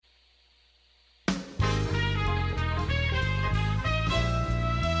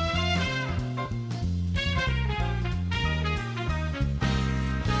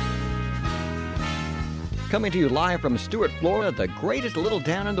Coming to you live from Stuart, Florida, the greatest little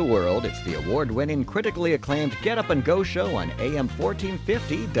town in the world, it's the award-winning, critically acclaimed Get Up and Go show on AM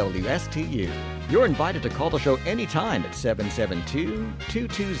 1450 WSTU. You're invited to call the show anytime at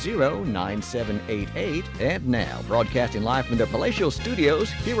 772-220-9788. And now, broadcasting live from their palatial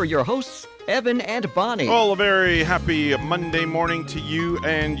studios, here are your hosts, Evan and Bonnie. Well, a very happy Monday morning to you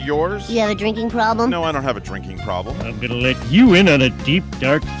and yours. You have a drinking problem? No, I don't have a drinking problem. I'm going to let you in on a deep,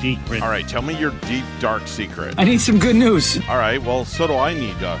 dark secret. All right, tell me your deep, dark secret. I need some good news. All right, well, so do I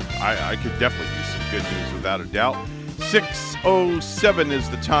need. I could definitely use some good news without a doubt. 6:07 is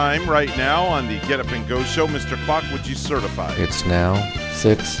the time right now on the Get Up and Go show. Mr. Clock, would you certify? It's now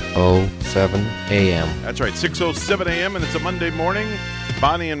 6:07 a.m. That's right, 6:07 a.m., and it's a Monday morning.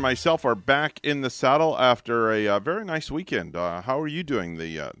 Bonnie and myself are back in the saddle after a very nice weekend. How are you doing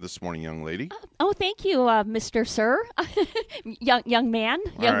this morning, young lady? Thank you, Mr. Sir. young man,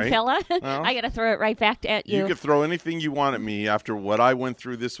 young right. fella. Well, I got to throw it right back at you. You can throw anything you want at me after what I went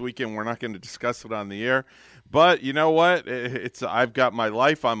through this weekend. We're not going to discuss it on the air. But you know what? I've got my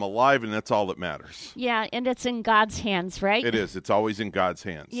life. I'm alive, and that's all that matters. Yeah, and it's in God's hands, right? It is. It's always in God's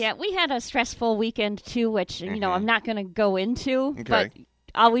hands. Yeah, we had a stressful weekend, too, which, I'm not going to go into. Okay. But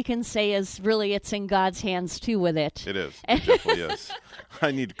all we can say is really it's in God's hands, too, with it. It is. It definitely is.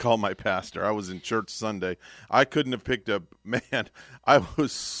 I need to call my pastor. I was in church Sunday. I couldn't have picked up. Man, I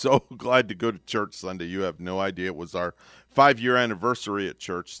was so glad to go to church Sunday. You have no idea. It was our 5-year anniversary at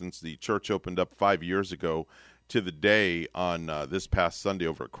church since the church opened up 5 years ago to the day on this past Sunday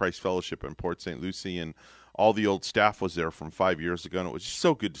over at Christ Fellowship in Port St. Lucie, and all the old staff was there from 5 years ago, and it was just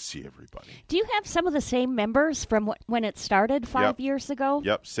so good to see everybody. Do you have some of the same members from when it started 5 years ago?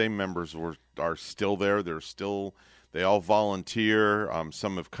 Yep, same members are still there. They all volunteer.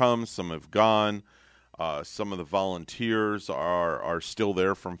 Some have come, some have gone. Some of the volunteers are still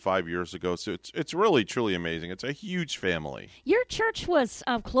there from 5 years ago. So it's really, truly amazing. It's a huge family. Your church was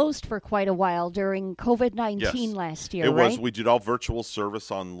closed for quite a while during COVID-19 last year, right? It was. We did all virtual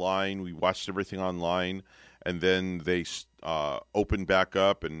service online. We watched everything online. And then they opened back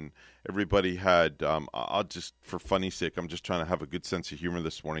up, and everybody had, I'll just, for funny's sake, I'm just trying to have a good sense of humor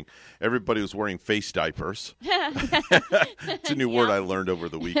this morning. Everybody was wearing face diapers. It's a new word I learned over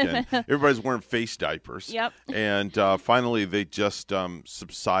the weekend. Everybody's wearing face diapers. Yep. And finally, they just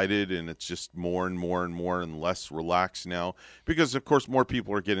subsided, and it's just more and more and more and less relaxed now because, of course, more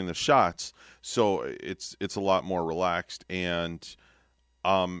people are getting the shots. So it's a lot more relaxed, and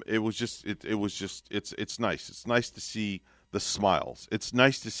it's nice. It's nice to see the smiles. It's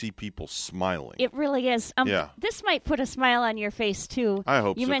nice to see people smiling. It really is. This might put a smile on your face, too. I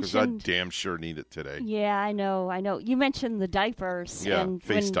hope so, because I damn sure need it today. Yeah, I know. You mentioned the diapers. Yeah, and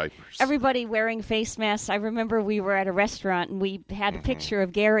face diapers. Everybody wearing face masks. I remember we were at a restaurant, and we had a picture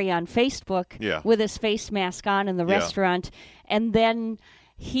of Gary on Facebook with his face mask on in the restaurant. And then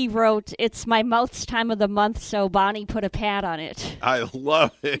he wrote, "It's my mouth's time of the month, so Bonnie put a pad on it." I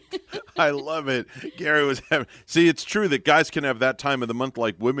love it. I love it. Gary was having. See, it's true that guys can have that time of the month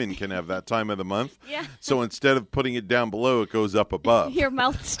like women can have that time of the month. Yeah. So instead of putting it down below, it goes up above. Your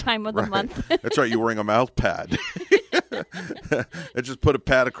mouth's time of the month. That's right. You're wearing a mouth pad. And just put a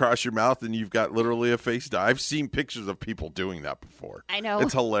pad across your mouth, and you've got literally a face dye. I've seen pictures of people doing that before. I know.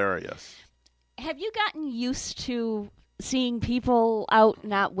 It's hilarious. Have you gotten used to seeing people out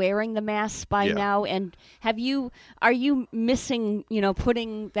not wearing the masks by now? And are you missing,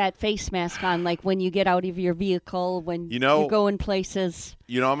 putting that face mask on, like when you get out of your vehicle, when you go in places?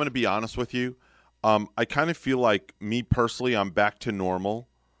 I'm going to be honest with you. I kind of feel like, me personally, I'm back to normal.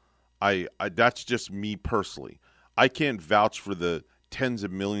 I that's just me personally. I can't vouch for the tens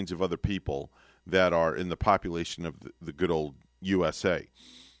of millions of other people that are in the population of the good old USA.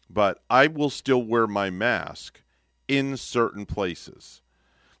 But I will still wear my mask in certain places.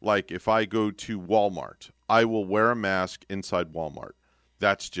 Like if I go to Walmart, I will wear a mask inside Walmart.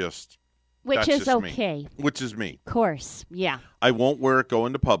 That's just okay. Which is me. Of course, yeah. I won't wear it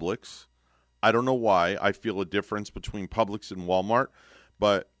going to Publix. I don't know why. I feel a difference between Publix and Walmart,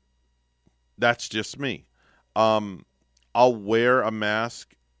 but that's just me. I'll wear a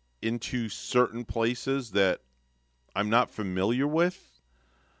mask into certain places that I'm not familiar with.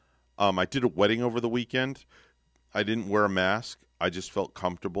 I did a wedding over the weekend. I didn't wear a mask. I just felt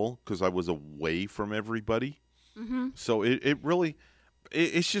comfortable because I was away from everybody. Mm-hmm. So it really,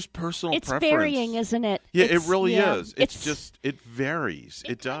 It's just personal it's preference. varying, isn't it? Yeah, it really yeah, is. It's just, it varies.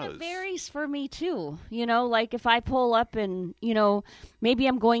 It does. Kind of varies for me, too. Like if I pull up and, maybe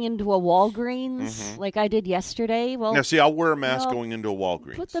I'm going into a Walgreens like I did yesterday. Well, now, see, I'll wear a mask going into a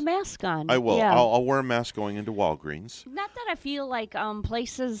Walgreens. Put the mask on. I will. Yeah. I'll wear a mask going into Walgreens. Not that I feel like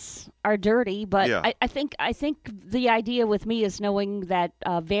places are dirty, but Yeah. I think the idea with me is knowing that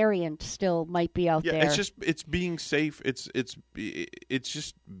variant still might be out there. Yeah, it's being safe. It's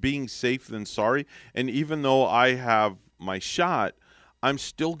just being safe than sorry. And even though I have my shot, I'm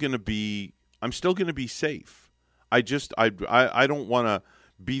still gonna be safe. I don't want to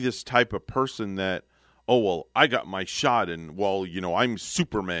be this type of person that, oh, well, I got my shot and, well, I'm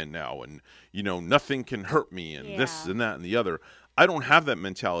Superman now and, nothing can hurt me and this and that and the other. I don't have that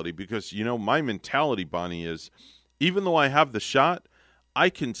mentality because, my mentality, Bonnie, is even though I have the shot, I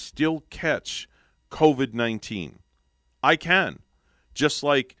can still catch COVID-19. I can. Just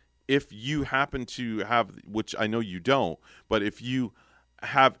like if you happen to have, which I know you don't, but if you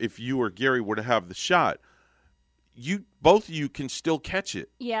or Gary were to have the shot, both of you can still catch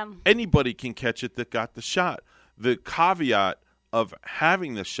it. Yeah. Anybody can catch it that got the shot. The caveat of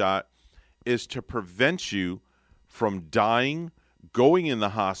having the shot is to prevent you from dying, going in the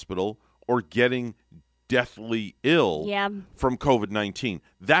hospital, or getting deathly ill from COVID-19.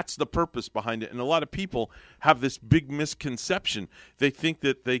 That's the purpose behind it. And a lot of people have this big misconception. They think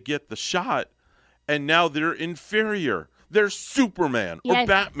that they get the shot and now they're inferior. They're Superman or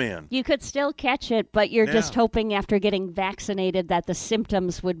Batman. You could still catch it, but you're just hoping after getting vaccinated that the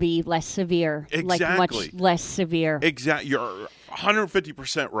symptoms would be less severe. Exactly. Like much less severe. Exactly. You're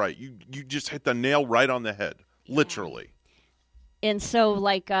 150% right. You just hit the nail right on the head, literally. And so,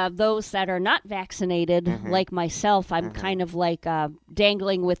 like those that are not vaccinated, like myself, I'm kind of like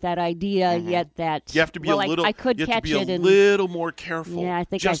dangling with that idea. Yet that you have to be I could catch it. A little more careful. Yeah, I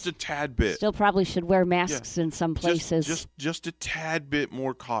think just a tad bit. Still, probably should wear masks in some places. Just a tad bit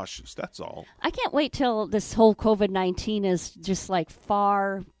more cautious. That's all. I can't wait till this whole COVID-19 is just like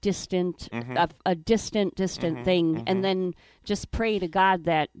far distant, a distant thing, and then just pray to God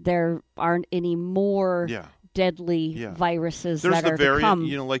that there aren't any more. Deadly viruses There's that the are variant,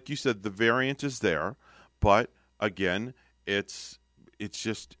 to come. Like you said, the variant is there, but again, it's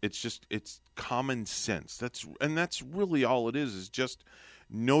common sense. That's really all it is just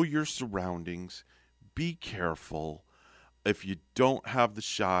know your surroundings, be careful. If you don't have the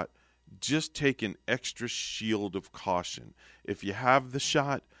shot, just take an extra shield of caution. If you have the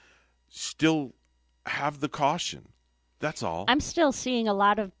shot, still have the caution. That's all. I'm still seeing a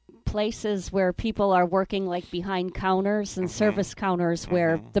lot of places where people are working like behind counters and service counters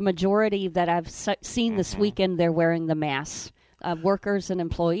where the majority that I've seen this weekend, they're wearing the masks, workers and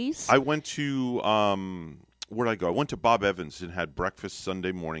employees. I went to, where'd I go? I went to Bob Evans and had breakfast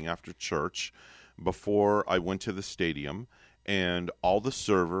Sunday morning after church before I went to the stadium, and all the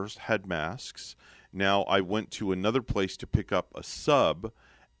servers had masks. Now I went to another place to pick up a sub,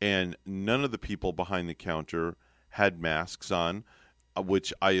 and none of the people behind the counter had masks on,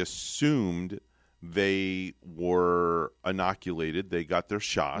 which I assumed they were inoculated. They got their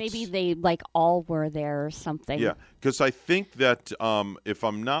shots. Maybe they all were there or something. Yeah, because I think that if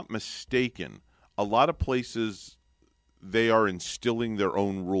I'm not mistaken, a lot of places they are instilling their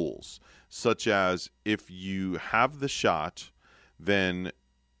own rules, such as if you have the shot, then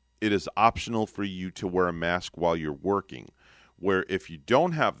it is optional for you to wear a mask while you're working. Where if you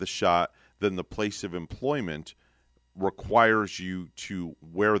don't have the shot, then the place of employment requires you to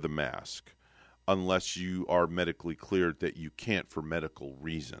wear the mask unless you are medically cleared that you can't for medical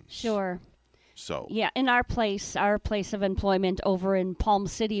reasons. Sure. So yeah, in our place of employment over in Palm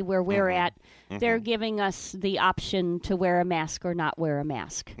City where we're at, they're giving us the option to wear a mask or not wear a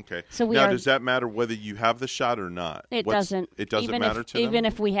mask. Okay. So does that matter whether you have the shot or not? It doesn't. It doesn't matter to them? Even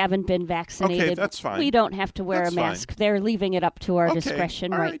if we haven't been vaccinated. Okay, that's fine. We don't have to wear a mask. Fine. They're leaving it up to our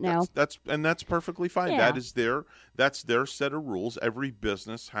discretion right now. That's perfectly fine. Yeah. That's their set of rules. Every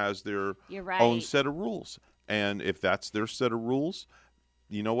business has their own set of rules. And if that's their set of rules,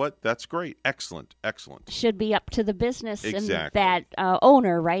 you know what? That's great. Excellent. Should be up to the business and Exactly. that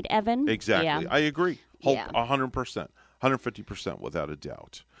owner, right, Evan? Exactly. Yeah. I agree. Yeah. 100%. 150% without a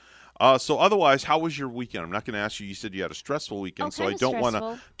doubt. So otherwise, how was your weekend? I'm not going to ask you. You said you had a stressful weekend, so I don't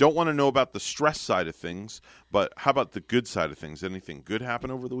want to know about the stress side of things. But how about the good side of things? Anything good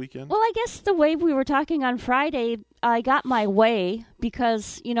happen over the weekend? Well, I guess the way we were talking on Friday, I got my way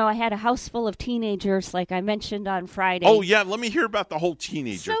because, I had a house full of teenagers, like I mentioned on Friday. Oh, yeah. Let me hear about the whole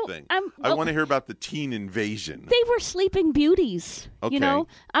teenager thing. I want to hear about the teen invasion. They were sleeping beauties. Okay.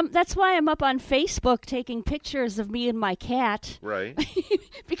 That's why I'm up on Facebook taking pictures of me and my cat. Right.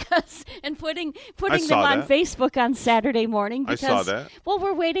 And putting them on Facebook on Saturday morning. Because, I saw that. Well,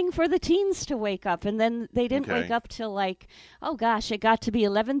 we're waiting for the teens to wake up, and then they didn't wake up till it got to be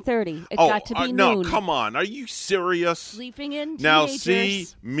 11:30. It got to be no, noon. come on. Are you serious? Sleeping in teenagers. Now, see,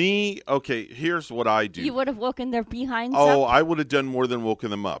 me, okay, here's what I do. You would have woken their behinds up? Oh, I would have done more than woken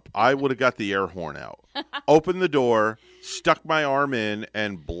them up. I would have got the air horn out, opened the door, stuck my arm in,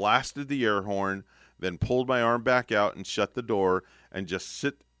 and blasted the air horn, then pulled my arm back out and shut the door and just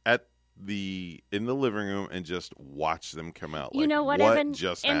sit in the living room and just watch them come out. You know what, what Evan?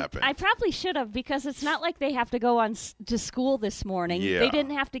 just and happened? I probably should have, because it's not like they have to go to school this morning. Yeah. They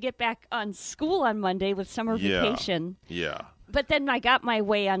didn't have to get back on school on Monday with summer vacation. Yeah. But then I got my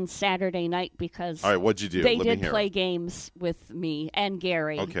way on Saturday night because all right, what'd you do? They did play games with me and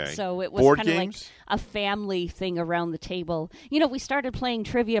Gary. Okay. So it was Board kind of like games? a family thing around the table. We started playing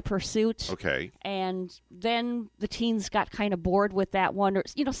Trivia Pursuit. Okay. And then the teens got kind of bored with that one. Or,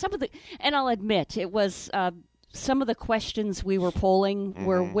 some of the, and I'll admit, it was some of the questions we were polling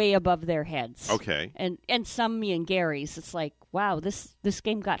were way above their heads. Okay. And some me and Gary's. It's like, wow, this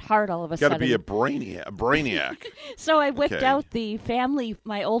game got hard all of a sudden. Got to be a brainiac. So I whipped out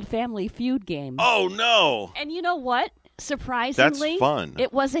my old Family Feud game. Oh, no. And you know what? Surprisingly, that's fun.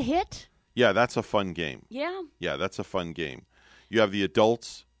 It was a hit. Yeah, that's a fun game. Yeah. Yeah, that's a fun game. You have the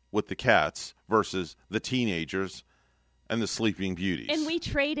adults with the cats versus the teenagers and the Sleeping Beauties. And we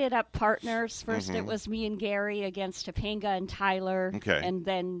traded up partners. First it was me and Gary against Topanga and Tyler. Okay. And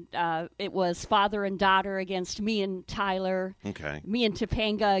then it was father and daughter against me and Tyler. Okay. Me and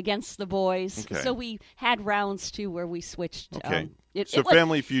Topanga against the boys. Okay. So we had rounds, too, where we switched. Okay.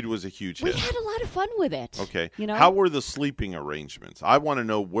 Family Feud was a huge hit. We had a lot of fun with it. Okay. How were the sleeping arrangements? I want to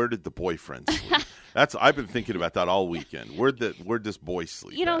know, where did the boyfriend sleep? I've been thinking about that all weekend. Where'd this boy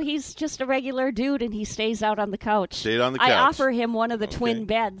sleep? He's just a regular dude, and he stays out on the couch. Stayed on the couch. I offer him one of the twin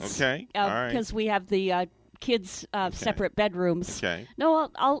beds. Okay. All right. Because we have the kids' separate bedrooms. Okay. No,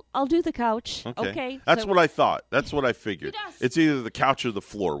 I'll do the couch. Okay. That's what I thought. That's what I figured. He does. It's either the couch or the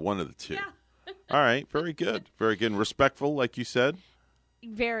floor, one of the two. Yeah. All right. Very good. Very good. And respectful, like you said.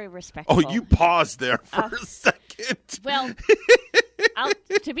 Very respectful. Oh, you paused there for a second. Well,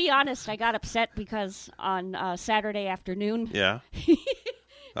 to be honest, I got upset because on Saturday afternoon, yeah,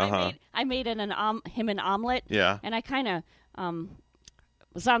 I made him an omelet. Yeah, and I kind of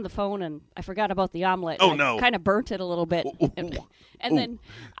was on the phone and I forgot about the omelet. Oh no! Kind of burnt it a little bit, and then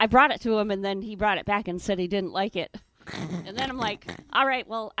I brought it to him, and then he brought it back and said he didn't like it. And then I'm like, all right,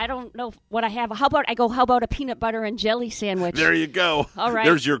 well, I don't know what I have. How about a peanut butter and jelly sandwich? There you go. All right.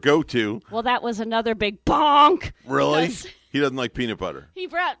 There's your go-to. Well, that was another big bonk. Really? He doesn't like peanut butter. He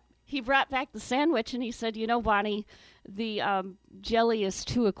brought back the sandwich, and he said, Bonnie, the jelly is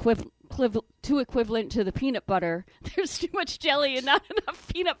too equivalent to the peanut butter. There's too much jelly and not enough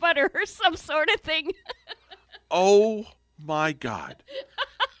peanut butter or some sort of thing. Oh, my God.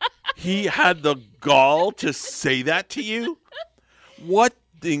 He had the gall to say that to you? What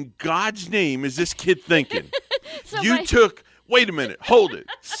in God's name is this kid thinking? Wait a minute, hold it,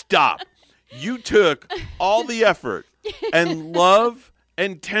 stop. You took all the effort and love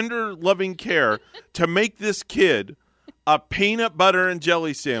and tender loving care to make this kid a peanut butter and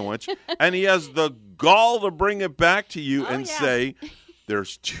jelly sandwich, and he has the gall to bring it back to you say,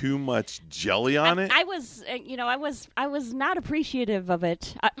 there's too much jelly on it. I was not appreciative of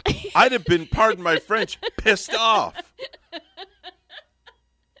it. I'd have been, pardon my French, pissed off.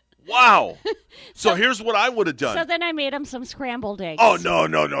 Wow. So here's what I would have done. So then I made him some scrambled eggs. Oh, no.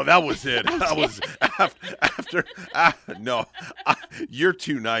 That was it. That was after. No. You're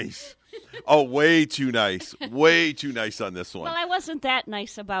too nice. Oh, way too nice. Way too nice on this one. Well, I wasn't that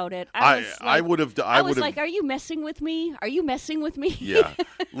nice about it. I would have. I was like, are you messing with me? Are you messing with me? Yeah.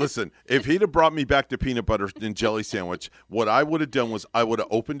 Listen, if he'd have brought me back the peanut butter and jelly sandwich, what I would have done was I would have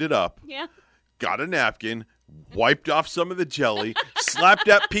opened it up. Yeah. Got a napkin, wiped off some of the jelly, slapped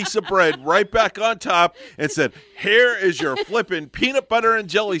that piece of bread right back on top, and said, here is your flippin' peanut butter and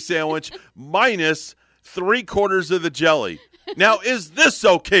jelly sandwich minus 3/4 of the jelly. Now, is this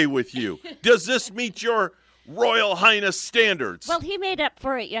okay with you? Does this meet your Royal Highness standards. Well, he made up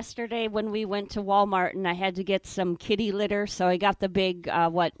for it yesterday when we went to Walmart, and I had to get some kitty litter, so I got the big,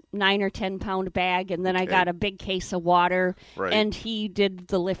 9 or 10 pound bag, and then I got a big case of water, and he did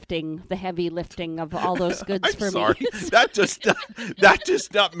the lifting, the heavy lifting of all those goods for sorry. me. That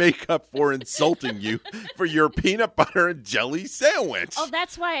does not make up for insulting you for your peanut butter and jelly sandwich. Oh,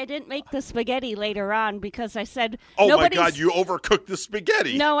 that's why I didn't make the spaghetti later on, because I said, oh my God, you overcooked the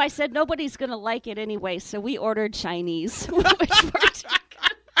spaghetti. No, I said nobody's going to like it anyway, so we ordered Chinese, which worked.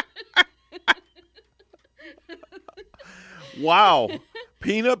 Wow.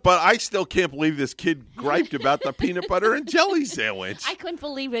 But I still can't believe this kid griped about the peanut butter and jelly sandwich. I couldn't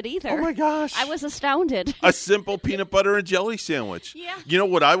believe it either. Oh, my gosh. I was astounded. A simple peanut butter and jelly sandwich. Yeah. You know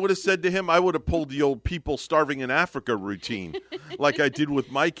what I would have said to him? I would have pulled the old people starving in Africa routine like I did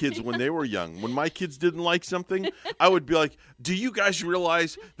with my kids when they were young. When my kids didn't like something, I would be like, do you guys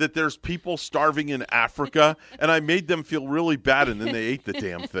realize that there's people starving in Africa? And I made them feel really bad, and then they ate the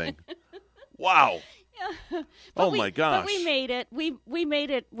damn thing. Wow. My gosh. But we made it. We made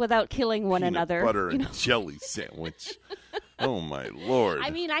it without killing one another. Peanut butter and jelly sandwich. Oh, my Lord.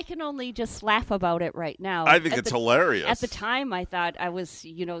 I mean, I can only just laugh about it right now. I think it's hilarious. At the time, I thought I was,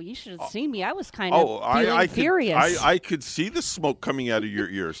 you should have seen me. I was kind of feeling furious. I could see the smoke coming out of your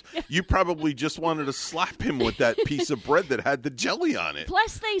ears. You probably just wanted to slap him with that piece of bread that had the jelly on it.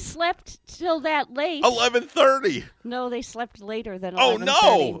 Plus, they slept till that late. 11:30. No, they slept later than 11:30. Oh,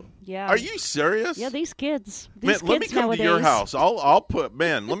 no. Yeah. Are you serious? Yeah, these kids. Man, let me come nowadays. to your house. I'll put,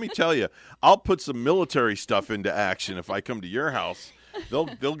 let me tell you, I'll put some military stuff into action if I come to your house.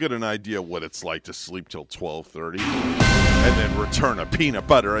 They'll get an idea of what it's like to sleep till 12:30 and then return a peanut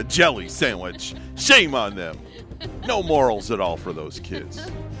butter and jelly sandwich. Shame on them. No morals at all for those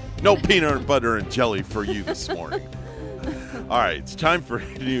kids. No peanut butter and jelly for you this morning. All right, it's time for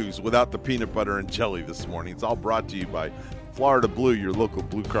news without the peanut butter and jelly this morning. It's all brought to you by Florida Blue, your local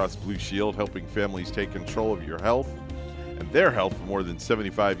Blue Cross Blue Shield, helping families take control of your health and their health for more than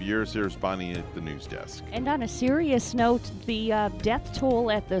 75 years. Here's Bonnie at the news desk. And on a serious note, the death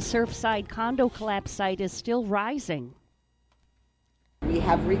toll at the Surfside condo collapse site is still rising. We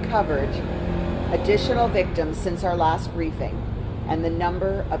have recovered additional victims since our last briefing, and the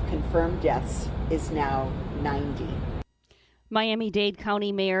number of confirmed deaths is now 90. Miami-Dade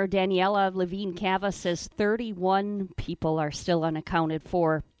County Mayor Daniela Levine-Cava says 31 people are still unaccounted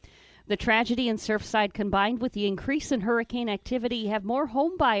for. The tragedy in Surfside, combined with the increase in hurricane activity, have more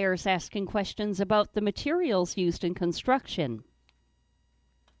home buyers asking questions about the materials used in construction.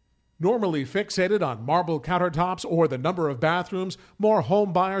 Normally fixated on marble countertops or the number of bathrooms, more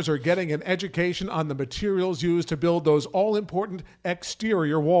home buyers are getting an education on the materials used to build those all-important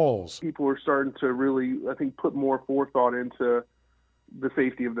exterior walls. People are starting to really, I think, put more forethought into the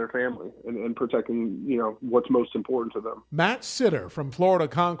safety of their family and protecting, what's most important to them. Matt Sitter from Florida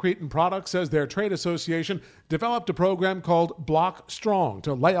Concrete and Products says their trade association developed a program called Block Strong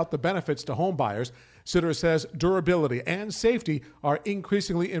to lay out the benefits to home buyers. Sitter says durability and safety are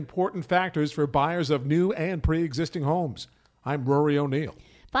increasingly important factors for buyers of new and pre-existing homes. I'm Rory O'Neill.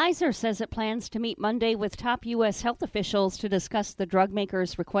 Pfizer says it plans to meet Monday with top U.S. health officials to discuss the drug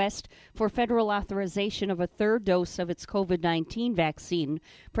maker's request for federal authorization of a third dose of its COVID-19 vaccine.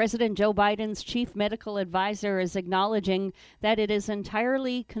 President Joe Biden's chief medical advisor is acknowledging that it is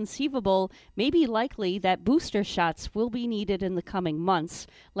entirely conceivable, maybe likely, that booster shots will be needed in the coming months.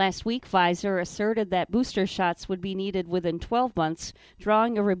 Last week, Pfizer asserted that booster shots would be needed within 12 months,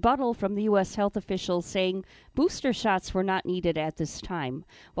 drawing a rebuttal from the U.S. health officials saying booster shots were not needed at this time.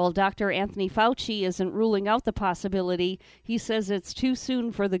 While Dr. Anthony Fauci isn't ruling out the possibility, he says it's too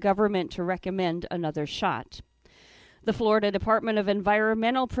soon for the government to recommend another shot. The Florida Department of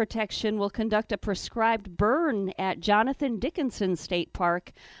Environmental Protection will conduct a prescribed burn at Jonathan Dickinson State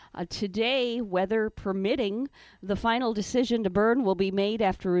Park today, weather permitting. The final decision to burn will be made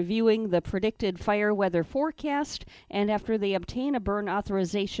after reviewing the predicted fire weather forecast and after they obtain a burn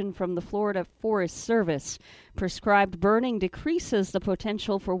authorization from the Florida Forest Service. Prescribed burning decreases the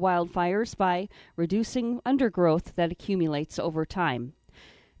potential for wildfires by reducing undergrowth that accumulates over time.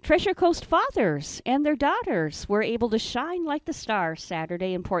 Treasure Coast fathers and their daughters were able to shine like the stars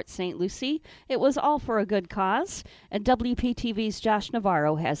Saturday in Port St. Lucie. It was all for a good cause, and WPTV's Josh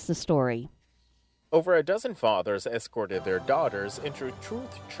Navarro has the story. Over a dozen fathers escorted their daughters into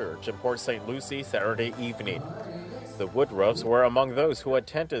Truth Church in Port St. Lucie Saturday evening. The Woodruffs were among those who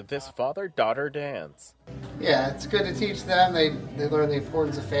attended this father-daughter dance. Yeah, it's good to teach them. They learn the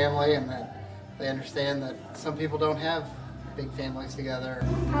importance of family and that they understand that some people don't have big families together.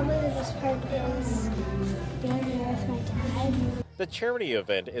 Probably the best part is being here with my dad. The charity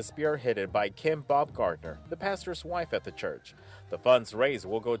event is spearheaded by Kim Baumgartner, the pastor's wife at the church. The funds raised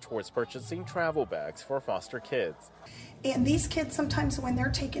will go towards purchasing travel bags for foster kids. And these kids, sometimes when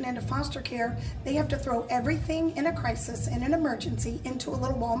they're taken into foster care, they have to throw everything in a crisis, in an emergency, into a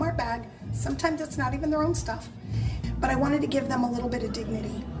little Walmart bag. Sometimes it's not even their own stuff. But I wanted to give them a little bit of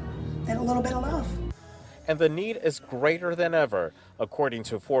dignity and a little bit of love. And the need is greater than ever. According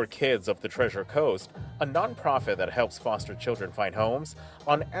to 4 Kids of the Treasure Coast, a nonprofit that helps foster children find homes,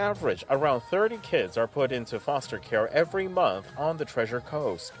 on average, around 30 kids are put into foster care every month on the Treasure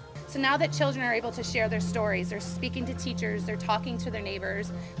Coast. So now that children are able to share their stories, they're speaking to teachers, they're talking to their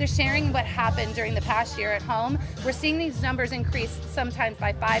neighbors, they're sharing what happened during the past year at home, we're seeing these numbers increase sometimes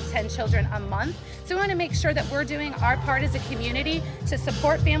by 5-10 children a month. So we want to make sure that we're doing our part as a community to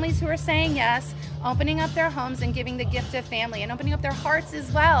support families who are saying yes, opening up their homes and giving the gift of family, and opening up their hearts as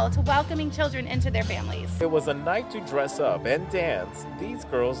well to welcoming children into their families. It was a night to dress up and dance. These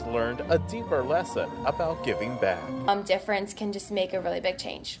girls learned a deeper lesson about giving back. Difference can just make a really big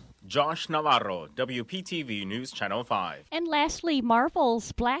change. Josh Navarro, WPTV News Channel 5. And lastly,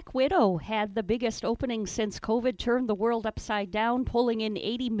 Marvel's Black Widow had the biggest opening since COVID turned the world upside down, pulling in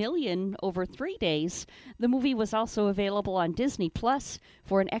 $80 million over 3 days. The movie was also available on Disney Plus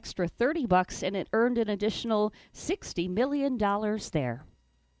for an extra $30, and it earned an additional $60 million there.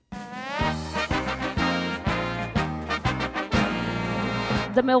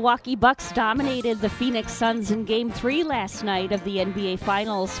 The Milwaukee Bucks dominated the Phoenix Suns in Game 3 last night of the NBA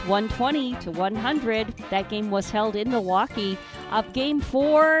Finals, 120-100. That game was held in Milwaukee. Game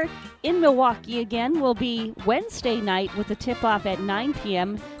 4 in Milwaukee again will be Wednesday night with the tip-off at 9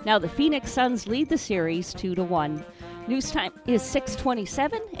 p.m. Now the Phoenix Suns lead the series 2-1. News time is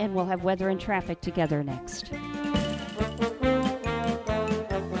 6:27, and we'll have weather and traffic together next.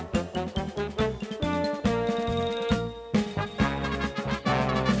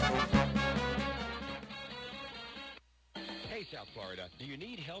 Florida. Do you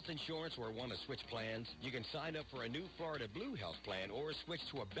need health insurance or want to switch plans? You can sign up for a new Florida Blue health plan or switch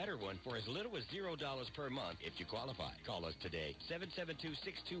to a better one for as little as $0 per month if you qualify. Call us today,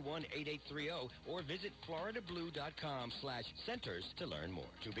 772-621-8830, or visit floridablue.com/centers to learn more.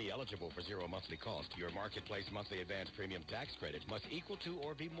 To be eligible for zero monthly cost, your Marketplace monthly advance premium tax credit must equal to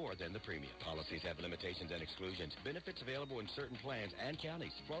or be more than the premium. Policies have limitations and exclusions. Benefits available in certain plans and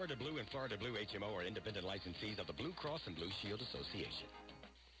counties. Florida Blue and Florida Blue HMO are independent licensees of the Blue Cross and Blue Shield Association.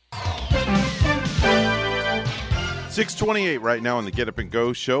 6:28 right now on the Get Up and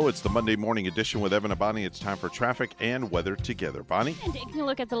Go show. It's the Monday morning edition with Evan and Bonnie. It's time for traffic and weather together. Bonnie? And taking a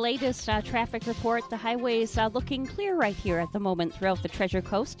look at the latest traffic report, the highways looking clear right here at the moment throughout the Treasure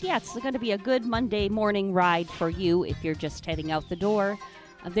Coast. Yeah, it's going to be a good Monday morning ride for you if you're just heading out the door.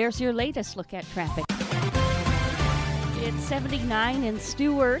 There's your latest look at traffic. It's 79 in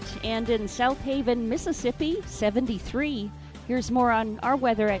Stewart, and in South Haven, Mississippi, 73. Here's more on our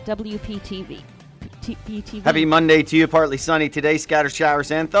weather at WPTV. Happy Monday to you. Partly sunny today. Scattered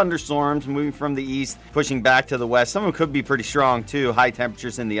showers and thunderstorms moving from the east, pushing back to the west. Some of them could be pretty strong, too. High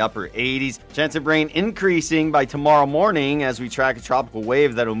temperatures in the upper 80s. Chance of rain increasing by tomorrow morning as we track a tropical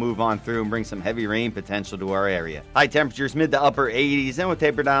wave that will move on through and bring some heavy rain potential to our area. High temperatures mid to upper 80s, and we'll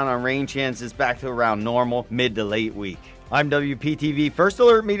taper down on rain chances back to around normal mid to late week. I'm WPTV First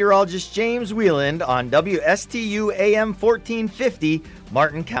Alert Meteorologist James Wieland on WSTU AM 1450,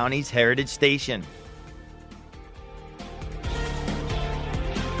 Martin County's Heritage Station.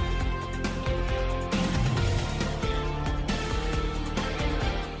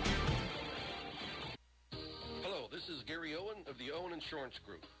 Insurance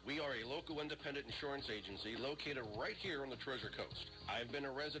Group. We are a local independent insurance agency located right here on the Treasure Coast. I've been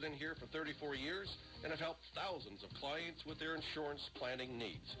a resident here for 34 years and have helped thousands of clients with their insurance planning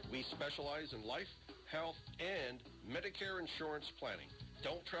needs. We specialize in life, health, and Medicare insurance planning.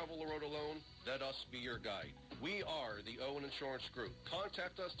 Don't travel the road alone. Let us be your guide. We are the Owen Insurance Group.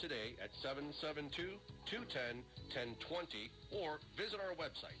 Contact us today at 772-210-1020 or visit our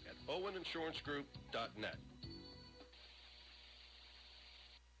website at oweninsurancegroup.net.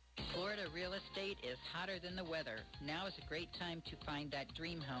 Florida real estate is hotter than the weather. Now is a great time to find that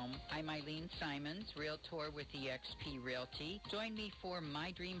dream home. I'm Eileen Simons, Realtor with eXp Realty. Join me for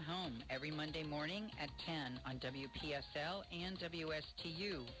My Dream Home every Monday morning at 10 on WPSL and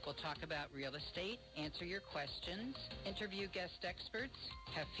WSTU. We'll talk about real estate, answer your questions, interview guest experts,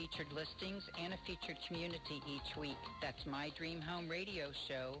 have featured listings, and a featured community each week. That's My Dream Home radio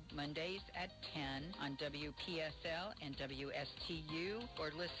show, Mondays at 10 on WPSL and WSTU,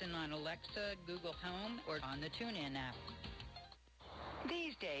 or listen on Alexa, Google Home, or on the TuneIn app.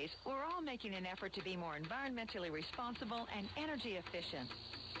 These days, we're all making an effort to be more environmentally responsible and energy efficient.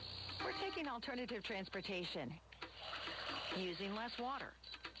 We're taking alternative transportation, using less water.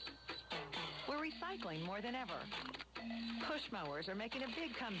 We're recycling more than ever. Push mowers are making a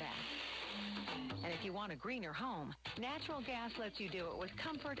big comeback. And if you want a greener home, natural gas lets you do it with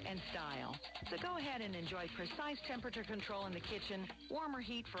comfort and style. So go ahead and enjoy precise temperature control in the kitchen, warmer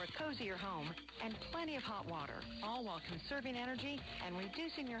heat for a cozier home, and plenty of hot water, all while conserving energy and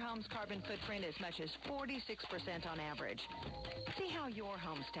reducing your home's carbon footprint as much as 46% on average. See how your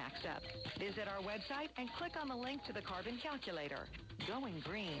home stacks up. Visit our website and click on the link to the carbon calculator. Going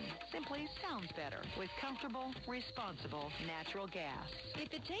green simply sounds better with comfortable, responsible natural gas.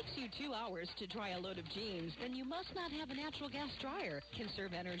 If it takes you 2 hours to dry a load of jeans, then you must not have a natural gas dryer.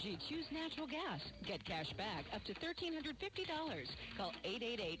 Conserve energy. Choose natural gas. Get cash back up to $1,350. Call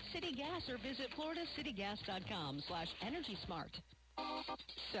 888-CITY-GAS or visit floridacitygas.com/EnergySmart.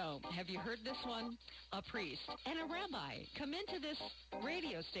 So, have you heard this one? A priest and a rabbi come into this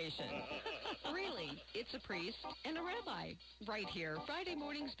radio station. Really, it's a priest and a rabbi. Right here, Friday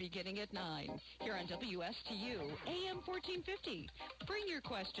mornings beginning at 9. Here on WSTU, AM 1450. Bring your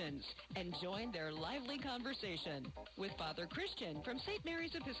questions and join their lively conversation with Father Christian from St.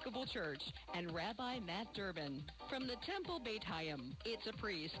 Mary's Episcopal Church and Rabbi Matt Durbin from the Temple Beit Hayim. It's a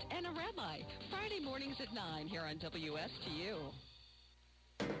priest and a rabbi. Friday mornings at 9 here on WSTU.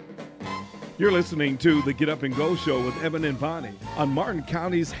 You're listening to the Get Up and Go Show with Evan and Bonnie on Martin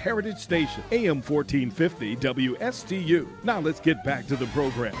County's Heritage Station, AM 1450 WSTU. Now let's get back to the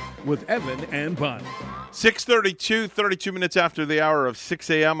program with Evan and Bonnie. 6:32, 32 minutes after the hour of 6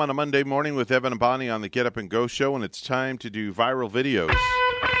 a.m. on a Monday morning with Evan and Bonnie on the Get Up and Go Show, and it's time to do viral videos.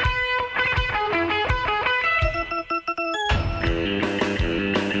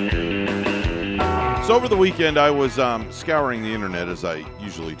 So over the weekend, I was scouring the internet, as I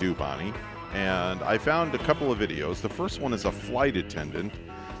usually do, Bonnie, and I found a couple of videos. The first one is a flight attendant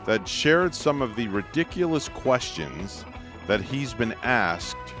that shared some of the ridiculous questions that he's been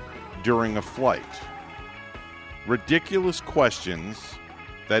asked during a flight. Ridiculous questions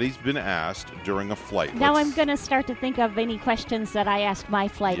that he's been asked during a flight. Now I'm going to start to think of any questions that I asked my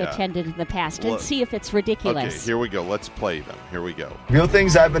flight attendant in the past and see if it's ridiculous. Okay, here we go. Let's play them. Here we go. Real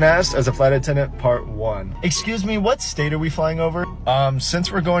things I've been asked as a flight attendant, part 1. Excuse me, what state are we flying over?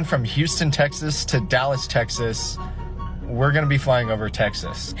 Since we're going from Houston, Texas to Dallas, Texas, we're going to be flying over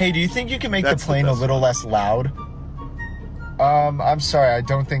Texas. Hey, do you think you can make the plane a little less loud? I'm sorry, I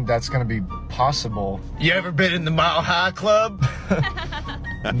don't think that's going to be possible. You ever been in the Mile High Club?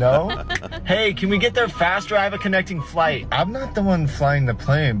 No? Hey, can we get there faster? I have a connecting flight. I'm not the one flying the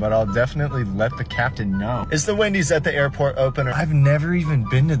plane, but I'll definitely let the captain know. Is the Wendy's at the airport open? I've never even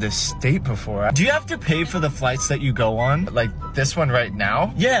been to this state before. Do you have to pay for the flights that you go on? Like this one right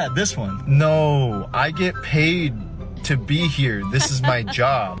now? Yeah, this one. No, I get paid to be here. This is my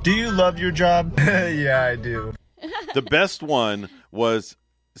job. Do you love your job? Yeah, I do. The best one was,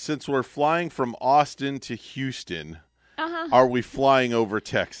 since we're flying from Austin to Houston, are we flying over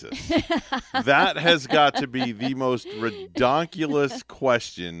Texas? That has got to be the most redonkulous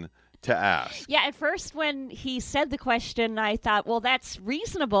question to ask. Yeah, at first when he said the question, I thought, well, that's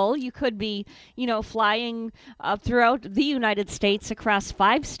reasonable. You could be, flying throughout the United States across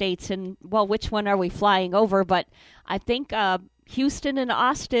 5 states, and, well, which one are we flying over? But I think Houston and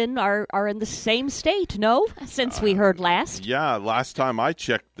Austin are in the same state, no? Since we heard last. Yeah, last time I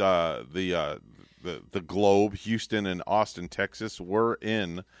checked the globe, Houston and Austin, Texas, were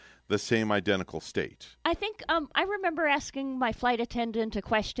in the same identical state. I think I remember asking my flight attendant a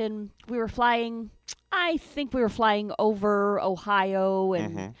question. I think we were flying over Ohio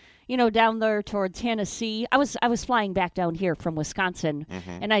and, down there towards Tennessee. I was flying back down here from Wisconsin,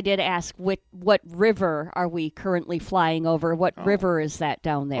 and I did ask what river are we currently flying over? What river is that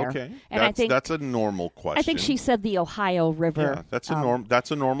down there? Okay, and I think that's a normal question. I think she said the Ohio River. Yeah, that's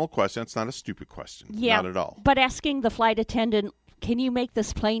a normal question. It's not a stupid question. Yeah, not at all. But asking the flight attendant, can you make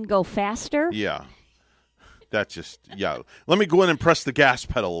this plane go faster? Yeah. That's just, Let me go in and press the gas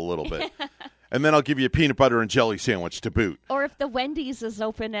pedal a little bit. And then I'll give you a peanut butter and jelly sandwich to boot. Or if the Wendy's is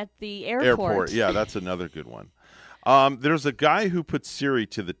open at the airport. Yeah, that's another good one. There's a guy who put Siri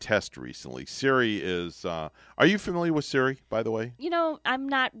to the test recently. Siri is, are you familiar with Siri, by the way? I'm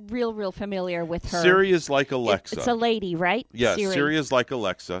not real familiar with her. Siri is like Alexa. It's a lady, right? Yeah, Siri is like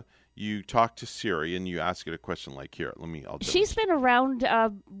Alexa. You talk to Siri and you ask it a question like, here, She's been around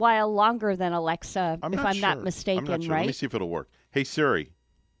a while longer than Alexa, I'm not mistaken, I'm not sure. Right? Let me see if it'll work. Hey, Siri,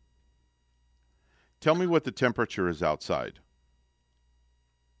 tell me what the temperature is outside.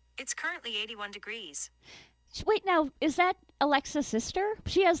 It's currently 81 degrees. Wait, now, is that Alexa's sister?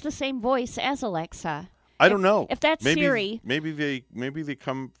 She has the same voice as Alexa. I don't know. If that's Siri. Maybe they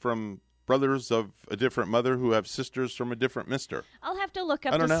come from brothers of a different mother who have sisters from a different mister. I'll have to look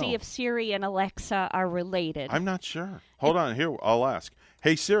up to see if Siri and Alexa are related. I'm not sure. Hold on. Here, I'll ask.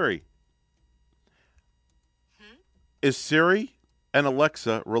 Hey, Siri. Is Siri and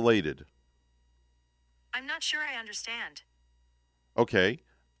Alexa related? I'm not sure I understand. Okay.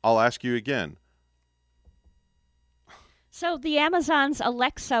 I'll ask you again. So the Amazon's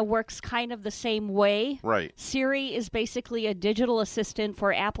Alexa works kind of the same way. Right. Siri is basically a digital assistant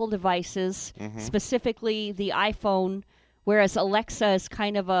for Apple devices, specifically the iPhone, whereas Alexa is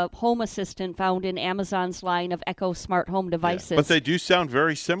kind of a home assistant found in Amazon's line of Echo smart home devices. Yeah. But they do sound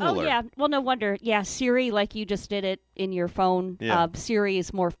very similar. Oh, yeah. Well, no wonder. Yeah, Siri, like you just did it in your phone. Yeah. Siri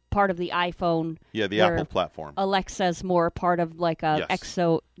is more part of the iPhone. Yeah, the Apple platform. Alexa's more part of like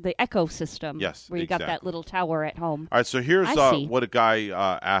the Echo system. Yes, where you got that little tower at home. All right, so here's what a guy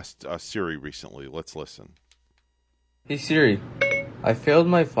asked Siri recently. Let's listen. Hey, Siri. I failed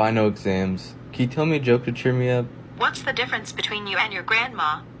my final exams. Can you tell me a joke to cheer me up? What's the difference between you and your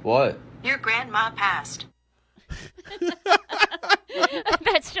grandma? What? Your grandma passed.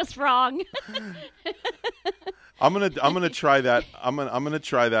 That's just wrong. I'm gonna try that. I'm gonna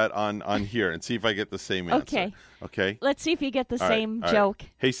try that on here and see if I get the same answer. Okay. Let's see if you get the same right. joke.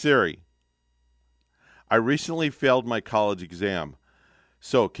 Hey Siri, I recently failed my college exam,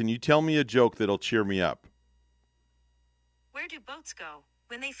 so can you tell me a joke that'll cheer me up? Where do boats go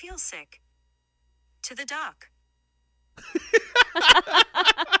when they feel sick? To the dock.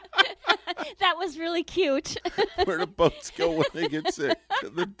 That was really cute. Where do boats go when they get sick? To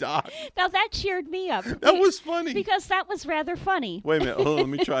the dock. Now that cheered me up. That was funny. Because that was rather funny. Wait a minute. Hold on, let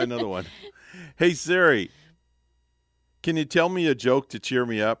me try another one. Hey, Siri, can you tell me a joke to cheer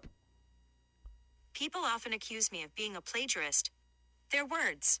me up? People often accuse me of being a plagiarist. They're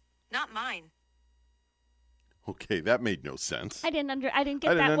words, not mine. Okay, that made no sense. I didn't get I that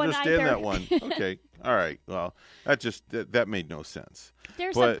didn't one understand either. that one. Okay. All right. Well, that made no sense.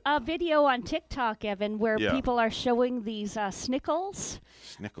 There's a video on TikTok, Evan, where Yeah. people are showing these Snickles.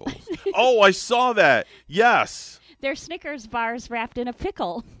 Snickles. Oh, I saw that. Yes. They're Snickers bars wrapped in a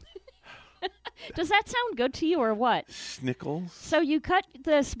pickle. Does that sound good to you or what? Snickles? So you cut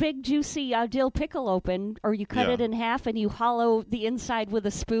this big, juicy dill pickle open, or you cut it in half, and you hollow the inside with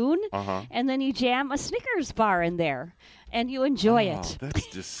a spoon, and then you jam a Snickers bar in there, and you enjoy it. That's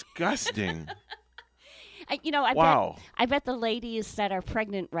disgusting. I bet the ladies that are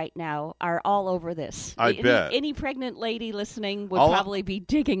pregnant right now are all over this. I bet. Any pregnant lady listening would probably be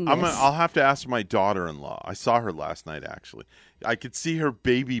digging this. I'll have to ask my daughter-in-law. I saw her last night, actually. I could see her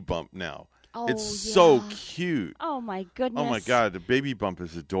baby bump now. Oh, it's so cute. Oh, my goodness. Oh, my God. The baby bump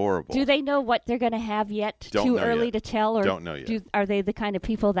is adorable. Do they know what they're going to have yet? Don't Too know early yet. to tell? Or Don't know yet. Are they the kind of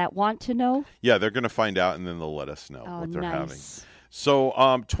people that want to know? Yeah, they're going to find out, and then they'll let us know what they're having. So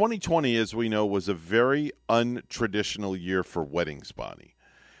 2020, as we know, was a very untraditional year for weddings, Bonnie.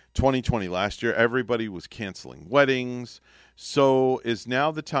 2020, last year, everybody was canceling weddings. So is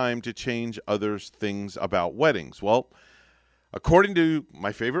now the time to change others' things about weddings? Well, according to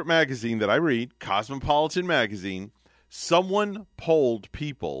my favorite magazine that I read, Cosmopolitan Magazine, someone polled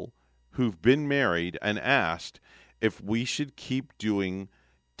people who've been married and asked if we should keep doing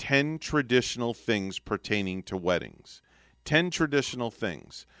 10 traditional things pertaining to weddings. 10 traditional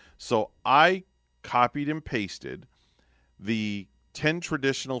things. So I copied and pasted the 10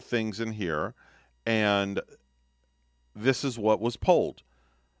 traditional things in here, and this is what was polled.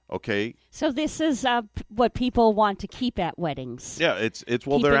 Okay. So this is what people want to keep at weddings. Yeah, it's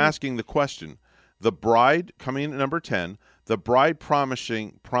they're asking the question. The bride, coming in at number 10, the bride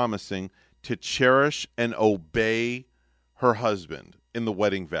promising to cherish and obey her husband in the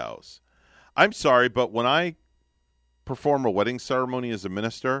wedding vows. I'm sorry, but when I perform a wedding ceremony as a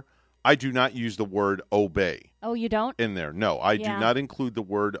minister, I do not use the word obey. Oh, you don't? In there. No, I do not include the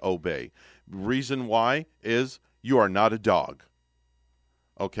word obey. Reason why is you are not a dog.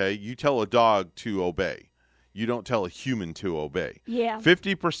 Okay? You tell a dog to obey. You don't tell a human to obey. Yeah.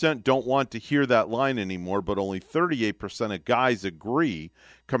 50% don't want to hear that line anymore, but only 38% of guys agree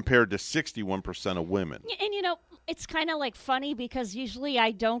compared to 61% of women. And it's kind of like funny because usually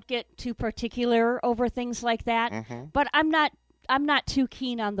I don't get too particular over things like that, but I'm not too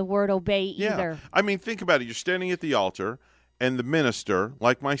keen on the word obey either. Yeah. I mean, think about it. You're standing at the altar, and the minister,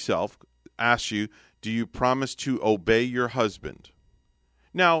 like myself, asks you, do you promise to obey your husband?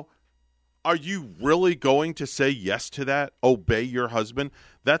 Now, are you really going to say yes to that? Obey your husband?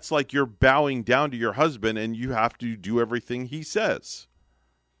 That's like you're bowing down to your husband, and you have to do everything he says.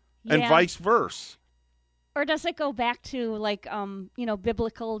 And vice versa. Or does it go back to like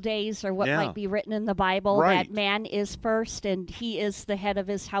biblical days or what Yeah. might be written in the Bible Right. that man is first and he is the head of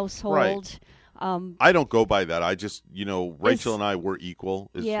his household? Right. I don't go by that. I just, Rachel and I were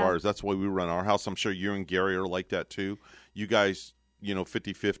equal as Yeah. far as that's the way we run our house. I'm sure you and Gary are like that too. You guys,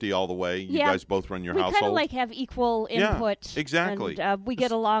 50-50 all the way. You guys both run your we household. kind of like have equal input. Yeah, exactly. And we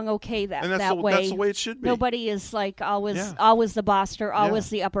get along okay that way. That's the way it should be. Nobody is like always the boss or always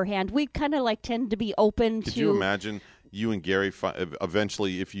the upper hand. We kind of like tend to be open Could to. you imagine you and Gary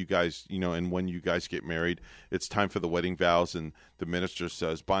eventually, if you guys, and when you guys get married, it's time for the wedding vows, and the minister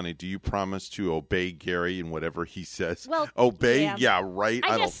says, "Bonnie, do you promise to obey Gary in whatever he says?" Well, obey, yeah. Right.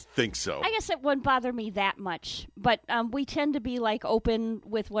 I don't think so. I guess it wouldn't bother me that much, but we tend to be like open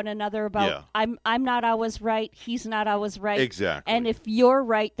with one another about. I'm not always right. He's not always right. Exactly. And if you're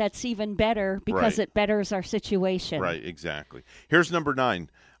right, that's even better because Right. it betters our situation. Right, exactly. Here's number 9,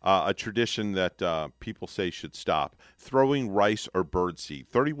 a tradition that people say should stop: throwing rice or birdseed.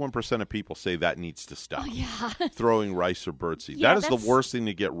 31% of people say that needs to stop. Oh, yeah. Throwing rice or birdseed. Yeah, that is the that's- worst thing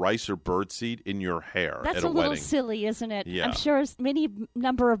to get rice or birdseed in your hair That's at a little wedding. silly, isn't it? Yeah. I'm sure many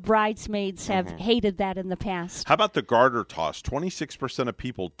number of bridesmaids have hated that in the past. How about the garter toss? 26% of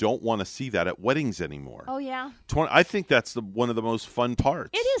people don't want to see that at weddings anymore. Oh, yeah. I think that's one of the most fun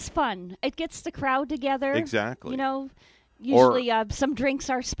parts. It is fun. It gets the crowd together. Exactly. Usually some drinks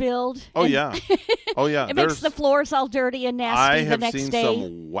are spilled. Oh, and yeah. Oh, yeah. It makes the floors all dirty and nasty the next day. I have seen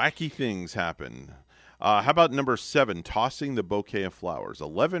some wacky things happen. How about number 7, tossing the bouquet of flowers?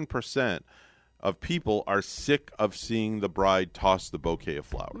 11% of people are sick of seeing the bride toss the bouquet of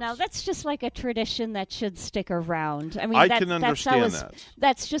flowers. Now, that's just like a tradition that should stick around. I mean, I can understand that.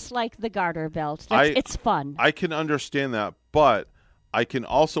 That's just like the garter belt. It's fun. I can understand that, but I can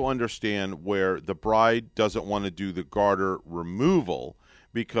also understand where the bride doesn't want to do the garter removal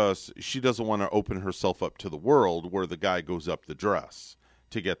because she doesn't want to open herself up to the world where the guy goes up the dress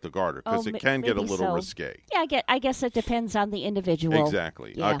to get the garter because it can get a little risque. Yeah, I guess it depends on the individual.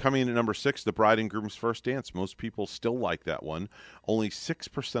 Exactly. Yeah. Coming in at number 6, the bride and groom's first dance. Most people still like that one. Only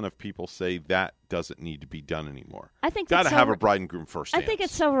 6% of people say that doesn't need to be done anymore. I think got to have a bride and groom first dance. I think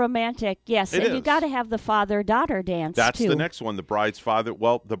it's so romantic. Yes, It and you is. got to have the father-daughter dance That's too. the next one. The bride's father.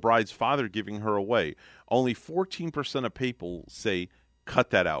 Well, the bride's father giving her away. Only 14% of people say cut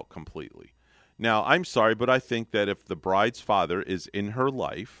that out completely. Now, I'm sorry, but I think that if the bride's father is in her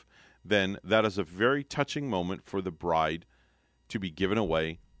life, then that is a very touching moment for the bride to be given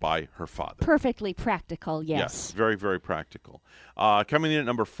away by her father. Perfectly practical, yes. Yes, very, very practical. Coming in at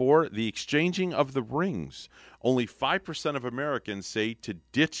number 4, the exchanging of the rings. Only 5% of Americans say to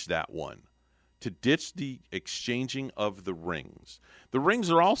ditch that one, to ditch the exchanging of the rings. The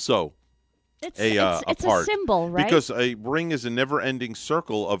rings are also It's part, a symbol, right? Because a ring is a never-ending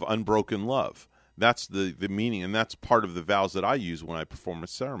circle of unbroken love. That's the meaning, and that's part of the vows that I use when I perform a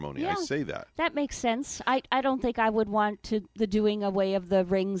ceremony. Yeah, I say that. That makes sense. I don't think I would want the doing away of the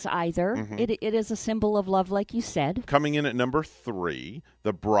rings either. Mhm. It is a symbol of love, like you said. Coming in at number 3,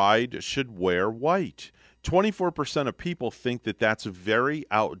 the bride should wear white. 24% of people think that that's very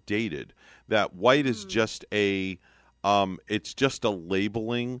outdated, that white is just it's just a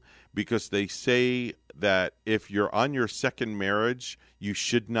labeling because they say that if you're on your second marriage, you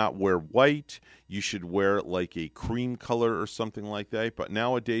should not wear white. You should wear like a cream color or something like that. But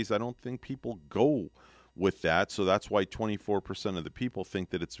nowadays, I don't think people go with that. So that's why 24% of the people think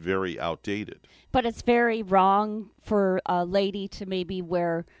that it's very outdated. But it's very wrong for a lady to maybe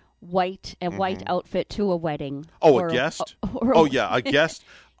wear white outfit to a wedding. Oh, or, a guest? or- A guest.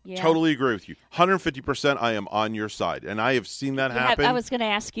 Yeah. Totally agree with you. 150%. I am on your side, and I have seen that happen. I was going to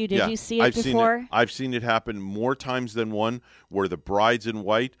ask you, did you see it before? I've seen it happen more times than one, where the bride's in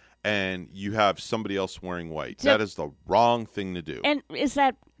white and you have somebody else wearing white. That is the wrong thing to do. And is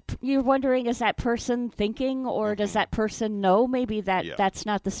that you're wondering? Is that person thinking, or does that person know maybe that's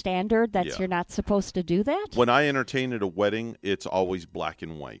not the standard? That you're not supposed to do that. When I entertain at a wedding, it's always black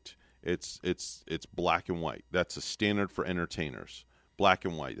and white. It's black and white. That's a standard for entertainers. Black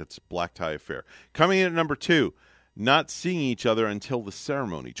and white. That's a black tie affair. Coming in at number 2, not seeing each other until the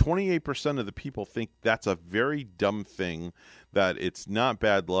ceremony. 28% of the people think that's a very dumb thing, that it's not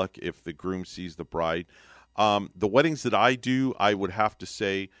bad luck if the groom sees the bride. The weddings that I do, I would have to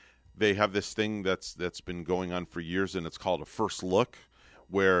say they have this thing that's been going on for years, and it's called a first look,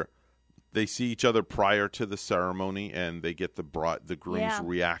 where they see each other prior to the ceremony and they get the groom's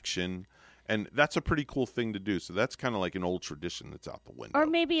reaction. And that's a pretty cool thing to do. So that's kind of like an old tradition that's out the window. Or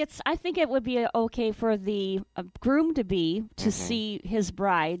maybe I think it would be okay for the groom to see his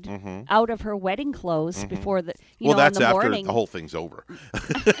bride out of her wedding clothes before the that's in the after morning. the whole thing's over.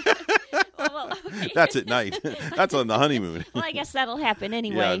 That's at night. That's on the honeymoon. Well, I guess that'll happen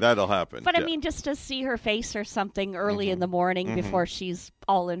anyway. Yeah, that'll happen. But yeah. I mean, just to see her face or something early in the morning before she's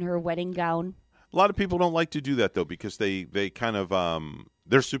all in her wedding gown. A lot of people don't like to do that, though, because they kind of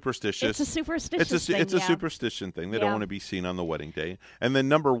they're superstitious. It's a superstitious thing. It's a superstition thing. They don't want to be seen on the wedding day. And then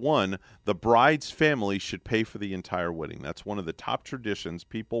number one, the bride's family should pay for the entire wedding. That's one of the top traditions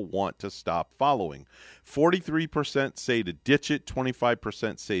people want to stop following. 43% say to ditch it.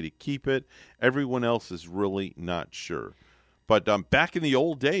 25% say to keep it. Everyone else is really not sure. But back in the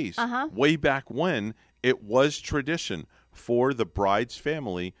old days, way back when, it was tradition for the bride's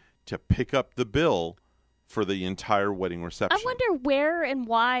family to pick up the bill for the entire wedding reception. I wonder where and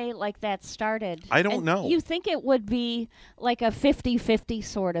why that started. I don't know. You think it would be like a 50-50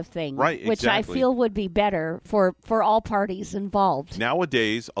 sort of thing. Right, which I feel would be better for all parties involved.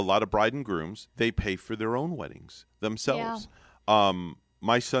 Nowadays, a lot of bride and grooms, they pay for their own weddings themselves. Yeah.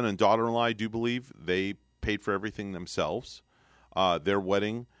 My son and daughter-in-law, I do believe, they paid for everything themselves. Their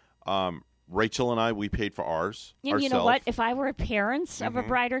wedding, Rachel and I, we paid for ours. And you know what? If I were parents of a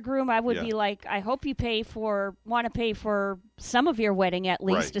bride or groom, I would be like, I hope you want to pay for some of your wedding at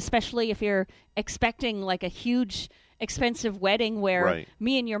least, especially if you're expecting a huge, expensive wedding where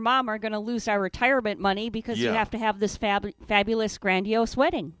me and your mom are going to lose our retirement money because you have to have this fabulous, grandiose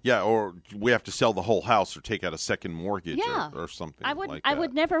wedding. Yeah, or we have to sell the whole house or take out a second mortgage or something like that. I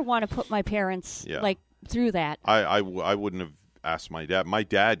would never want to put my parents through that. I wouldn't have asked my dad. My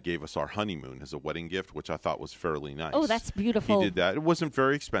dad gave us our honeymoon as a wedding gift, which I thought was fairly nice. Oh, that's beautiful. He did that. It wasn't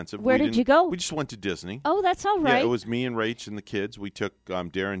very expensive. Where did you go? We just went to Disney. Oh, that's all right. Yeah, it was me and Rach and the kids. We took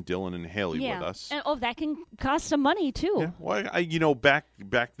Darren, Dylan, and Haley with us. And, that can cost some money too. Yeah. Well, back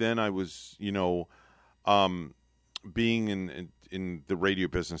then I was, being in the radio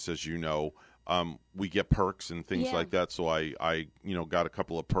business, as you know, we get perks and things like that. So I got a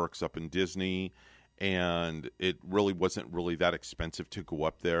couple of perks up in Disney. And it really wasn't that expensive to go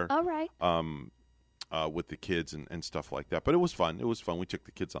up there. All right. With the kids and stuff like that. But it was fun. We took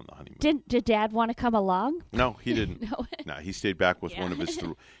the kids on the honeymoon. Did Dad want to come along? No, he didn't. No, he stayed back with one of his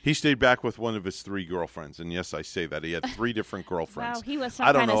three girlfriends. And yes, I say that. He had 3 different girlfriends. Wow, he was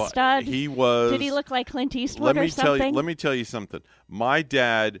some kind of stud. He was. Did he look like Clint Eastwood or something? Let me tell you something. My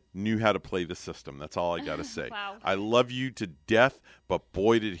dad knew how to play the system. That's all I got to say. Wow. I love you to death, but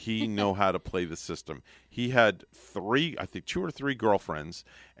boy, did he know how to play the system. He had 2 or 3 girlfriends,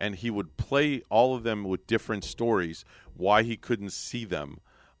 and he would play all of them with different stories why he couldn't see them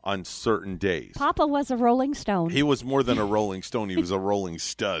on certain days. Papa was a Rolling Stone. He was more than a Rolling Stone. He was a Rolling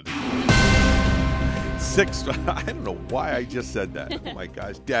Stud. I don't know why I just said that. Oh, my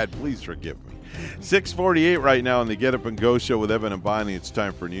gosh. Dad, please forgive me. 6:48 right now on the Get Up and Go show with Evan and Bonnie. It's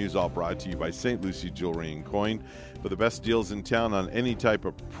time for news, all brought to you by St. Lucie Jewelry and Coin. For the best deals in town on any type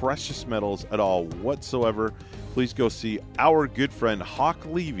of precious metals at all whatsoever, please go see our good friend Hawk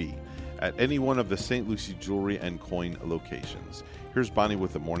Levy at any one of the St. Lucie Jewelry and Coin locations. Here's Bonnie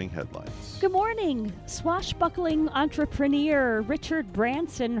with the morning headlines. Good morning. Swashbuckling entrepreneur Richard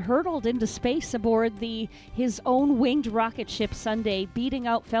Branson hurtled into space aboard his own winged rocket ship Sunday, beating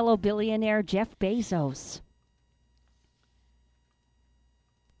out fellow billionaire Jeff Bezos.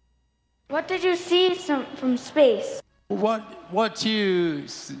 What did you see from space? What you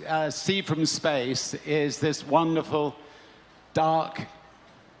see from space is this wonderful dark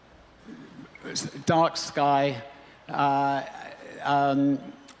sky, and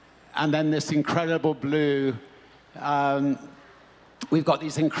then this incredible blue. We've got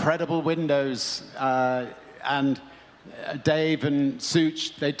these incredible windows, and Dave and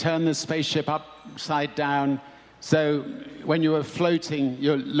Such, they turn the spaceship upside down. So when you are floating,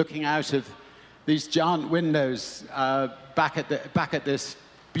 you're looking out of these giant windows back at this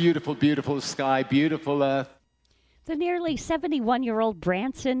beautiful, beautiful sky, beautiful Earth. The nearly 71-year-old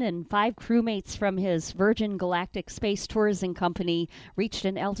Branson and 5 crewmates from his Virgin Galactic Space Tourism Company reached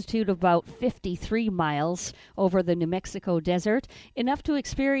an altitude of about 53 miles over the New Mexico desert, enough to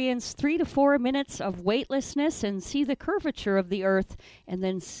experience 3 to 4 minutes of weightlessness and see the curvature of the Earth, and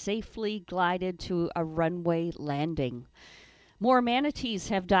then safely glided to a runway landing. More manatees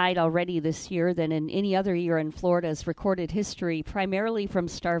have died already this year than in any other year in Florida's recorded history, primarily from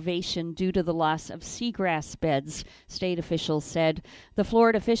starvation due to the loss of seagrass beds, state officials said. The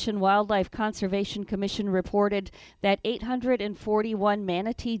Florida Fish and Wildlife Conservation Commission reported that 841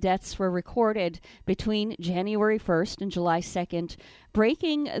 manatee deaths were recorded between January 1st and July 2nd,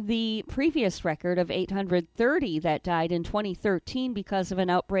 breaking the previous record of 830 that died in 2013 because of an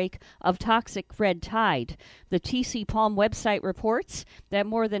outbreak of toxic red tide. The TC Palm website reports that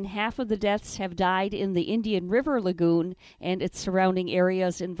more than half of the deaths have died in the Indian River Lagoon and its surrounding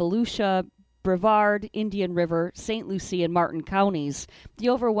areas in Volusia, Brevard, Indian River, St. Lucie, and Martin counties. The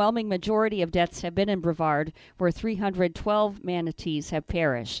overwhelming majority of deaths have been in Brevard, where 312 manatees have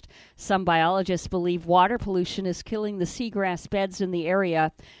perished. Some biologists believe water pollution is killing the seagrass beds in the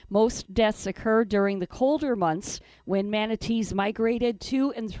area. Most deaths occurred during the colder months when manatees migrated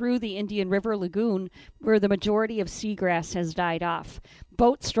to and through the Indian River Lagoon, where the majority of seagrass has died off.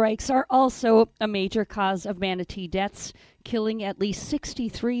 Boat strikes are also a major cause of manatee deaths, killing at least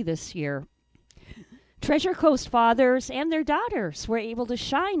 63 this year. Treasure Coast fathers and their daughters were able to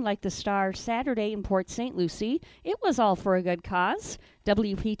shine like the stars Saturday in Port St. Lucie. It was all for a good cause.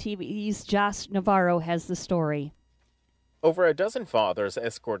 WPTV's Josh Navarro has the story. Over a dozen fathers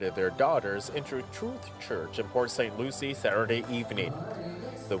escorted their daughters into Truth Church in Port St. Lucie Saturday evening.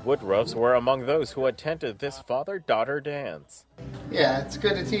 The Woodruffs were among those who attended this father-daughter dance. Yeah, it's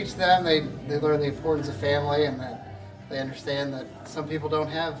good to teach them. They learn the importance of family and that they understand that some people don't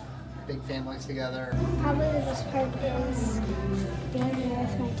have big families together. Probably the best part is being here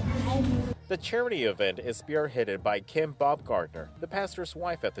with my dad. The charity event is spearheaded by Kim Bob Gardner, the pastor's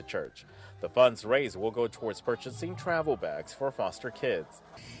wife at the church. The funds raised will go towards purchasing travel bags for foster kids.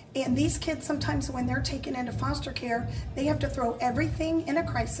 And these kids, sometimes when they're taken into foster care, they have to throw everything in a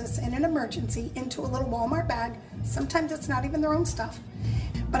crisis, in an emergency, into a little Walmart bag. Sometimes it's not even their own stuff.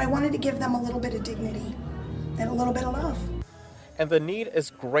 But I wanted to give them a little bit of dignity and a little bit of love. And the need is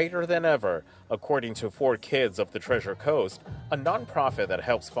greater than ever. According to 4 Kids of the Treasure Coast, a nonprofit that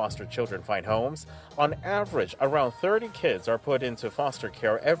helps foster children find homes, on average, around 30 kids are put into foster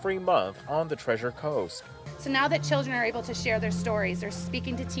care every month on the Treasure Coast. So now that children are able to share their stories, they're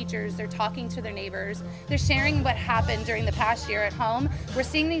speaking to teachers, they're talking to their neighbors, they're sharing what happened during the past year at home, we're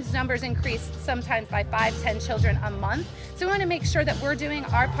seeing these numbers increase sometimes by 5-10 children a month. So we want to make sure that we're doing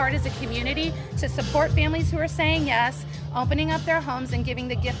our part as a community to support families who are saying yes, opening up their homes and giving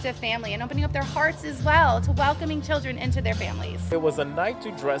the gift of family, and opening up their hearts as well to welcoming children into their families. It was a night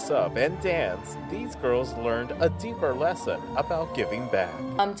to dress up and dance. These girls learned a deeper lesson about giving back.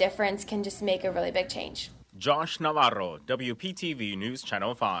 Difference can just make a really big change. Josh Navarro, WPTV News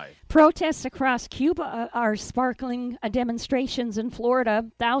Channel 5. Protests across Cuba are sparkling demonstrations in Florida.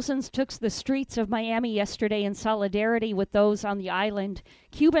 Thousands took the streets of Miami yesterday in solidarity with those on the island.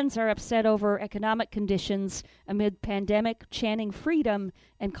 Cubans are upset over economic conditions amid pandemic, chanting freedom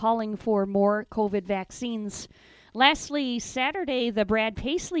and calling for more COVID vaccines. Lastly, Saturday, the Brad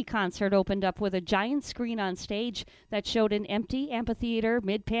Paisley concert opened up with a giant screen on stage that showed an empty amphitheater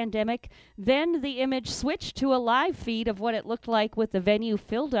mid-pandemic. Then the image switched to a live feed of what it looked like with the venue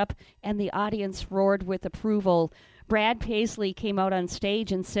filled up and the audience roared with approval. Brad Paisley came out on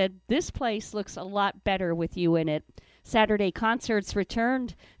stage and said, "This place looks a lot better with you in it." Saturday concerts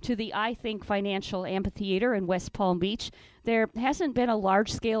returned to the I Think Financial Amphitheater in West Palm Beach. There hasn't been a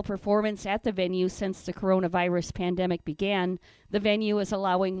large-scale performance at the venue since the coronavirus pandemic began. The venue is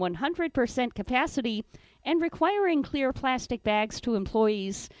allowing 100% capacity and requiring clear plastic bags to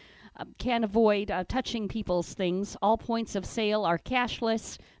employees can avoid touching people's things. All points of sale are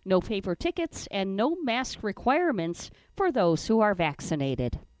cashless, no paper tickets, and no mask requirements for those who are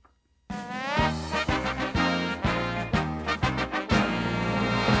vaccinated.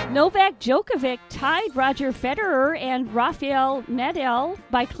 Novak Djokovic tied Roger Federer and Rafael Nadal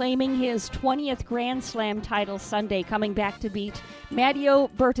by claiming his 20th Grand Slam title Sunday, coming back to beat Matteo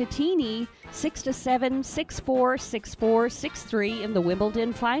Berrettini 6-7, 6-4, 6-4, 6-3 in the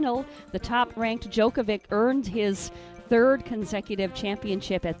Wimbledon final. The top-ranked Djokovic earned his 3rd consecutive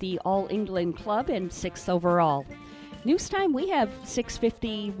championship at the All England Club and 6th overall. News time, we have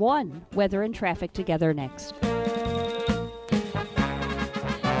 6:51. Weather and traffic together next.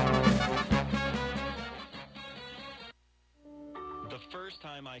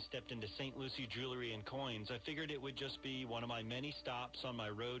 Time I stepped into St. Lucie Jewelry and Coins, I figured it would just be one of my many stops on my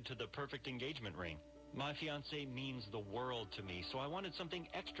road to the perfect engagement ring. My fiancée means the world to me, so I wanted something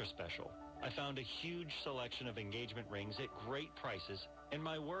extra special. I found a huge selection of engagement rings at great prices, and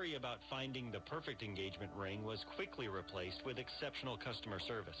my worry about finding the perfect engagement ring was quickly replaced with exceptional customer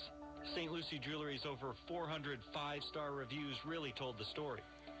service. St. Lucie Jewelry's over 400 5-star reviews really told the story.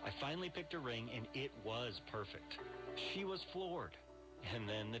 I finally picked a ring, and it was perfect. She was floored. And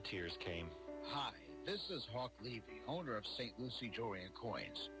then the tears came. Hi, this is Hawk Levy, owner of St. Lucie Jewelry and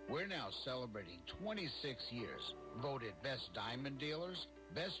Coins. We're now celebrating 26 years, voted best diamond dealers,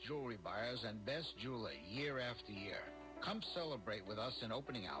 best jewelry buyers, and best jeweler year after year. Come celebrate with us in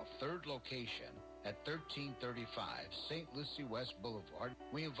opening our 3rd location at 1335 St. Lucie West Boulevard.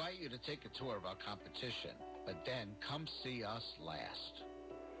 We invite you to take a tour of our competition, but then come see us last.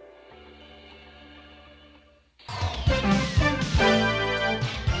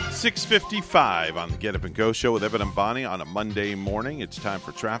 6:55 on the Get Up and Go show with Evan and Bonnie on a Monday morning. It's time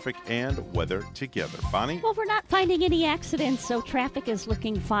for traffic and weather together. Bonnie? Well, we're not finding any accidents, so traffic is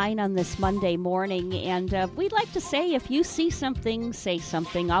looking fine on this Monday morning. And we'd like to say, if you see something, say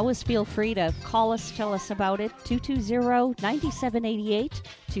something. Always feel free to call us, tell us about it. 220-9788,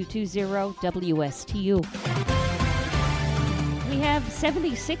 220-WSTU. We have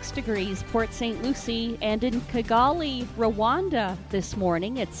 76 degrees Port St. Lucie, and in Kigali, Rwanda this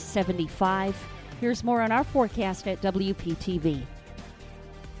morning, it's 75. Here's more on our forecast at WPTV.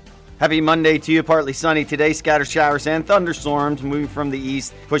 Happy Monday to you. Partly sunny today. Scattered showers and thunderstorms moving from the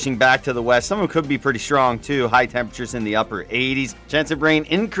east, pushing back to the west. Some of them could be pretty strong, too. High temperatures in the upper 80s. Chance of rain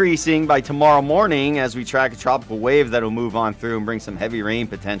increasing by tomorrow morning as we track a tropical wave that will move on through and bring some heavy rain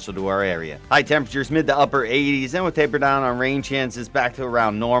potential to our area. High temperatures mid to upper 80s, and we'll taper down on rain chances back to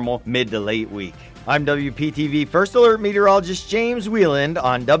around normal mid to late week. I'm WPTV First Alert Meteorologist James Wheeland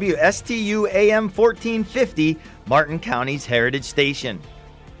on WSTU AM 1450, Martin County's Heritage Station.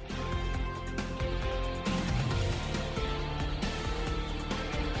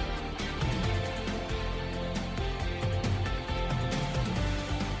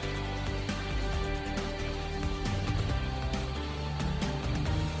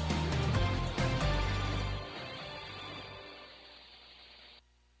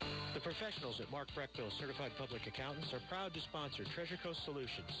 Professionals at Mark Breckville Certified Public Accountants are proud to sponsor Treasure Coast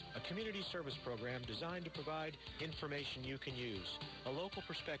Solutions, a community service program designed to provide information you can use, a local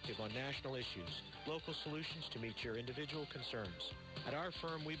perspective on national issues, local solutions to meet your individual concerns. At our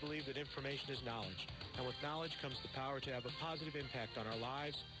firm, we believe that information is knowledge, and with knowledge comes the power to have a positive impact on our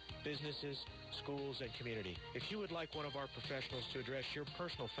lives, businesses, schools, and community. If you would like one of our professionals to address your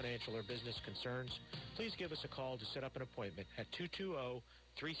personal financial or business concerns, please give us a call to set up an appointment at 220-3380.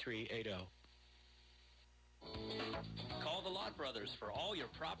 Call the Lott Brothers for all your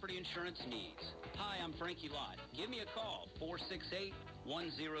property insurance needs. Hi, I'm Frankie Lott. Give me a call, 468-1009.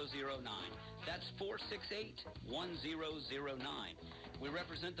 That's 468-1009. We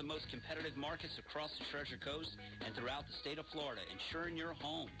represent the most competitive markets across the Treasure Coast and throughout the state of Florida, insuring your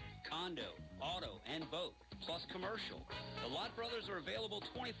home, condo, auto, and boat, plus commercial. The Lott Brothers are available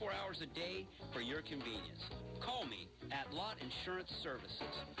 24 hours a day for your convenience. Call me at Lott Insurance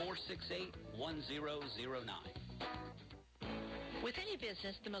Services, 468-1009. With any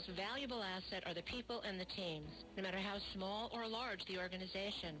business, the most valuable asset are the people and the teams, no matter how small or large the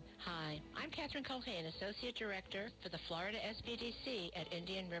organization. Hi, I'm Catherine Culhane, Associate Director for the Florida SBDC at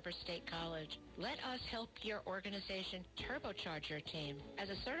Indian River State College. Let us help your organization turbocharge your team. As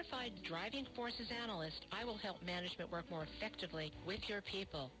a certified driving forces analyst, I will help management work more effectively with your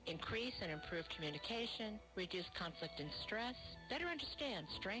people, increase and improve communication, reduce conflict and stress, better understand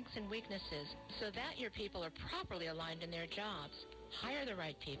strengths and weaknesses so that your people are properly aligned in their jobs. Hire the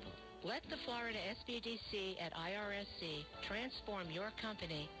right people. Let the Florida SBDC at IRSC transform your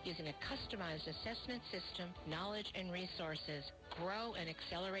company using a customized assessment system, knowledge, and resources. Grow and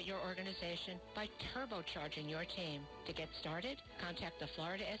accelerate your organization by turbocharging your team. To get started, contact the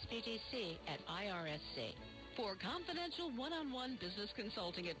Florida SBDC at IRSC. For confidential one-on-one business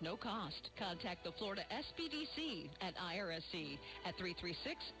consulting at no cost, contact the Florida SBDC at IRSC at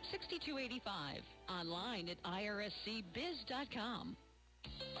 336-6285. Online at irscbiz.com.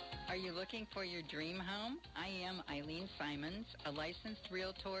 Are you looking for your dream home? I am Eileen Simons, a licensed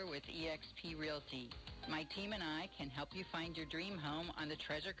realtor with eXp Realty. My team and I can help you find your dream home on the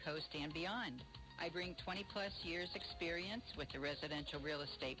Treasure Coast and beyond. I bring 20-plus years experience with the residential real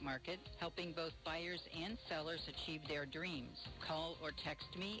estate market, helping both buyers and sellers achieve their dreams. Call or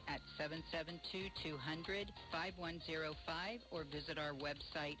text me at 772-200-5105 or visit our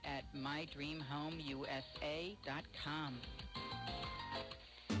website at mydreamhomeusa.com.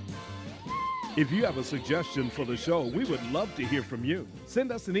 If you have a suggestion for the show, we would love to hear from you.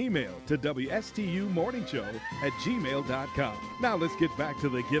 Send us an email to WSTUmorningshow@gmail.com. Now let's get back to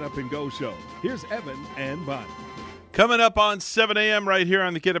the Get Up and Go show. Here's Evan and Bonnie. Coming up on 7 a.m. right here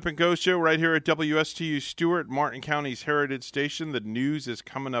on the Get Up and Go show, right here at WSTU Stewart, Martin County's Heritage Station. The news is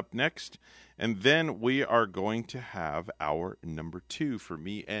coming up next. And then we are going to have our number 2 for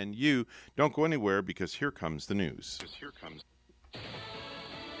me and you. Don't go anywhere because here comes the news.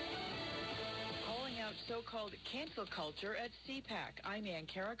 So-called cancel culture at CPAC. I'm Ann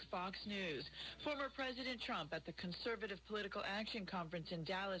Carrick, Fox News. Former President Trump at the Conservative Political Action Conference in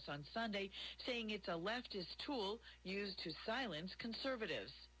Dallas on Sunday, saying it's a leftist tool used to silence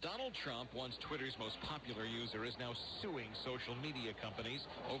conservatives. Donald Trump, once Twitter's most popular user, is now suing social media companies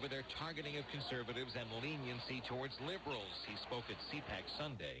over their targeting of conservatives and leniency towards liberals. He spoke at CPAC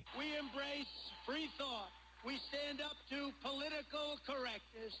Sunday. We embrace free thought, We stand up to political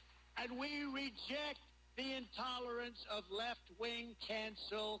correctness, and we reject the intolerance of left-wing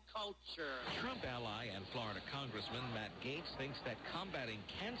cancel culture. Trump ally and Florida Congressman Matt Gaetz thinks that combating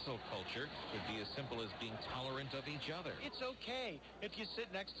cancel culture would be as simple as being tolerant of each other. It's okay if you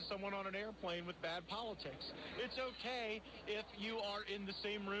sit next to someone on an airplane with bad politics. It's okay if you are in the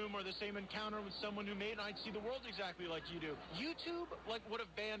same room or the same encounter with someone who may not see the world exactly like you do. YouTube would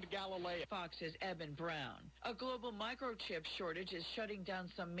have banned Galileo. Fox's Eben Brown. A global microchip shortage is shutting down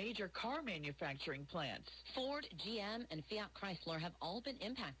some major car manufacturing plants. Ford, GM, and Fiat Chrysler have all been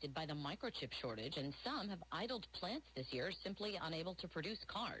impacted by the microchip shortage, and some have idled plants this year, simply unable to produce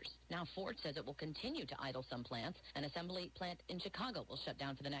cars. Now Ford says it will continue to idle some plants. An assembly plant in Chicago will shut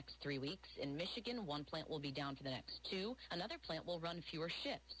down for the next 3 weeks. In Michigan, one plant will be down for the next 2. Another plant will run fewer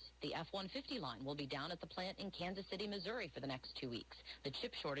shifts. The F-150 line will be down at the plant in Kansas City, Missouri for the next 2 weeks. The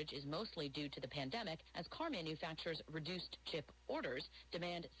chip shortage is mostly due to the pandemic. As car manufacturers reduced chip orders,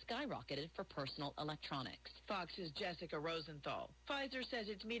 demand skyrocketed for personal electronics. Fox's Jessica Rosenthal. Pfizer says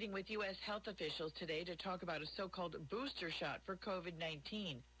it's meeting with U.S. health officials today to talk about a so-called booster shot for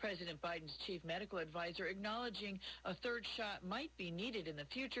COVID-19. President Biden's chief medical advisor acknowledging a third shot might be needed in the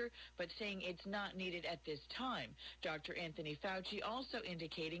future, but saying it's not needed at this time. Dr. Anthony Fauci also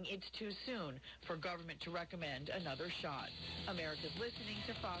indicating it's too soon for government to recommend another shot. America's listening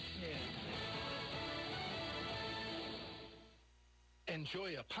to Fox News.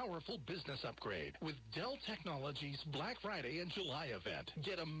 Enjoy a powerful business upgrade with Dell Technologies Black Friday and July event.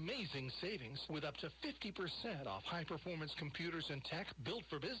 Get amazing savings with up to 50% off high-performance computers and tech built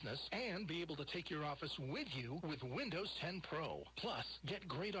for business, and be able to take your office with you with Windows 10 Pro. Plus, get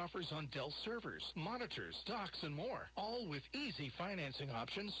great offers on Dell servers, monitors, docks, and more, all with easy financing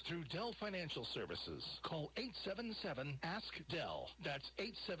options through Dell Financial Services. Call 877-ASK-DELL. That's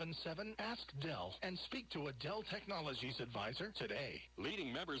 877-ASK-DELL, and speak to a Dell Technologies advisor today.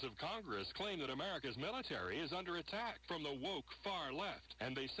 Leading members of Congress claim that America's military is under attack from the woke far left,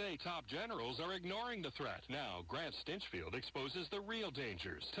 and they say top generals are ignoring the threat. Now, Grant Stinchfield exposes the real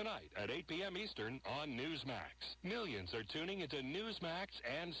dangers tonight at 8 p.m. Eastern on Newsmax. Millions are tuning into Newsmax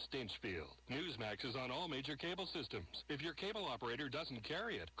and Stinchfield. Newsmax is on all major cable systems. If your cable operator doesn't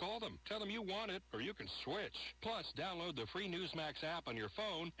carry it, call them. Tell them you want it, or you can switch. Plus, download the free Newsmax app on your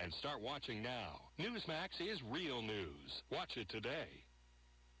phone and start watching now. Newsmax is real news. Watch it today.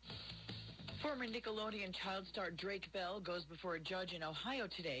 Former Nickelodeon child star Drake Bell goes before a judge in Ohio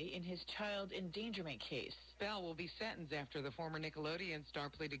today in his child endangerment case. Bell will be sentenced after the former Nickelodeon star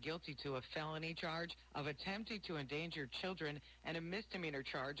pleaded guilty to a felony charge of attempting to endanger children and a misdemeanor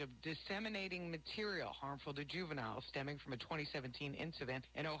charge of disseminating material harmful to juveniles stemming from a 2017 incident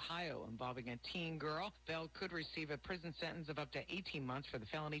in Ohio involving a teen girl. Bell could receive a prison sentence of up to 18 months for the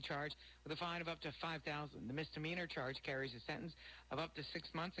felony charge with a fine of up to $5,000. The misdemeanor charge carries a sentence of up to 6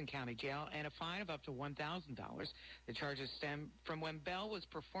 months in county jail and a fine of up to $1,000. The charges stem from when Bell was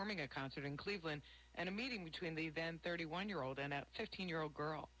performing a concert in Cleveland and a meeting between the then 31-year-old and a 15-year-old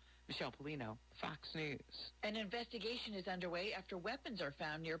girl. Michelle Polino, Fox News. An investigation is underway after weapons are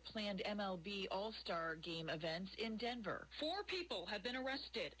found near planned MLB All-Star Game events in Denver. 4 people have been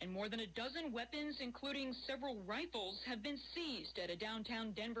arrested, and more than a dozen weapons, including several rifles, have been seized at a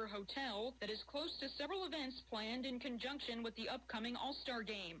downtown Denver hotel that is close to several events planned in conjunction with the upcoming All-Star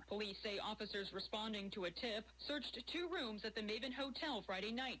Game. Police say officers responding to a tip searched 2 rooms at the Maven Hotel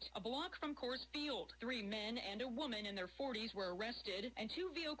Friday night, a block from Coors Field. 3 men and a woman in their 40s were arrested, and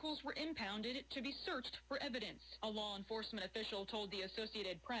 2 vehicles were impounded to be searched for evidence. A law enforcement official told the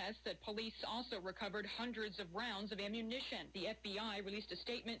Associated Press that police also recovered hundreds of rounds of ammunition. The FBI released a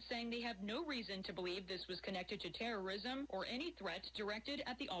statement saying they have no reason to believe this was connected to terrorism or any threat directed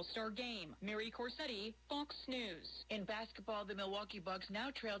at the All-Star Game. Mary Corsetti, Fox News. In basketball, the Milwaukee Bucks now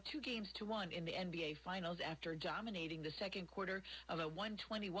trail 2-1 in the NBA Finals after dominating the second quarter of a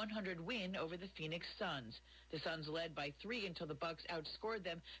 120-100 win over the Phoenix Suns. The Suns led by 3 until the Bucks outscored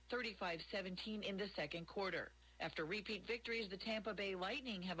them 35-17 in the second quarter. After repeat victories, the Tampa Bay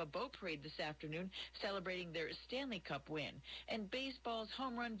Lightning have a boat parade this afternoon celebrating their Stanley Cup win. And baseball's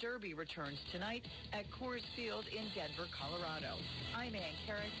Home Run Derby returns tonight at Coors Field in Denver, Colorado. I'm Ann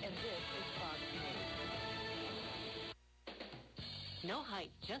Carrick, and this is Fox News. No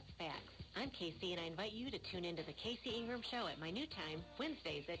hype, just facts. I'm Casey, and I invite you to tune into the Casey Ingram Show at my new time,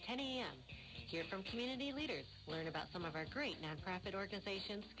 Wednesdays at 10 a.m. Hear from community leaders, learn about some of our great nonprofit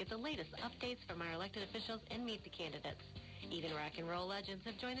organizations, get the latest updates from our elected officials, and meet the candidates. Even rock and roll legends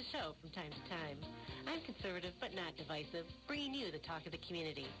have joined the show from time to time. I'm conservative but not divisive, bringing you the talk of the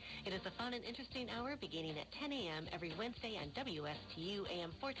community. It is a fun and interesting hour beginning at 10 a.m. every Wednesday on WSTU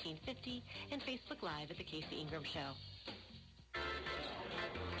AM 1450 and Facebook Live at The Casey Ingram Show.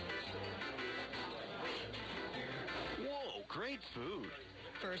 Whoa, great food.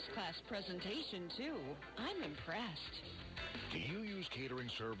 First-class presentation, too. I'm impressed. Do you use catering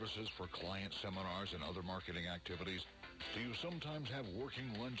services for client seminars and other marketing activities? Do you sometimes have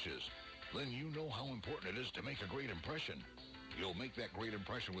working lunches? Then you know how important it is to make a great impression. You'll make that great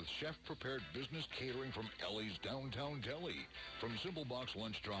impression with chef-prepared business catering from Ellie's Downtown Deli. From simple box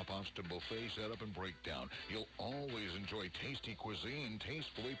lunch drop-offs to buffet setup and breakdown, you'll always enjoy tasty cuisine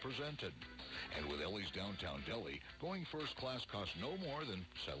tastefully presented. And with Ellie's Downtown Deli, going first class costs no more than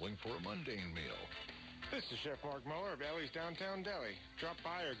settling for a mundane meal. This is Chef Mark Muller of Ellie's Downtown Deli. Drop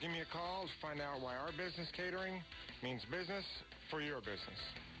by or give me a call to find out why our business catering means business for your business.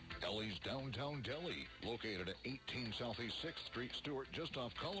 Ellie's Downtown Deli, located at 18 Southeast 6th Street, Stewart, just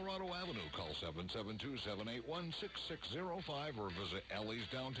off Colorado Avenue. Call 772-781-6605 or visit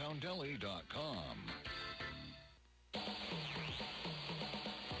elliesdowntowndeli.com.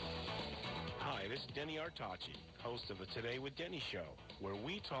 Hi, this is Denny Artachi, host of the Today with Denny show, where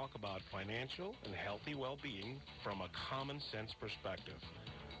we talk about financial and healthy well-being from a common sense perspective.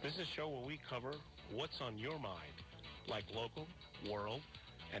 This is a show where we cover what's on your mind, like local, world,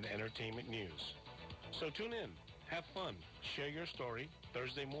 and entertainment news. So tune in, have fun, share your story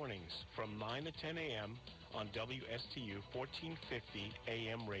Thursday mornings from 9 to 10 a.m. on WSTU 1450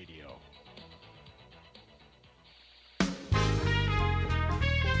 AM radio.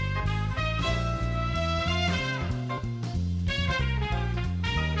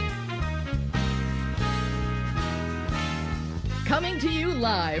 Coming to you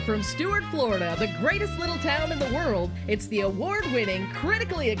live from Stewart, Florida, the greatest little town in the world, it's the award-winning,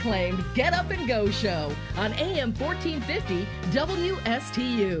 critically acclaimed Get Up and Go show on AM 1450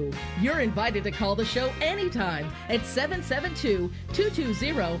 WSTU. You're invited to call the show anytime at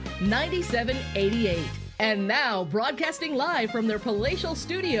 772-220-9788. And now, broadcasting live from their palatial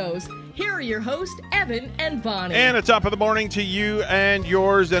studios, here are your hosts, Evan and Bonnie. And a top of the morning to you and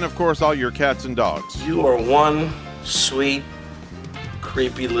yours, and of course, all your cats and dogs. You are one sweet,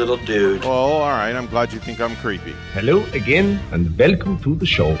 creepy little dude. Oh, all right. I'm glad you think I'm creepy. Hello again, and welcome to the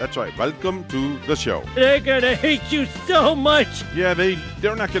show. That's right. Welcome to the show. They're gonna hate you so much. Yeah,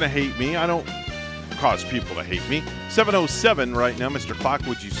 they're not gonna hate me. I don't cause people to hate me. 7:07 right now, Mr. Clock.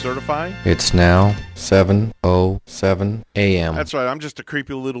 Would you certify? It's now 7:07 a.m. That's right. I'm just a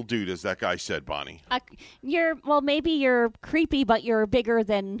creepy little dude, as that guy said, Bonnie. Maybe you're creepy, but you're bigger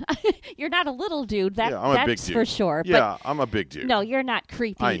than. You're not a little dude. I'm a big that's dude for sure. Yeah, but I'm a big dude. No, you're not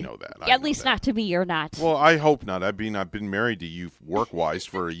creepy. I know that. At least not to me. You're not. Well, I hope not. I've been married to you work-wise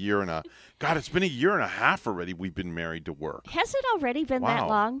for a year and a. God, it's been a year and a half already. We've been married to work. Has it already been that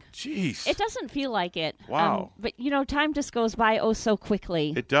long? Jeez. It doesn't feel like it. Wow. But time just goes by so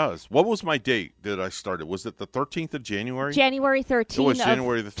quickly. It does. What was my date that I started? Was it the 13th of January? January 13th. It was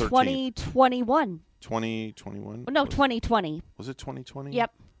January the 13th. 2021. 2021? No, 2020. Was it 2020?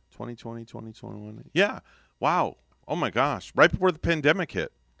 Yep. 2020, 2021. Yeah. Wow. Oh, my gosh. Right before the pandemic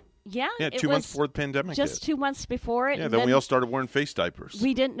hit. Yeah. Yeah, 2 months before the pandemic hit. Just 2 months before it. Yeah, and then we all started wearing face diapers.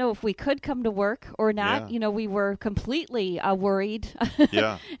 We didn't know if we could come to work or not. Yeah. We were completely worried.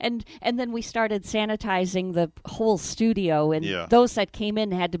 Yeah. And then we started sanitizing the whole studio, and those that came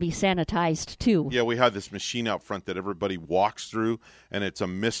in had to be sanitized too. Yeah, we had this machine out front that everybody walks through, and it's a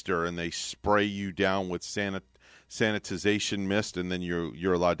mister, and they spray you down with sanitization mist, and then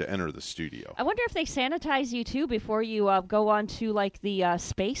you're allowed to enter the studio. I wonder if they sanitize you too before you go on to the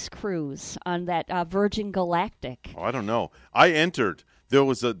space cruise on that Virgin Galactic. Oh, I don't know. I entered.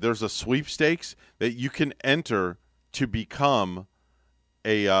 There's a sweepstakes that you can enter to become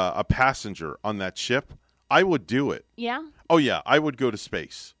a passenger on that ship. I would do it. Yeah? Oh yeah, I would go to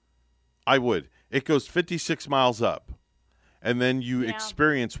space. I would. It goes 56 miles up, and then you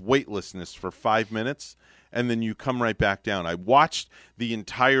experience weightlessness for 5 minutes. And then you come right back down. I watched the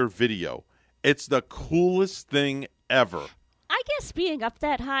entire video. It's the coolest thing ever. I guess being up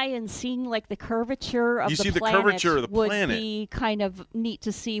that high and seeing the curvature of the curvature of the planet would be kind of neat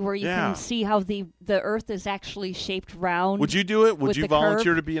to see, where you can see how the Earth is actually shaped round. Would you do it? Would you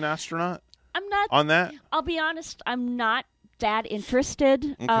volunteer to be an astronaut? I'm not on that. I'll be honest. I'm not that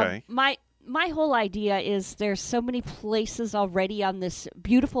interested. Okay. My whole idea is there's so many places already on this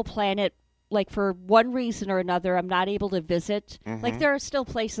beautiful planet like for one reason or another, I'm not able to visit. Mm-hmm. Like there are still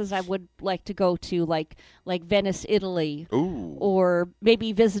places I would like to go to, like Venice, Italy. Ooh. Or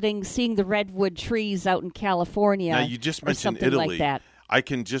maybe seeing the redwood trees out in California. Now, you just mentioned something Italy. like that. I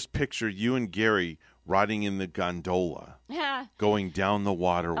can just picture you and Gary riding in the gondola, going down the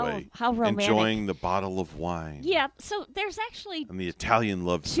waterway, how romantic. enjoying the bottle of wine. Yeah, so there's actually And the Italian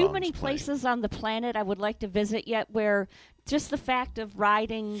love songs too many playing. places on the planet I would like to visit yet where just the fact of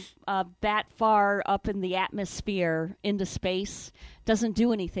riding that far up in the atmosphere into space doesn't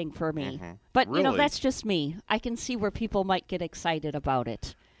do anything for me. Mm-hmm. But, Really? that's just me. I can see where people might get excited about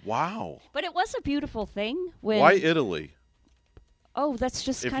it. Wow. But it was a beautiful thing. When, Why Italy? Oh, that's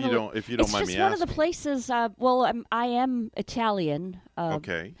just If kind you of... don't- if you don't mind It's me just one of the asking. places... I am Italian.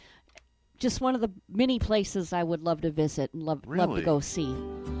 Okay. Just one of the many places I would love to visit and love to Really? go see.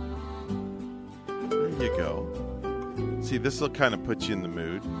 There you go. See, this will kind of put you in the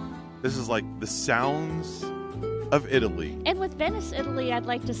mood. This is like the sounds of Italy. And with Venice, Italy, I'd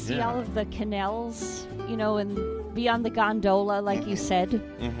like to see Yeah. all of the canals, and be on the gondola, like you said.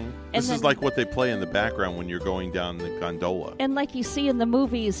 Mm-hmm. This is like what they play in the background when you're going down the gondola. And like you see in the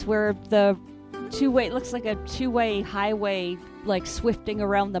movies where the it looks like a two-way highway, like swifting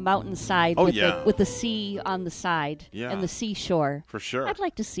around the mountainside with the sea on the side and the seashore. For sure. I'd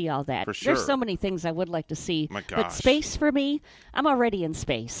like to see all that. For sure. There's so many things I would like to see. My But gosh. space for me, I'm already in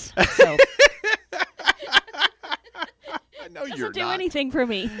space. So No, you're doesn't do not. anything for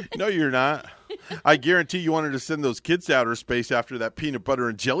me. No, you're not. I guarantee you wanted to send those kids to outer space after that peanut butter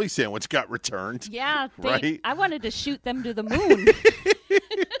and jelly sandwich got returned. Yeah, right? I wanted to shoot them to the moon.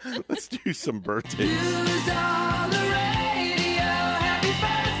 Let's do some birthdays.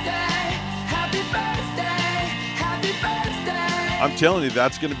 I'm telling you,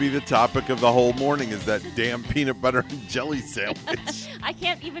 that's going to be the topic of the whole morning is that damn peanut butter and jelly sandwich. I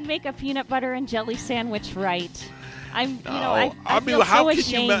can't even make a peanut butter and jelly sandwich right. I mean, feel how so can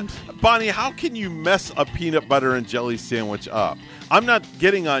ashamed. Bonnie, how can you mess a peanut butter and jelly sandwich up? I'm not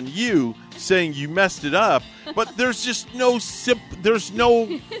getting on you saying you messed it up, but there's just no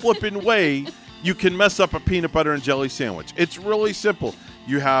flipping way you can mess up a peanut butter and jelly sandwich. It's really simple.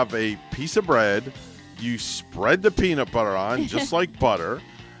 You have a piece of bread, you spread the peanut butter on just like butter.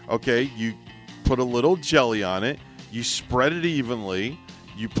 Okay, you put a little jelly on it, you spread it evenly,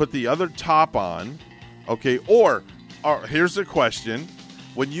 you put the other top on. Okay, or here's the question.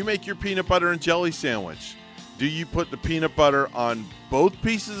 When you make your peanut butter and jelly sandwich, do you put the peanut butter on both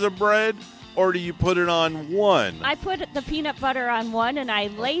pieces of bread or do you put it on one? I put the peanut butter on one, and I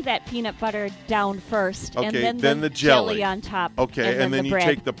lay that peanut butter down first, Okay, and then the jelly on top. Okay, and then the you bread.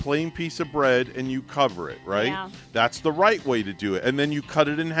 take the plain piece of bread and you cover it, right? Yeah. That's the right way to do it. And then you cut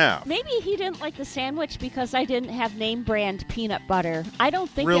it in half. Maybe he didn't like the sandwich because I didn't have name brand peanut butter. I don't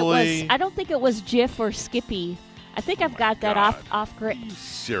think Really? I don't think it was Jif or Skippy. I think I've got that off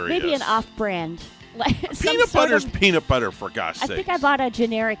Serious? maybe an off brand. Peanut butter's peanut butter, for gosh I sake. think I bought a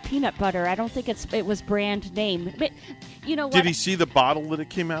generic peanut butter. I don't think it was brand name. But you know what? Did he see the bottle that it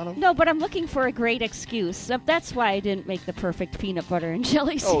came out of? No, but I'm looking for a great excuse. So that's why I didn't make the perfect peanut butter and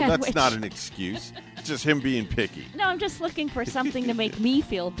jelly Oh, sandwich. that's not an excuse. It's just him being picky. No, I'm just looking for something to make me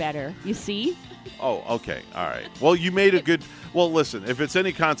feel better. You see? Oh, okay. All right. Well, you made a good... Well, listen, if it's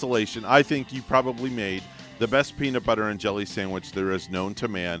any consolation, I think you probably made the best peanut butter and jelly sandwich there is known to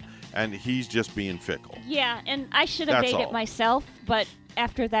man, and he's just being fickle. Yeah, and I should have That's made all. it myself, but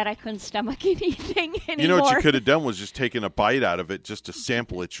after that I couldn't stomach anything anymore. You know what you could have done was just taken a bite out of it just to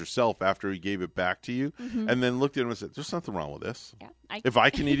sample it yourself after he gave it back to you, Mhm. and then looked at him and said, there's nothing wrong with this. Yeah, If I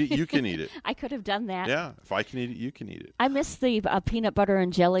can eat it, you can eat it. I could have done that. Yeah, if I can eat it, you can eat it. I miss the peanut butter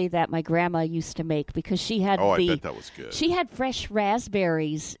and jelly that my grandma used to make because she had Oh, I bet that was good. She had fresh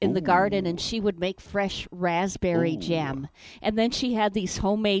raspberries in the garden, and she would make fresh raspberry jam. And then she had these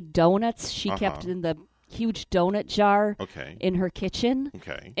homemade donuts she kept in the huge donut jar in her kitchen.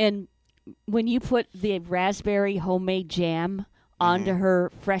 Okay. And when you put the raspberry homemade jam onto her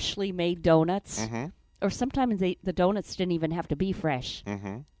freshly made donuts, or sometimes the donuts didn't even have to be fresh.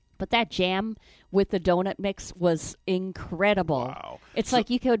 But that jam with the donut mix was incredible. Wow. It's like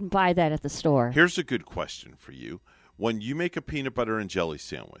you couldn't buy that at the store. Here's a good question for you. When you make a peanut butter and jelly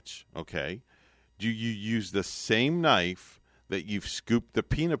sandwich, okay, do you use the same knife that you've scooped the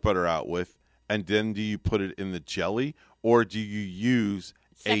peanut butter out with, and then do you put it in the jelly, or do you use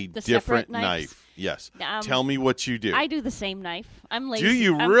a the different separate knives? knife? Yes. Tell me what you do. I do the same knife. I'm lazy. Do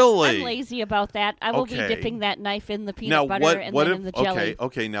you I'm really? lazy about that. I will be Okay. dipping that knife in the peanut now, butter and then in the jelly.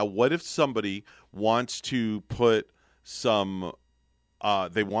 Okay. Now, what if somebody wants to put some?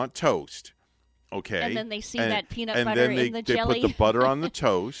 They want toast, Okay. And then they see that peanut butter then in the jelly. they put the butter on the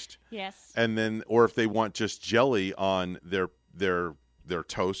toast. Yes. And then, or if they want just jelly on their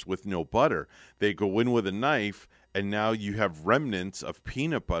toast with no butter, they go in with a knife, and now you have remnants of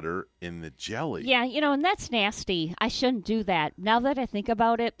peanut butter in the jelly. Yeah, and that's nasty. I shouldn't do that. Now that I think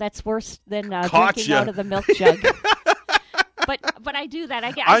about it, that's worse than drinking out of the milk jug. But I do that.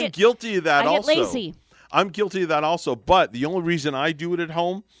 I'm guilty of that also. I get lazy. I'm guilty of that also. But the only reason I do it at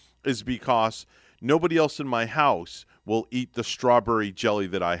home is because nobody else in my house will eat the strawberry jelly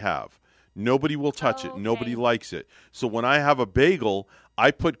that I have. Nobody will touch it. Nobody likes it. So when I have a bagel,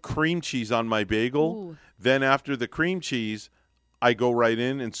 I put cream cheese on my bagel. Ooh. Then after the cream cheese, I go right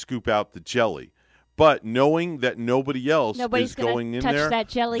in and scoop out the jelly. But knowing that nobody else is going in there, that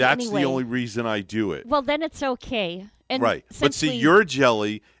jelly that's anyway. the only reason I do it. Well, then it's okay. And right. But see, your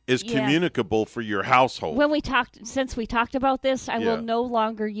jelly is communicable for your household. Since we talked about this, I will no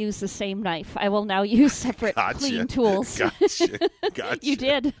longer use the same knife. I will now use separate clean tools. Gotcha. You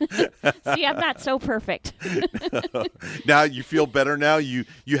did. See, I'm not so perfect. Now you feel better now? You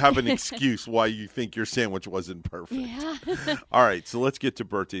have an excuse why you think your sandwich wasn't perfect. Yeah. All right, so let's get to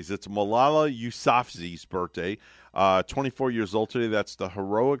birthdays. It's Malala Yousafzai's birthday. 24 years old today. That's the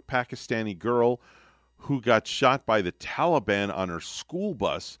heroic Pakistani girl who got shot by the Taliban on her school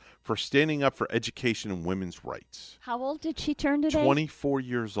bus for standing up for education and women's rights. How old did she turn today? 24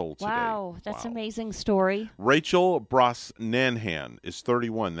 years old today. Wow, that's an amazing story. Rachel Brosnahan is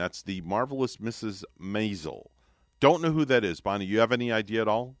 31. That's the marvelous Mrs. Maisel. Don't know who that is, Bonnie. You have any idea at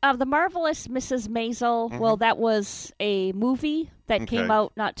all? The Marvelous Mrs. Maisel, well, that was a movie that came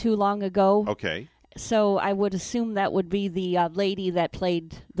out not too long ago. Okay. So I would assume that would be the lady that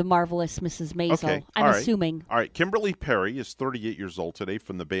played the Marvelous Mrs. Maisel. Okay. I'm assuming. All right. Kimberly Perry is 38 years old today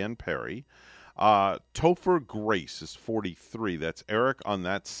from the band Perry. Topher Grace is 43. That's Eric on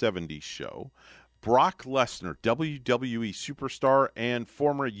That 70s Show. Brock Lesnar, WWE superstar and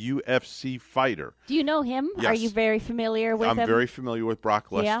former UFC fighter. Do you know him? Yes. Are you very familiar with him? I'm very familiar with Brock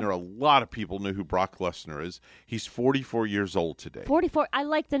Lesnar. Yeah. A lot of people know who Brock Lesnar is. He's 44 years old today. 44. I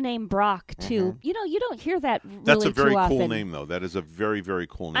like the name Brock, too. Mm-hmm. You don't hear that really That's a very too cool often. name, though. That is a very, very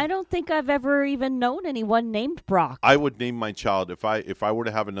cool name. I don't think I've ever even known anyone named Brock. I would name my child, if I were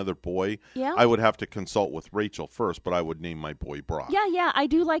to have another boy, I would have to consult with Rachel first, but I would name my boy Brock. Yeah, I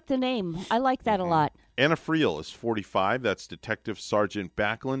do like the name. I like that a lot. Anna Friel is 45. That's Detective Sergeant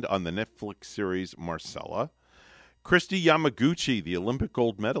Backlund on the Netflix series Marcella. Christy Yamaguchi, the Olympic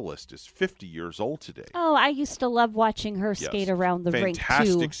gold medalist, is 50 years old today. Oh, I used to love watching her skate around the rink, too.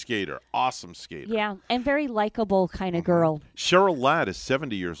 Fantastic skater. Awesome skater. Yeah, and very likable kind of girl. Cheryl Ladd is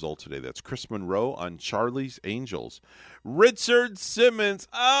 70 years old today. That's Chris Monroe on Charlie's Angels. Richard Simmons.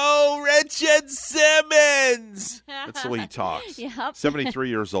 Oh, Richard Simmons! That's the way he talks. Yep. 73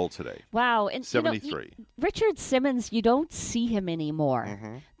 years old today. Wow. And 73. Richard Simmons, you don't see him anymore.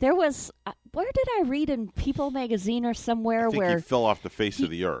 Mm-hmm. There was, where did I read in People magazine or somewhere I think where he fell off the face of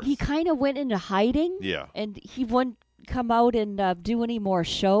the earth. He kind of went into hiding. Yeah. And he wouldn't come out and do any more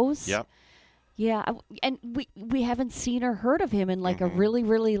shows. Yep. Yeah, and we haven't seen or heard of him in like a really,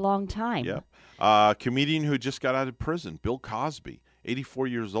 really long time. Yep. Comedian who just got out of prison, Bill Cosby, 84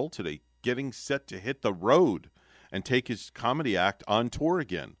 years old today, getting set to hit the road and take his comedy act on tour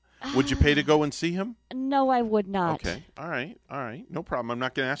again. Would you pay to go and see him? No, I would not. Okay. All right. No problem. I'm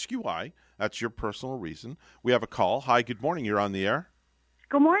not going to ask you why. That's your personal reason. We have a call. Hi, good morning. You're on the air.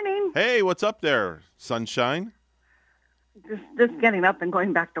 Good morning. Hey, what's up there, sunshine? Just getting up and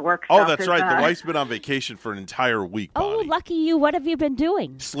going back to work. Oh, that's right. The wife's been on vacation for an entire week, Bonnie. Oh, lucky you. What have you been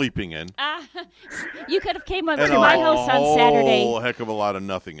doing? Sleeping in. You could have came up to my house on Saturday. Oh, heck of a lot of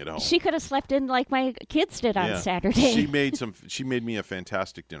nothing at home. She could have slept in like my kids did on Saturday. She made me a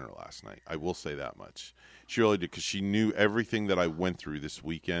fantastic dinner last night. I will say that much. She really did, because she knew everything that I went through this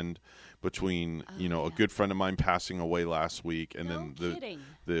weekend between, a good friend of mine passing away last week and then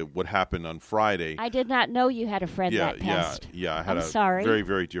the what happened on Friday. I did not know you had a friend that passed. Yeah. I had a very,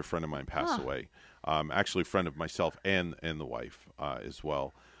 very dear friend of mine pass away. Actually, a friend of myself and the wife as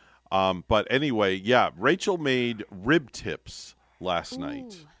well. But anyway, Rachel made rib tips last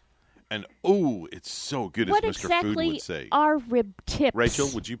night. And, it's so good, as Mr. Food would say. What exactly are rib tips? Rachel,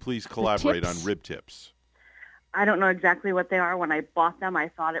 would you please collaborate on rib tips? I don't know exactly what they are. When I bought them, I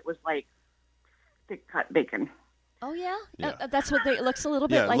thought it was like thick-cut bacon. Oh, yeah? That's what it looks a little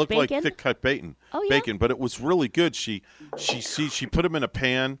bit like bacon? Yeah, it looked like thick-cut bacon. Oh, yeah? Bacon, but it was really good. She put them in a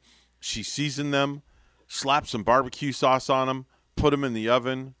pan. She seasoned them, slapped some barbecue sauce on them, put them in the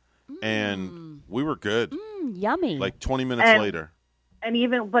oven, and we were good. Yummy. Like 20 minutes later. And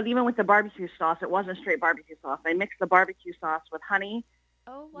even with the barbecue sauce, it wasn't straight barbecue sauce. I mixed the barbecue sauce with honey,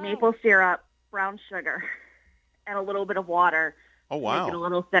 maple syrup, brown sugar and a little bit of water. Oh, wow. Make it a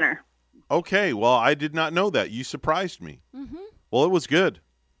little thinner. Okay, well, I did not know that. You surprised me. Mm-hmm. Well, it was good.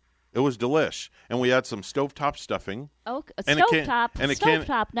 It was delish. And we had some stovetop stuffing. Oh, And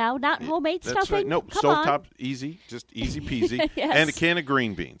stovetop now, not homemade That's stuffing. right. Nope, stovetop, easy, just easy peasy. Yes. And a can of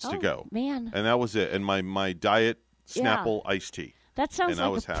green beans to go. Man. And that was it. And my diet Snapple iced tea. That sounds And I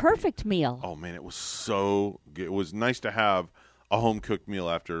like was a happy. perfect meal. Oh, man, it was so good. It was nice to have a home-cooked meal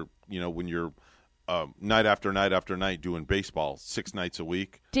after, when you're night after night after night doing baseball 6 nights a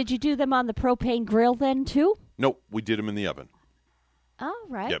week. Did you do them on the propane grill then, too? Nope, we did them in the oven. Oh,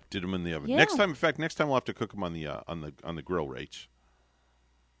 right. Yep, did them in the oven. Yeah. Next time we'll have to cook them on the grill, Rach.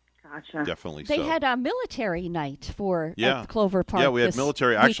 Gotcha. Definitely. They so. had a military night Yeah. at Clover Park. Yeah, we had this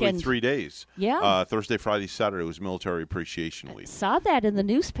military actually weekend. 3 days. Yeah. Thursday, Friday, Saturday was Military Appreciation Week. Saw that in the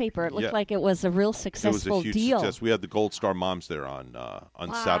newspaper. It looked like it was a real successful It was a huge deal. success. We had the Gold Star moms there on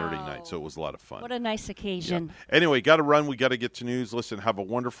Saturday night, so it was a lot of fun. What a nice occasion. Yeah. Anyway, got to run. We got to get to news. Listen, have a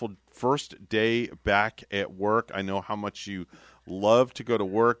wonderful first day back at work. I know how much you love to go to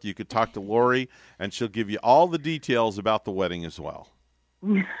work. You could talk to Lori, and she'll give you all the details about the wedding as well.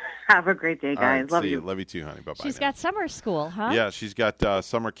 Have a great day, guys. All right, Love see you. Love you too, honey. Bye-bye. She's now. got summer school, huh? Yeah, she's got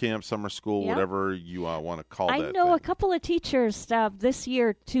summer camp, summer school, Yeah. whatever you want to call that. I know a couple of teachers this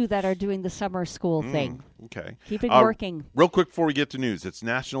year, too, that are doing the summer school thing. Okay. Keeping working. Real quick before we get to news, it's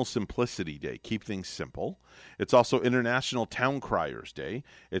National Simplicity Day. Keep things simple. It's also International Town Criers Day.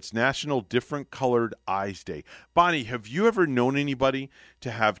 It's National Different Colored Eyes Day. Bonnie, have you ever known anybody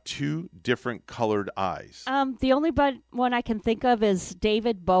to have two different colored eyes? The only one I can think of is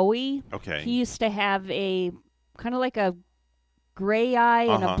David Bowie. Okay. He used to have a kind of like a gray eye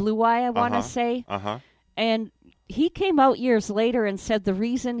and a blue eye, I want to say. And he came out years later and said the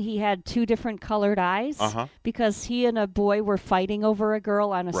reason he had two different colored eyes because he and a boy were fighting over a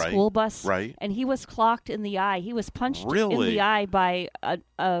girl on a school bus. Right. And he was clocked in the eye. He was punched in Really? the eye by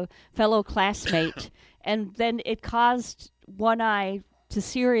a fellow classmate. And then it caused one eye to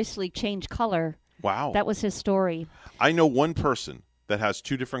seriously change color. Wow. That was his story. I know one person that has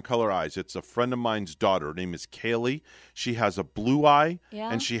two different color eyes. It's a friend of mine's daughter. Her name is Kaylee. She has a blue eye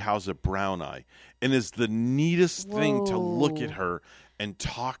and she has a brown eye. And is the neatest thing to look at her and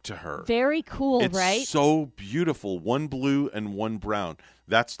talk to her. Very cool, it's right? So beautiful. One blue and one brown.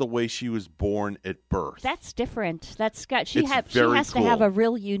 That's the way she was born at birth. That's different. She has very to have cool. a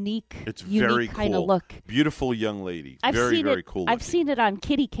real unique very kind cool. of look. Beautiful young lady. I've very, seen very it, cool. I've seen it on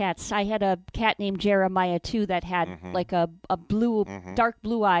kitty cats. I had a cat named Jeremiah too that had like a blue, dark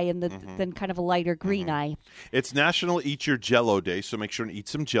blue eye and then kind of a lighter green eye. It's National Eat Your Jell-O Day, so make sure and eat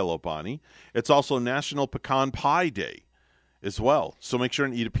some Jell-O, Bonnie. It's also National Pecan Pie Day as well, so make sure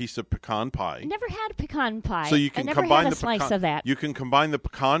and eat a piece of pecan pie. I never had pecan pie. So you can I never combine had a the slice pecan, of that. You can combine the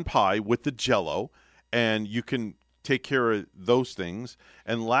pecan pie with the Jell-O, and you can take care of those things.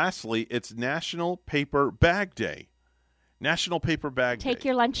 And lastly, it's National Paper Bag Day. National Paper Bag Day. Take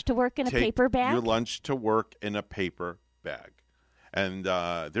your lunch to work in a paper bag? Your lunch to work in a paper bag. And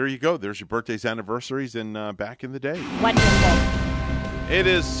there you go. There's your birthdays, anniversaries, and back in the day. Wonderful. It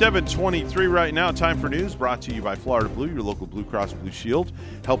is 7:23 right now. Time for news brought to you by Florida Blue, your local Blue Cross Blue Shield,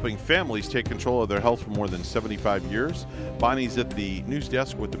 helping families take control of their health for more than 75 years. Bonnie's at the news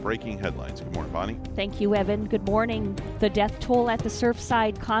desk with the breaking headlines. Good morning, Bonnie. Thank you, Evan. Good morning. The death toll at the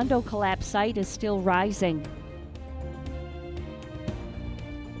Surfside condo collapse site is still rising.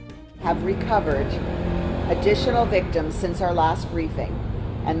 Have recovered additional victims since our last briefing,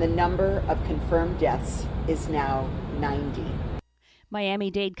 and the number of confirmed deaths is now 90.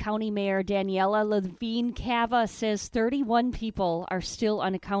 Miami-Dade County Mayor Daniela Levine Cava says 31 people are still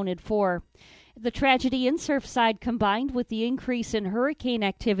unaccounted for. The tragedy in Surfside, combined with the increase in hurricane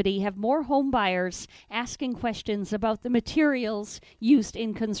activity, have more home buyers asking questions about the materials used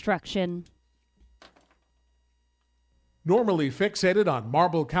in construction. Normally fixated on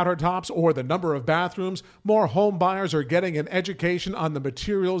marble countertops or the number of bathrooms, more home buyers are getting an education on the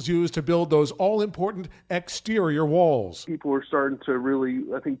materials used to build those all-important exterior walls. People are starting to really,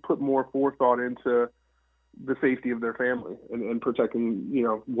 I think, put more forethought into the safety of their family and protecting,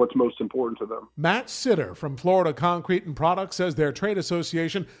 what's most important to them. Matt Sitter from Florida Concrete and Products says their trade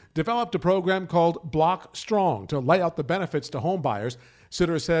association developed a program called Block Strong to lay out the benefits to home buyers.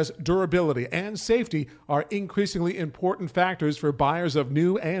 Sitter says durability and safety are increasingly important factors for buyers of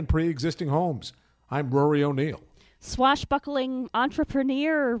new and pre-existing homes. I'm Rory O'Neill. Swashbuckling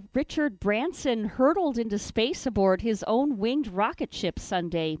entrepreneur Richard Branson hurtled into space aboard his own winged rocket ship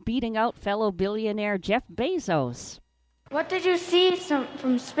Sunday, beating out fellow billionaire Jeff Bezos. What did you see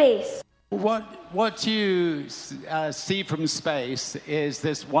from space? What you see from space is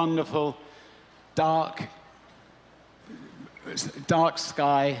this wonderful dark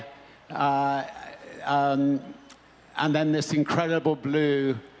sky, and then this incredible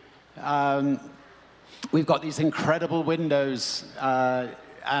blue. We've got these incredible windows,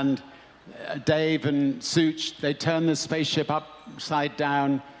 and Dave and Such, they turn the spaceship upside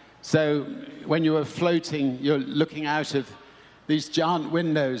down. So when you were floating, you're looking out of these giant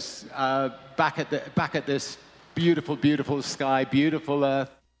windows back at this beautiful, beautiful sky, beautiful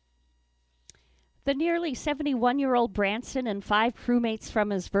Earth. The nearly 71-year-old Branson and 5 crewmates from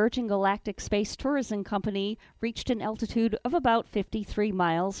his Virgin Galactic Space Tourism Company reached an altitude of about 53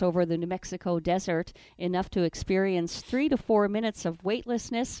 miles over the New Mexico desert, enough to experience 3 to 4 minutes of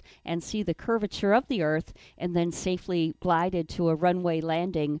weightlessness and see the curvature of the Earth, and then safely glided to a runway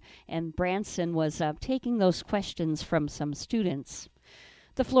landing. And Branson was taking those questions from some students.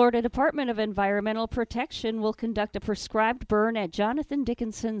 The Florida Department of Environmental Protection will conduct a prescribed burn at Jonathan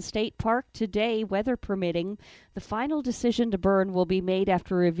Dickinson State Park today, weather permitting. The final decision to burn will be made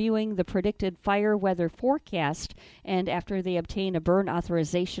after reviewing the predicted fire weather forecast and after they obtain a burn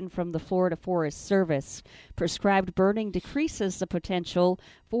authorization from the Florida Forest Service. Prescribed burning decreases the potential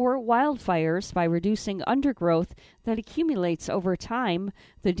for wildfires by reducing undergrowth that accumulates over time.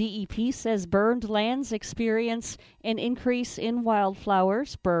 The DEP says burned lands experience an increase in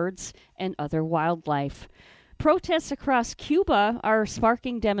wildflowers, birds, and other wildlife. Protests across Cuba are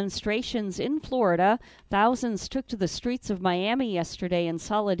sparking demonstrations in Florida. Thousands took to the streets of Miami yesterday in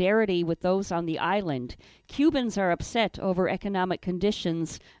solidarity with those on the island. Cubans are upset over economic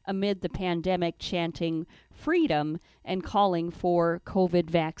conditions amid the pandemic, chanting freedom and calling for COVID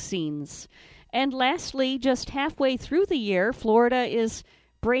vaccines. And lastly, just halfway through the year, Florida is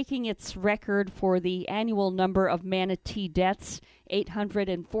breaking its record for the annual number of manatee deaths.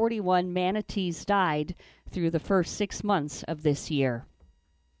 841 manatees died through the first 6 months of this year.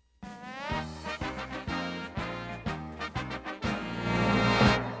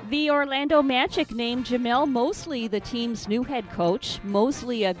 The Orlando Magic named Jamel Mosley the team's new head coach.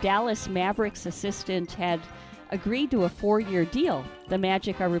 Mosley, a Dallas Mavericks assistant, had agreed to a 4-year deal. The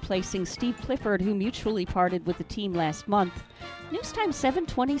Magic are replacing Steve Clifford, who mutually parted with the team last month. News time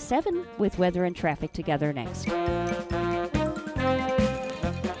 7:27 with weather and traffic together next.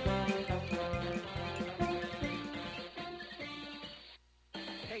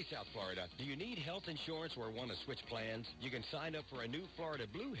 South Florida. Do you need health insurance or want to switch plans? You can sign up for a new Florida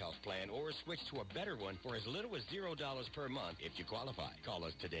Blue health plan or switch to a better one for as little as $0 per month if you qualify. Call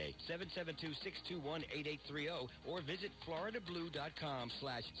us today, 772-621-8830, or visit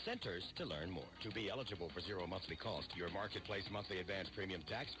floridablue.com/centers to learn more. To be eligible for zero monthly cost, your marketplace monthly advance premium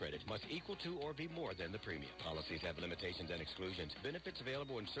tax credit must equal to or be more than the premium. Policies have limitations and exclusions. Benefits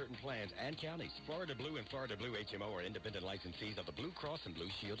available in certain plans and counties. Florida Blue and Florida Blue HMO are independent licensees of the Blue Cross and Blue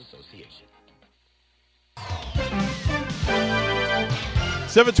Shield Association.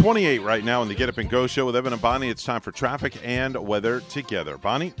 7:28 right now in the Get Up and Go show with Evan and Bonnie. It's time for traffic and weather together.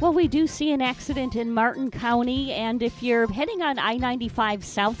 Bonnie? Well, we do see an accident in Martin County, and if you're heading on I-95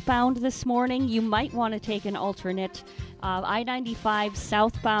 southbound this morning, you might want to take an alternate. I-95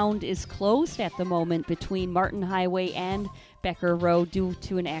 southbound is closed at the moment between Martin Highway and Becker Road due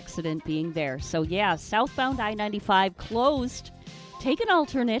to an accident being there. So, yeah, southbound I-95 closed. Take an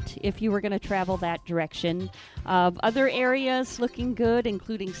alternate if you were going to travel that direction. Other areas looking good,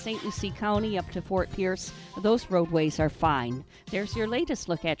 including St. Lucie County up to Fort Pierce. Those roadways are fine. There's your latest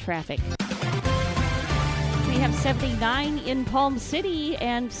look at traffic. We have 79 in Palm City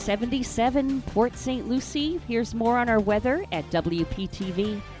and 77 Port St. Lucie. Here's more on our weather at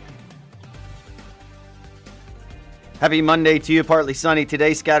WPTV. Happy Monday to you. Partly sunny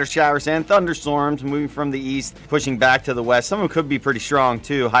today. Scattered showers and thunderstorms moving from the east, pushing back to the west. Some of them could be pretty strong,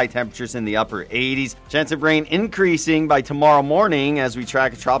 too. High temperatures in the upper 80s. Chance of rain increasing by tomorrow morning as we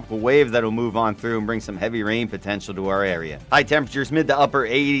track a tropical wave that will move on through and bring some heavy rain potential to our area. High temperatures mid to upper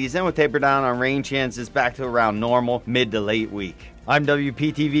 80s, and we'll taper down on rain chances back to around normal mid to late week. I'm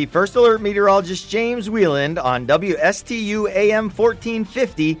WPTV First Alert Meteorologist James Wieland on WSTU AM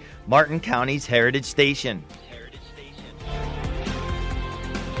 1450, Martin County's Heritage Station.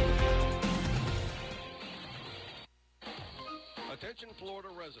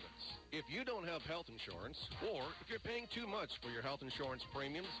 If you don't have health insurance, or if you're paying too much for your health insurance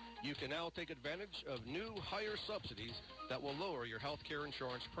premiums, you can now take advantage of new higher subsidies that will lower your health care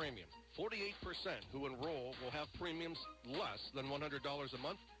insurance premium. 48% who enroll will have premiums less than $100 a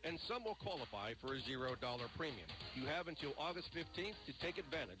month, and some will qualify for a $0 premium. You have until August 15th to take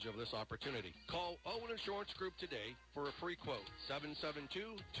advantage of this opportunity. Call Owen Insurance Group today for a free quote.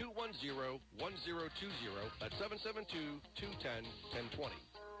 772-210-1020. That's 772-210-1020.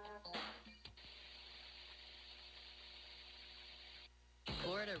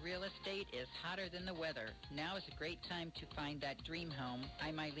 Florida real estate is hotter than the weather. Now is a great time to find that dream home.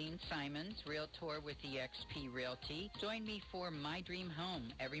 I'm Eileen Simons, Realtor with eXp Realty. Join me for My Dream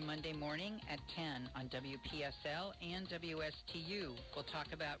Home every Monday morning at 10 on WPSL and WSTU. We'll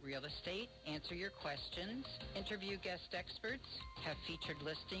talk about real estate, answer your questions, interview guest experts, have featured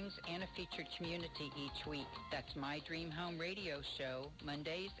listings, and a featured community each week. That's My Dream Home radio show,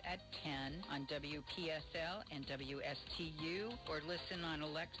 Mondays at 10 on WPSL and WSTU, or listen on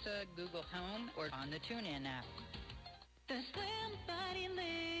Alexa, Google Home, or on the TuneIn app. The Slim Body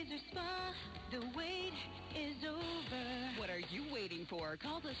Laser Spa, the wait is over. What are you waiting for?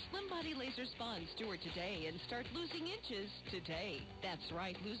 Call the Slim Body Laser Spa in Stewart today and start losing inches today. That's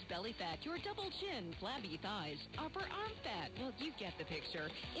right, lose belly fat, your double chin, flabby thighs, upper arm fat. Well, you get the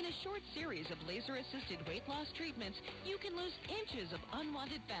picture. In a short series of laser-assisted weight loss treatments, you can lose inches of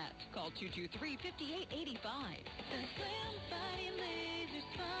unwanted fat. Call 223-5885. The Slim Body Laser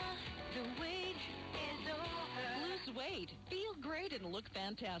Spa, the wait is over. Lose weight, feel great, and look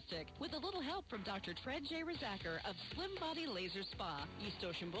fantastic with a little help from Dr. Tred J. Rizacker of Slim Body Laser Spa, East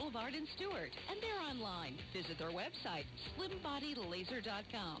Ocean Boulevard in Stewart. And they're online. Visit their website,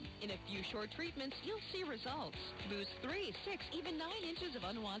 slimbodylaser.com. In a few short treatments, you'll see results. Lose 3, 6, even 9 inches of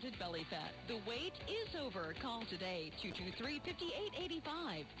unwanted belly fat. The wait is over. Call today,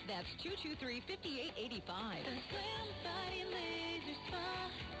 223-5885. That's 223-5885. The Slim Body Laser Spa,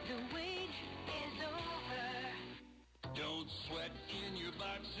 the wait is over. Don't sweat in your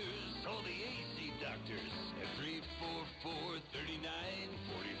boxers. Call the AC Doctors at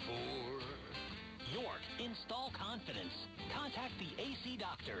 344-3944. York, install confidence. Contact the AC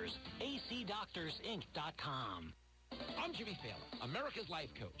Doctors. acdoctorsinc.com. I'm Jimmy Fallon, America's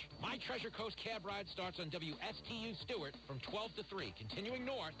Life Coach. My Treasure Coast cab ride starts on WSTU Stewart from 12 to 3, continuing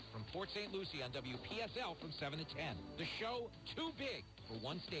north from Port St. Lucie on WPSL from 7 to 10. The show, too big for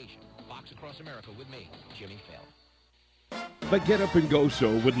one station. Fox Across America with me, Jimmy Fallon. The Get Up and Go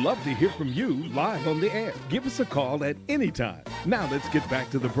Show would love to hear from you live on the air. Give us a call at any time. Now let's get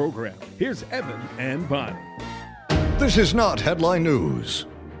back to the program. Here's Evan and Bonnie. This is not headline news.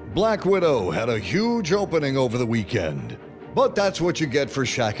 Black Widow had a huge opening over the weekend, but that's what you get for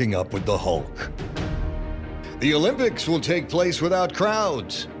shacking up with the Hulk. The Olympics will take place without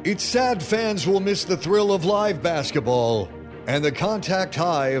crowds. It's sad fans will miss the thrill of live basketball and the contact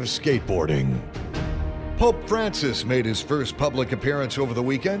high of skateboarding. Pope Francis made his first public appearance over the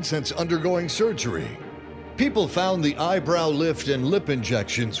weekend since undergoing surgery. People found the eyebrow lift and lip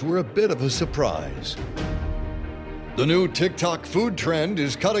injections were a bit of a surprise. The new TikTok food trend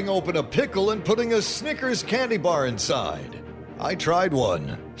is cutting open a pickle and putting a Snickers candy bar inside. I tried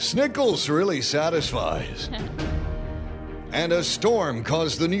one. Snickles really satisfies. And a storm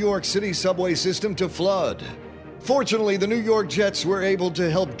caused the New York City subway system to flood. Fortunately, the New York Jets were able to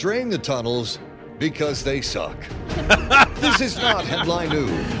help drain the tunnels because they suck. This is not headline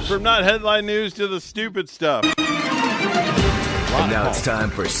news. From not headline news to the stupid stuff. And now it's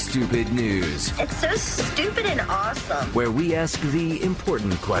time for Stupid News. It's so stupid and awesome. Where we ask the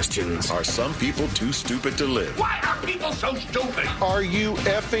important questions. Are some people too stupid to live? Why are people so stupid? Are you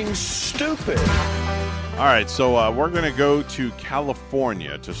effing stupid? All right, so we're going to go to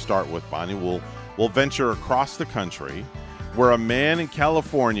California to start with, Bonnie. We'll venture across the country where a man in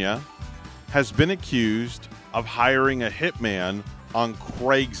California has been accused of hiring a hitman on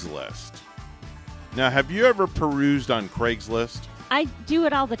Craigslist. Now, have you ever perused on Craigslist? I do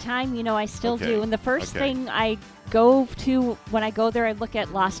it all the time. You know, I still do. And the first thing I go to when I go there, I look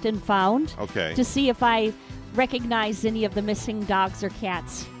at Lost and Found to see if I recognize any of the missing dogs or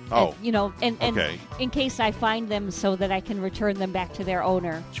cats. Oh. And in case I find them so that I can return them back to their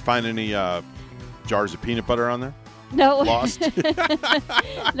owner. Did you find any jars of peanut butter on there? No. Lost?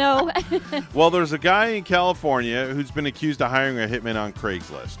 No. Well, there's a guy in California who's been accused of hiring a hitman on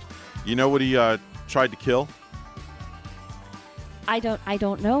Craigslist. You know what he tried to kill? I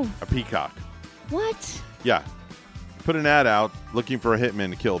don't know. A peacock. What? Yeah. Put an ad out looking for a hitman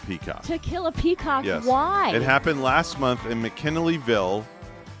to kill a peacock. To kill a peacock? Yes. Why? It happened last month in McKinleyville,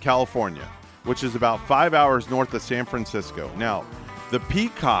 California, which is about 5 hours north of San Francisco. Now, the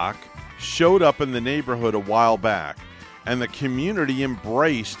peacock showed up in the neighborhood a while back, and the community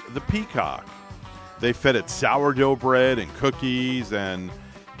embraced the peacock. They fed it sourdough bread and cookies and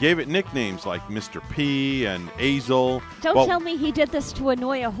gave it nicknames like Mr. P and Azel. Don't tell me he did this to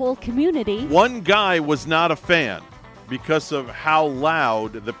annoy a whole community. One guy was not a fan because of how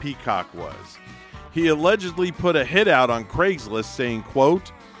loud the peacock was. He allegedly put a hit out on Craigslist saying,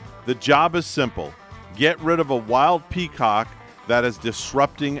 quote, "The job is simple. Get rid of a wild peacock that is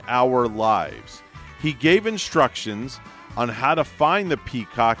disrupting our lives." He gave instructions on how to find the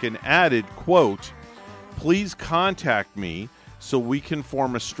peacock and added, quote, "Please contact me so we can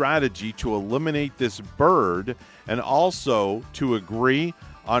form a strategy to eliminate this bird and also to agree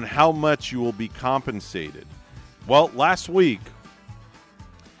on how much you will be compensated." Well, last week,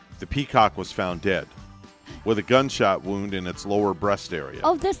 the peacock was found dead with a gunshot wound in its lower breast area.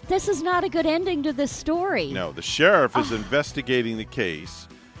 Oh, this is not a good ending to this story. No, the sheriff is investigating the case,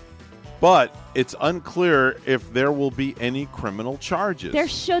 but it's unclear if there will be any criminal charges. There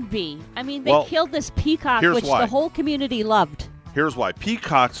should be. I mean, they killed this peacock, which the whole community loved. Here's why.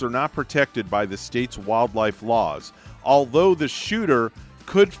 Peacocks are not protected by the state's wildlife laws. Although the shooter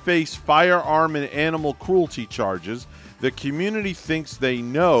could face firearm and animal cruelty charges, the community thinks they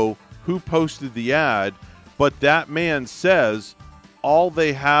know who posted the ad, but that man says all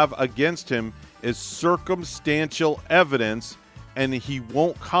they have against him is circumstantial evidence, and he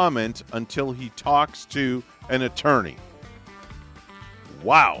won't comment until he talks to an attorney.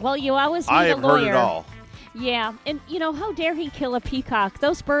 Wow. Well, you always need I a have lawyer. heard it all. Yeah, and how dare he kill a peacock?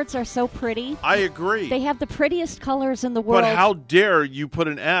 Those birds are so pretty. I agree. They have the prettiest colors in the world. But how dare you put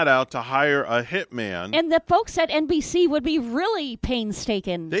an ad out to hire a hitman? And the folks at NBC would be really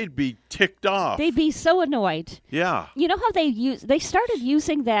painstaken. They'd be ticked off. They'd be so annoyed. Yeah. You know how they started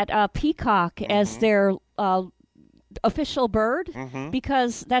using that peacock as their official bird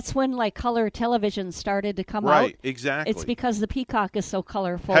because that's when color television started to come out. Right, exactly. It's because the peacock is so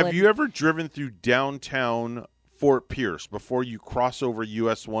colorful. Have you ever driven through downtown Fort Pierce before you cross over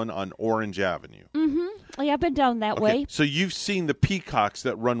US 1 on Orange Avenue? Mm-hmm. Yeah, I've been down that way. So you've seen the peacocks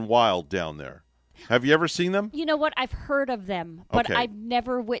that run wild down there. Have you ever seen them? You know what? I've heard of them, but I've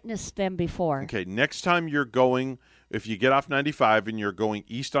never witnessed them before. Okay, next time you're going, if you get off 95 and you're going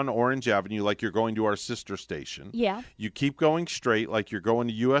east on Orange Avenue like you're going to our sister station, you keep going straight like you're going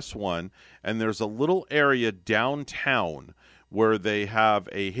to US 1, and there's a little area downtown where they have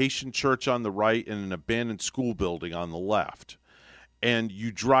a Haitian church on the right and an abandoned school building on the left. And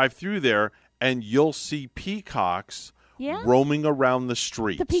you drive through there, and you'll see peacocks roaming around the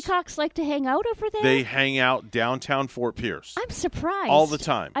streets. The peacocks like to hang out over there? They hang out downtown Fort Pierce. I'm surprised. All the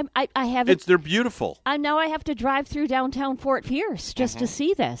time. I haven't. They're beautiful. Now I have to drive through downtown Fort Pierce just to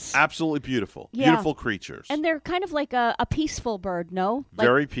see this. Absolutely beautiful. Yeah. Beautiful creatures. And they're kind of like a peaceful bird, no?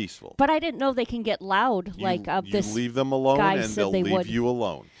 Very peaceful. But I didn't know they can get loud this You leave them alone, guy and said they'll they leave would. you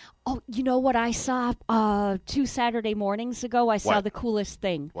alone. Oh, you know what I saw 2 Saturday mornings ago? I saw the coolest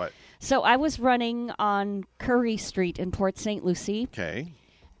thing. What? So I was running on Curry Street in Port St. Lucie. Okay.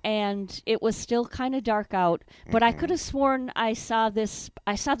 And it was still kind of dark out, but I could have sworn I saw this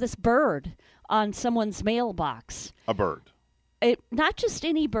bird on someone's mailbox. A bird. Not just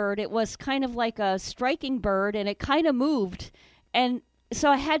any bird. It was kind of like a striking bird, and it kind of moved. And so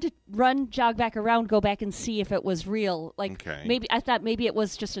I had to jog back around, go back and see if it was real. I thought maybe it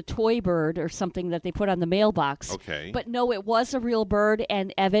was just a toy bird or something that they put on the mailbox. Okay. But no, it was a real bird,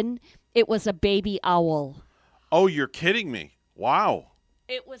 and Evan, it was a baby owl. Oh, you're kidding me. Wow.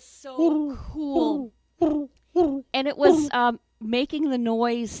 It was so cool. And it was making the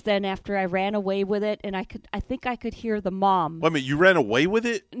noise then after I ran away with it, and I think I could hear the mom. Wait a minute, you ran away with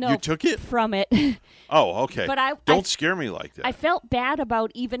it? No, you took it? From it. Oh, okay. But Don't scare me like that. I felt bad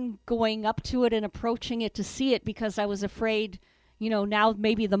about even going up to it and approaching it to see it because I was afraid, now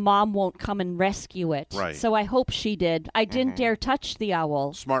maybe the mom won't come and rescue it. Right. So I hope she did. I didn't dare touch the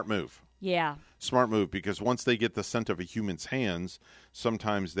owl. Smart move. Yeah. Smart move, because once they get the scent of a human's hands,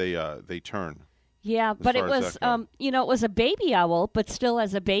 sometimes they turn. Yeah, but it was, it was a baby owl, but still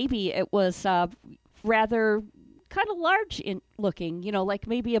as a baby, it was rather kind of large looking, like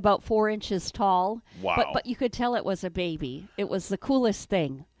maybe about 4 inches tall. Wow. But you could tell it was a baby. It was the coolest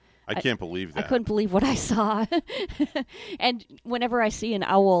thing. I can't believe that. I couldn't believe what I saw. And whenever I see an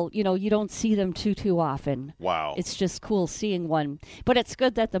owl, you don't see them too often. Wow. It's just cool seeing one. But it's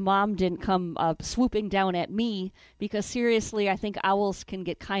good that the mom didn't come swooping down at me because seriously, I think owls can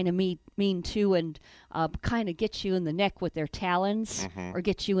get kind of mean too and kind of get you in the neck with their talons or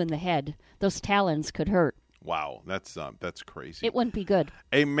get you in the head. Those talons could hurt. Wow, that's crazy. It wouldn't be good.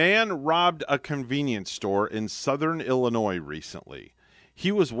 A man robbed a convenience store in southern Illinois recently.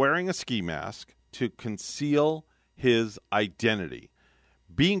 He was wearing a ski mask to conceal his identity.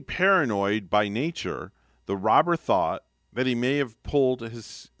 Being paranoid by nature, the robber thought that he may have pulled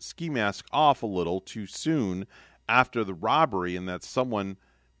his ski mask off a little too soon after the robbery and that someone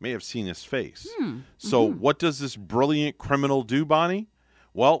may have seen his face. So what does this brilliant criminal do, Bonnie?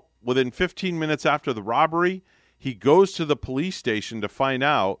 Well, within 15 minutes after the robbery, he goes to the police station to find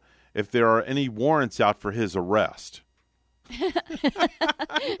out if there are any warrants out for his arrest.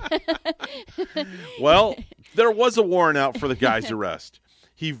 Well, there was a warrant out for the guy's arrest.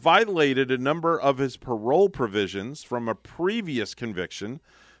 He violated a number of his parole provisions from a previous conviction,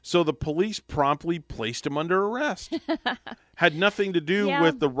 so the police promptly placed him under arrest. Had nothing to do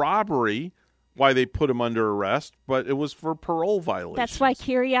with the robbery, why they put him under arrest, but it was for parole violations. That's why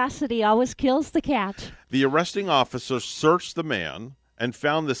curiosity always kills the cat. The arresting officer searched the man and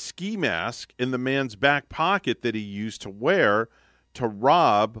found the ski mask in the man's back pocket that he used to wear to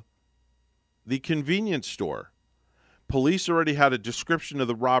rob the convenience store. Police already had a description of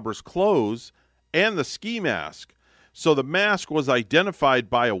the robber's clothes and the ski mask, so the mask was identified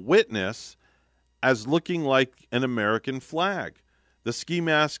by a witness as looking like an American flag. The ski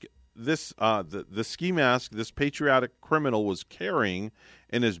mask this patriotic criminal was carrying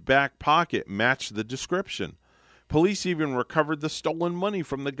in his back pocket matched the description. Police even recovered the stolen money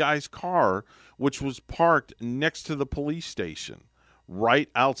from the guy's car, which was parked next to the police station, right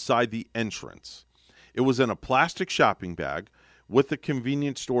outside the entrance. It was in a plastic shopping bag with the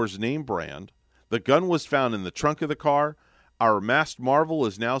convenience store's name brand. The gun was found in the trunk of the car. Our masked marvel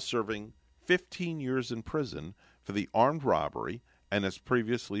is now serving 15 years in prison for the armed robbery and has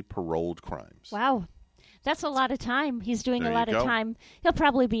previously paroled crimes. Wow. That's a lot of time. He's doing There a lot you of go. time. He'll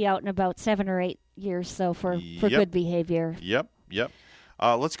probably be out in about 7 or 8 years, though, for good behavior. Yep.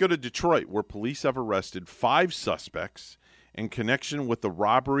 Let's go to Detroit, where police have arrested 5 suspects in connection with the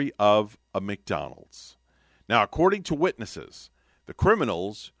robbery of a McDonald's. Now, according to witnesses, the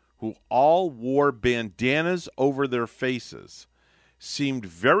criminals, who all wore bandanas over their faces, seemed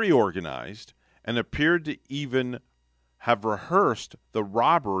very organized and appeared to even have rehearsed the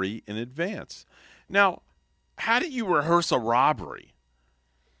robbery in advance. Now, how do you rehearse a robbery?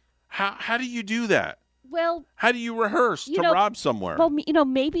 How do you do that? Well, how do you rehearse to rob somewhere? Well,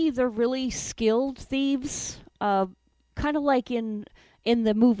 maybe they're really skilled thieves, kind of like in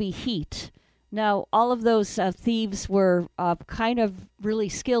the movie Heat. Now, all of those thieves were kind of really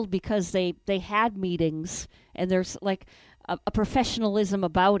skilled because they had meetings, and there's like a professionalism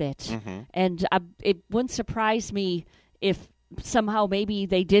about it. Mm-hmm. And it wouldn't surprise me if somehow maybe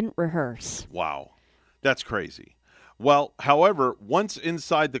they didn't rehearse. Wow. That's crazy. Well, however, once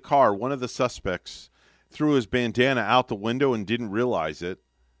inside the car, one of the suspects threw his bandana out the window and didn't realize it,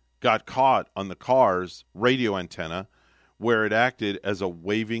 got caught on the car's radio antenna, where it acted as a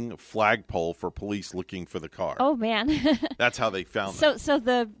waving flagpole for police looking for the car. Oh, man. That's how they found them. So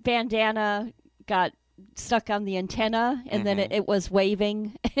the bandana got stuck on the antenna, and then it was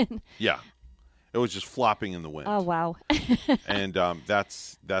waving. Yeah. It was just flopping in the wind. Oh, wow. And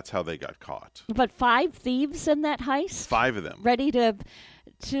that's how they got caught. But 5 thieves in that heist? 5 of them. Ready to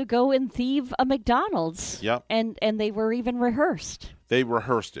go and thieve a McDonald's. Yep. And they were even rehearsed. They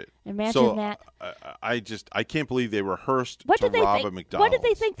rehearsed it. Imagine that. I can't believe they rehearsed What to did they rob think, a McDonald's. What did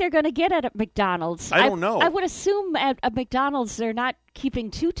they think they're going to get at a McDonald's? I don't know. I would assume at a McDonald's they're not keeping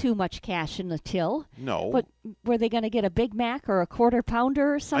too much cash in the till. No. But were they going to get a Big Mac or a Quarter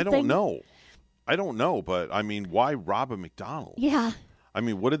Pounder or something? I don't know, but I mean, why rob a McDonald's? Yeah. I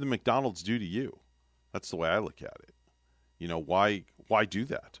mean, what did the McDonald's do to you? That's the way I look at it. You know, why do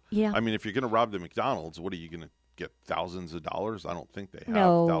that? Yeah. I mean, if you're going to rob the McDonald's, what are you going to get, thousands of dollars? I don't think they have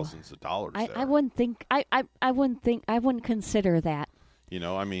thousands of dollars there. I wouldn't think I wouldn't consider that. You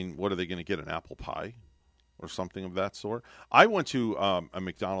know, I mean, what are they going to get, an apple pie or something of that sort? I went to a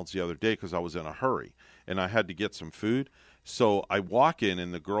McDonald's the other day because I was in a hurry and I had to get some food. So I walk in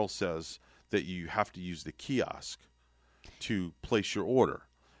and the girl says that you have to use the kiosk to place your order.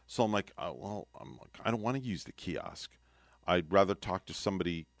 So I'm like, I don't want to use the kiosk. I'd rather talk to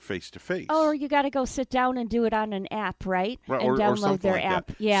somebody face to face. Oh, or you got to go sit down and do it on an app, right? Right, and or download something their like app.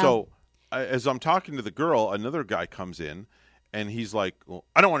 that. Yeah. So as I'm talking to the girl, another guy comes in, and he's like, well,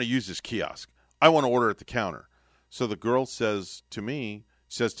 I don't want to use this kiosk. I want to order at the counter. So the girl says to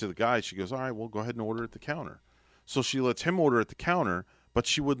the guy, she goes, all right, well, go ahead and order at the counter. So she lets him order at the counter, but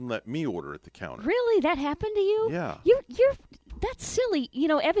she wouldn't let me order at the counter. Really? That happened to you? Yeah. That's silly. You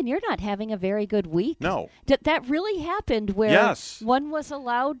know, Evan, you're not having a very good week. No. That really happened where one was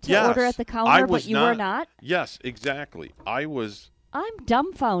allowed to order at the counter, but you were not? Yes, exactly. I'm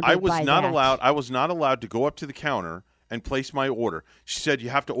dumbfounded I was by not that. allowed. I was not allowed to go up to the counter and place my order. She said you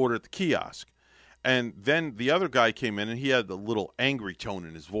have to order at the kiosk. And then the other guy came in, and he had the little angry tone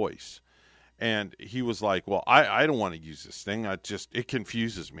in his voice. And he was like, well, I don't want to use this thing. It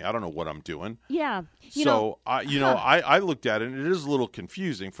confuses me. I don't know what I'm doing. Yeah. I looked at it, and it is a little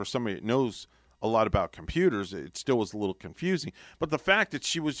confusing for somebody that knows a lot about computers. It still was a little confusing. But the fact that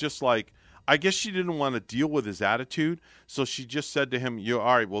she was just like, I guess she didn't want to deal with his attitude, so she just said to him, "All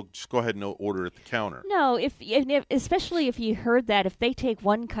right, well, just go ahead and order at the counter." No, especially if you heard that, if they take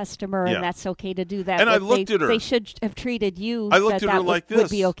one customer and that's okay to do that, and I looked at her. They should have treated you. I looked at her like this.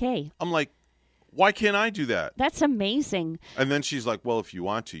 Would be okay. I'm like, why can't I do that? That's amazing. And then she's like, well, if you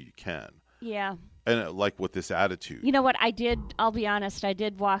want to, you can. Yeah. And like with this attitude. You know what I did? I'll be honest. I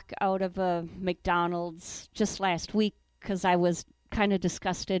did walk out of a McDonald's just last week because I was kind of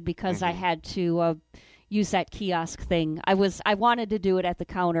disgusted because I had to use that kiosk thing. I wanted to do it at the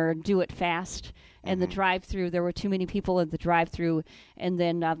counter and do it fast. And the drive-through, there were too many people in the drive-through. And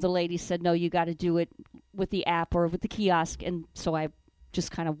then the lady said, no, you got to do it with the app or with the kiosk. And so I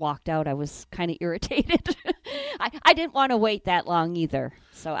just kind of walked out. I was kind of irritated. I didn't want to wait that long either.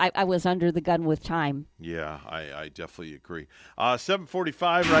 So I was under the gun with time. Yeah, I definitely agree.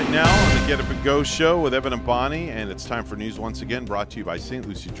 7:45 right now on the Get Up and Go show with Evan and Bonnie, and it's time for news once again, brought to you by St.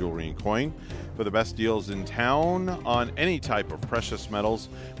 Lucie Jewelry and Coin. For the best deals in town on any type of precious metals,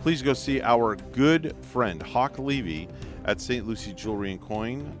 please go see our good friend Hawk Levy at St. Lucie Jewelry and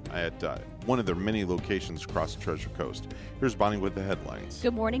Coin at one of their many locations across the Treasure Coast. Here's Bonnie with the headlines.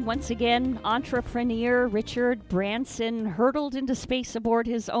 Good morning. Once again, entrepreneur Richard Branson hurtled into space aboard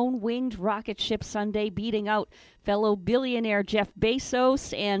his own winged rocket ship Sunday, beating out fellow billionaire Jeff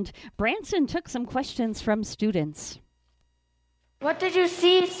Bezos, and Branson took some questions from students. What did you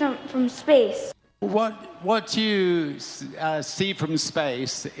see from space? What you see from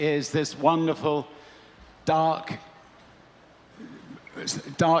space is this wonderful dark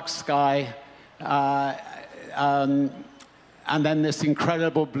sky, and then this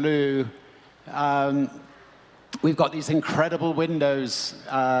incredible blue. We've got these incredible windows,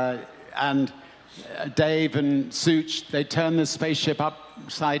 and Dave and Such, they turn the spaceship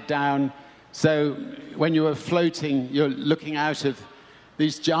upside down. So when you are floating, you're looking out of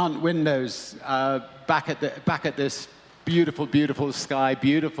these giant windows back at this beautiful, beautiful sky,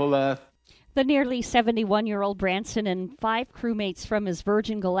 beautiful Earth. The nearly 71-year-old Branson and 5 crewmates from his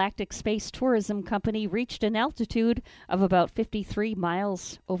Virgin Galactic Space Tourism Company reached an altitude of about 53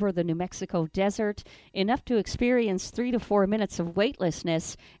 miles over the New Mexico desert, enough to experience 3 to 4 minutes of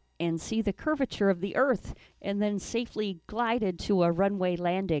weightlessness and see the curvature of the Earth, and then safely glided to a runway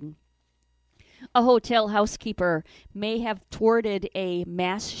landing. A hotel housekeeper may have thwarted a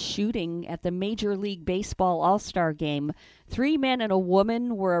mass shooting at the Major League Baseball All-Star Game. 3 men and a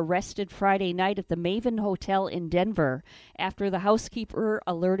woman were arrested Friday night at the Maven Hotel in Denver after the housekeeper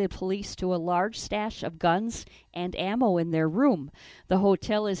alerted police to a large stash of guns and ammo in their room. The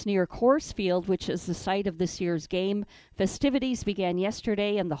hotel is near Coors Field, which is the site of this year's game. Festivities began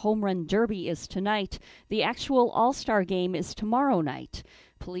yesterday and the Home Run Derby is tonight. The actual All-Star Game is tomorrow night.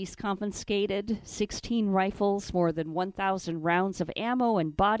 Police confiscated 16 rifles, more than 1,000 rounds of ammo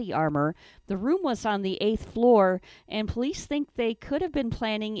and body armor. The room was on the 8th floor, and police think they could have been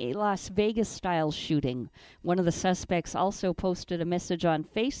planning a Las Vegas-style shooting. One of the suspects also posted a message on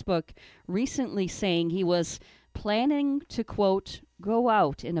Facebook recently saying he was planning to, quote, go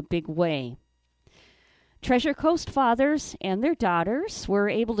out in a big way. Treasure Coast fathers and their daughters were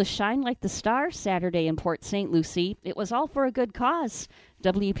able to shine like the stars Saturday in Port St. Lucie. It was all for a good cause.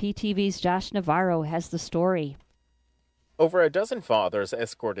 WPTV's Josh Navarro has the story. Over a dozen fathers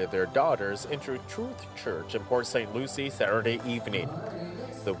escorted their daughters into Truth Church in Port St. Lucie Saturday evening.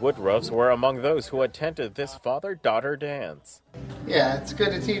 The Woodruffs were among those who attended this father-daughter dance. Yeah, it's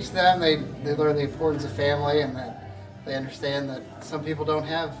good to teach them. They learn the importance of family, and that they understand that some people don't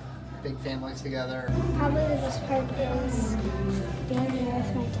have big families together. Probably the best part is being here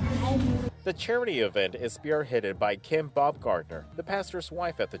with my dad. The charity event is spearheaded by Kim Baumgartner, the pastor's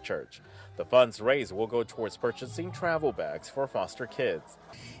wife at the church. The funds raised will go towards purchasing travel bags for foster kids.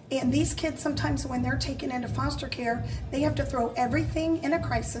 And these kids, sometimes when they're taken into foster care, they have to throw everything in a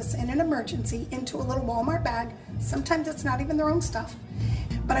crisis, in an emergency, into a little Walmart bag. Sometimes it's not even their own stuff.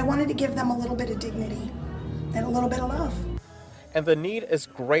 But I wanted to give them a little bit of dignity and a little bit of love. And the need is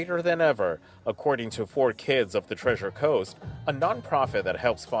greater than ever. According to 4 Kids of the Treasure Coast, a nonprofit that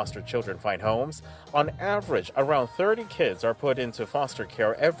helps foster children find homes, on average, around 30 kids are put into foster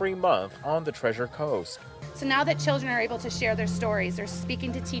care every month on the Treasure Coast. So now that children are able to share their stories, they're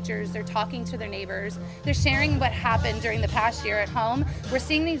speaking to teachers, they're talking to their neighbors, they're sharing what happened during the past year at home. We're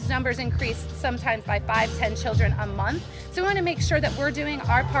seeing these numbers increase sometimes by 5-10 children a month. So we want to make sure that we're doing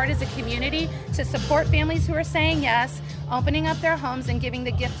our part as a community to support families who are saying yes, opening up their homes and giving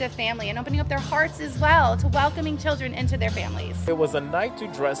the gift of family, and opening up their hearts as well to welcoming children into their families. It was a night to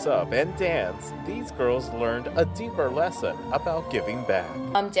dress up and dance. These girls learned a deeper lesson about giving back.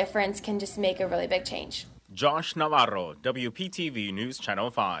 Difference can just make a really big change. Josh Navarro, WPTV News Channel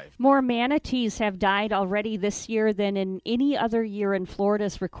 5. More manatees have died already this year than in any other year in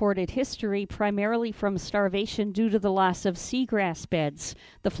Florida's recorded history, primarily from starvation due to the loss of seagrass beds.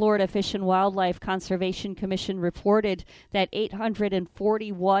 The Florida Fish and Wildlife Conservation Commission reported that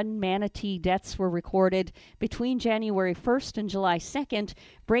 841 manatee deaths were recorded between January 1st and July 2nd,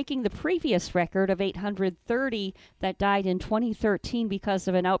 breaking the previous record of 830 that died in 2013 because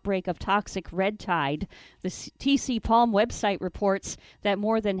of an outbreak of toxic red tide. The TC Palm website reports that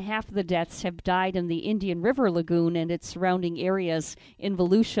more than half the deaths have died in the Indian River Lagoon and its surrounding areas in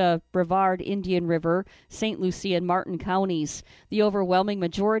Volusia, Brevard, Indian River, St. Lucie, and Martin counties. The overwhelming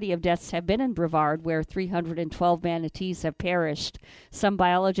majority of deaths have been in Brevard, where 312 manatees have perished. Some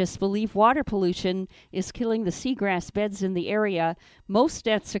biologists believe water pollution is killing the seagrass beds in the area. Most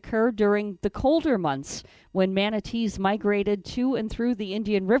deaths occurred during the colder months, when manatees migrated to and through the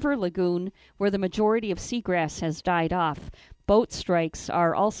Indian River Lagoon, where the majority of seagrass has died off. Boat strikes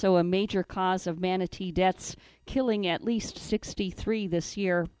are also a major cause of manatee deaths, killing at least 63 this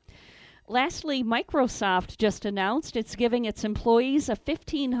year. Lastly, Microsoft just announced it's giving its employees a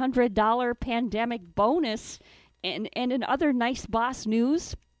 $1,500 pandemic bonus. And in other nice boss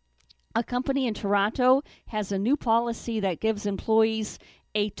news, a company in Toronto has a new policy that gives employees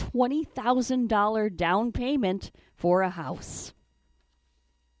a $20,000 down payment for a house.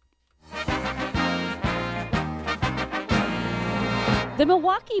 The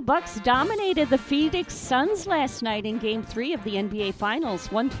Milwaukee Bucks dominated the Phoenix Suns last night in Game 3 of the NBA Finals,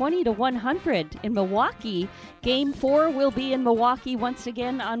 120-100 in Milwaukee. Game 4 will be in Milwaukee once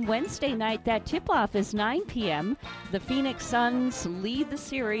again on Wednesday night. That tip-off is 9 p.m. The Phoenix Suns lead the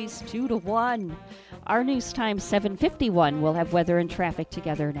series 2-1. Our news time 7:51. We'll have weather and traffic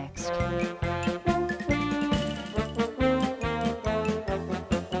together next.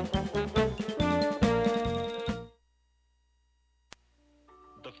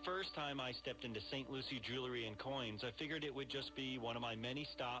 First time I stepped into St. Lucie Jewelry and Coins, I figured it would just be one of my many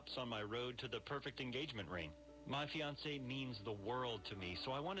stops on my road to the perfect engagement ring. My fiancée means the world to me,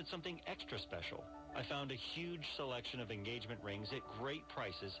 so I wanted something extra special. I found a huge selection of engagement rings at great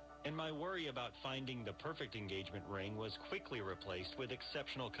prices, and my worry about finding the perfect engagement ring was quickly replaced with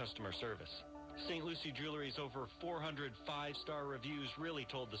exceptional customer service. St. Lucie Jewelry's over 400 five-star reviews really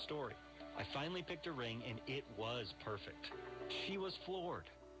told the story. I finally picked a ring, and it was perfect. She was floored.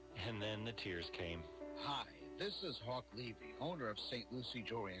 And then the tears came. Hi, this is Hawk Levy, owner of St. Lucie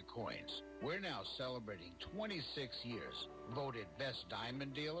Jewelry and Coins. We're now celebrating 26 years, voted best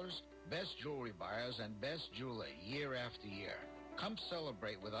diamond dealers, best jewelry buyers, and best jeweler year after year. Come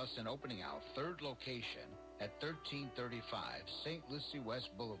celebrate with us in opening our third location at 1335 St. Lucie West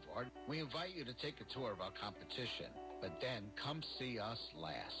Boulevard. We invite you to take a tour of our competition, but then come see us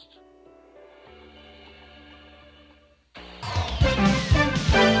last.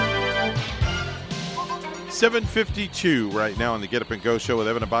 7:52 right now on the Get Up and Go show with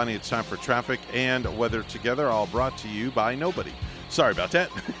Evan and Bonnie. It's time for traffic and weather together, all brought to you by nobody. Sorry about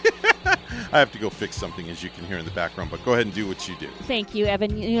that. I have to go fix something, as you can hear in the background, but go ahead and do what you do. Thank you,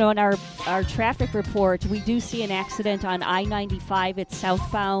 Evan. You know, in our traffic report, we do see an accident on I-95. It's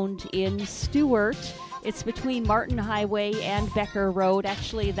southbound in Stewart. It's between Martin Highway and Becker Road.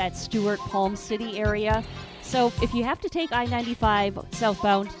 Actually, that's Stewart, Palm City area. So if you have to take I-95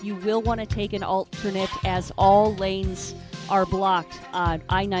 southbound, you will want to take an alternate, as all lanes are blocked on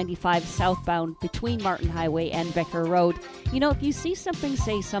I-95 southbound between Martin Highway and Becker Road. You know, if you see something,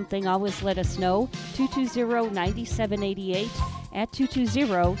 say something. Always let us know. 220-9788 at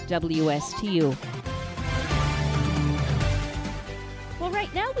 220-WSTU. Well,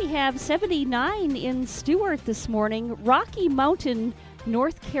 right now we have 79 in Stewart this morning. Rocky Mountain,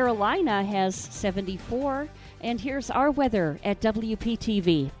 North Carolina has 74. And here's our weather at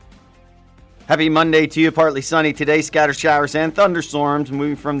WPTV. Happy Monday to you. Partly sunny today. Scattered showers and thunderstorms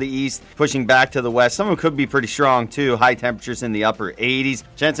moving from the east, pushing back to the west. Some of them could be pretty strong, too. High temperatures in the upper 80s.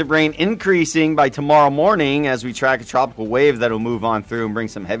 Chance of rain increasing by tomorrow morning as we track a tropical wave that will move on through and bring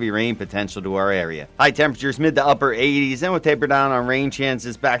some heavy rain potential to our area. High temperatures mid to upper 80s, and we'll taper down on rain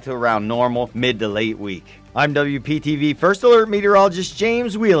chances back to around normal mid to late week. I'm WPTV First Alert Meteorologist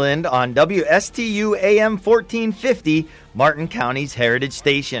James Wieland on WSTU AM 1450, Martin County's Heritage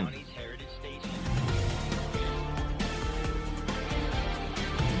Station.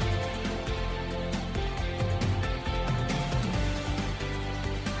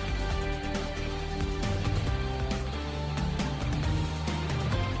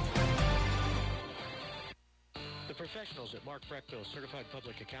 The Professionals at Mark Breckville Certified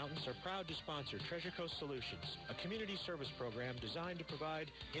Public Accountants are proud to sponsor Treasure Coast Solutions, a community service program designed to provide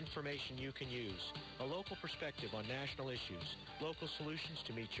information you can use, a local perspective on national issues, local solutions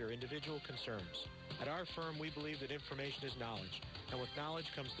to meet your individual concerns. At our firm, we believe that information is knowledge, and with knowledge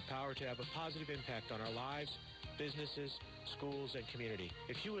comes the power to have a positive impact on our lives, businesses, schools, and community.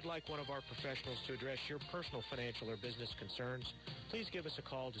 If you would like one of our professionals to address your personal financial or business concerns, please give us a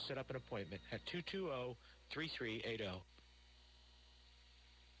call to set up an appointment at 220-3380.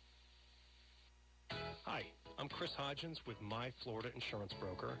 Hi, I'm Chris Hodgins with My Florida Insurance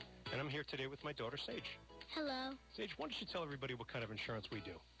Broker, and I'm here today with my daughter, Sage. Hello. Sage, why don't you tell everybody what kind of insurance we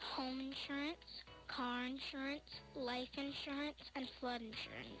do? Home insurance, car insurance, life insurance, and flood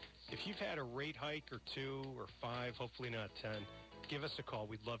insurance. If you've had a rate hike or 2 or 5, hopefully not 10, give us a call.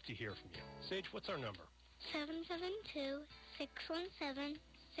 We'd love to hear from you. Sage, what's our number? 772-617-6777.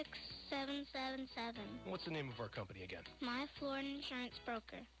 What's the name of our company again? My Florida Insurance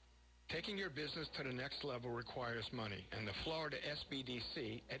Broker. Taking your business to the next level requires money, and the Florida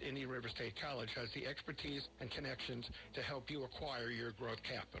SBDC at Indian River State College has the expertise and connections to help you acquire your growth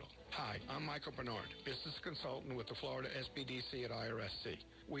capital. Hi, I'm Michael Bernard, business consultant with the Florida SBDC at IRSC.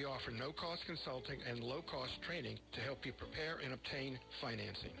 We offer no-cost consulting and low-cost training to help you prepare and obtain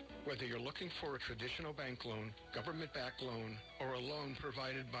financing. Whether you're looking for a traditional bank loan, government-backed loan, or a loan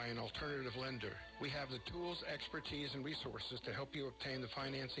provided by an alternative lender, we have the tools, expertise, and resources to help you obtain the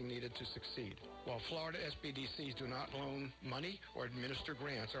financing needed to succeed. While Florida SBDCs do not loan money or administer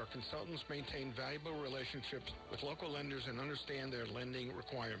grants, our consultants maintain valuable relationships with local lenders and understand their lending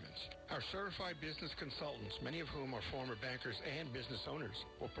requirements. Our certified business consultants, many of whom are former bankers and business owners,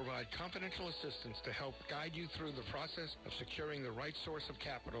 will provide confidential assistance to help guide you through the process of securing the right source of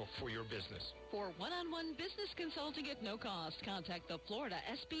capital for your business. For one-on-one business consulting at no cost, contact the Florida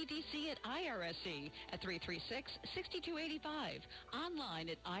SBDC at IRSC at 336-6285. Online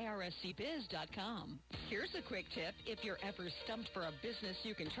at irscbiz.com. Here's a quick tip. If you're ever stumped for a business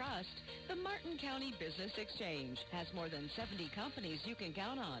you can trust, the Martin County Business Exchange has more than 70 companies you can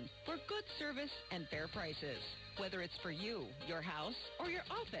count on for good service and fair prices. Whether it's for you, your house, or your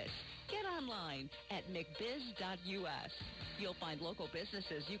office, get online at mcbiz.us. You'll find local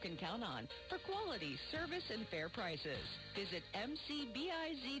businesses you can count on for quality, service, and fair prices. Visit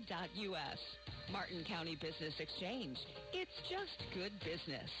mcbiz.us. Martin County Business Exchange. It's just good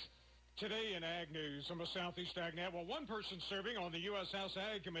business. Today in Ag News from the Southeast AgNet, well, one person serving on the U.S. House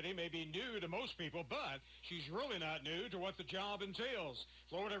Ag Committee may be new to most people, but she's really not new to what the job entails.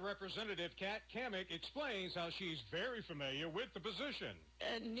 Florida Representative Kat Kamick explains how she's very familiar with the position.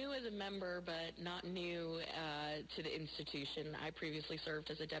 New as a member, but not new to the institution. I previously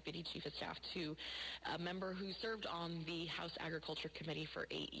served as a Deputy Chief of Staff to a member who served on the House Agriculture Committee for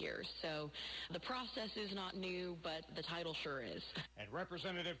 8 years. So the process is not new, but the title sure is. And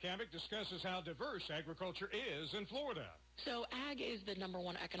Representative Kamick discusses how diverse agriculture is in Florida. So ag is the number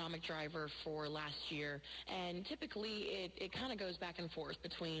one economic driver for last year, and typically it kind of goes back and forth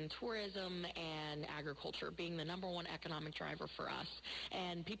between tourism and agriculture being the number one economic driver for us.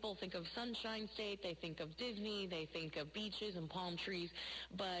 And people think of Sunshine State, they think of Disney, they think of beaches and palm trees,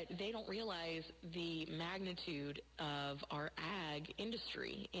 but they don't realize the magnitude of our ag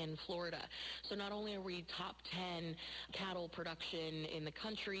industry in Florida. So not only are we top 10 cattle production in the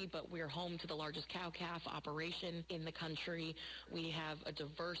country, but we're home to the largest cow-calf operation in the country. We have a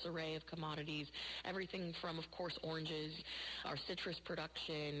diverse array of commodities, everything from, of course, oranges, our citrus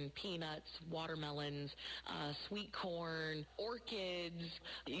production, peanuts, watermelons, sweet corn, orchids,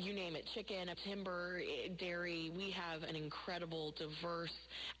 you name it, chicken, timber, dairy. We have an incredible, diverse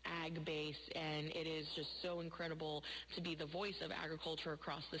ag base, and it is just so incredible to be the voice of agriculture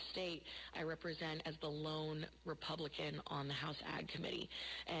across the state. I represent as the lone Republican on the House Ag Committee.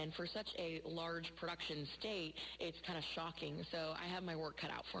 And for such a large production state, it's kind of shocking. So I have my work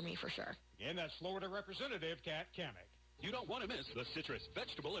cut out for me for sure. And that's Florida Representative Kat Kamick. You don't want to miss the Citrus,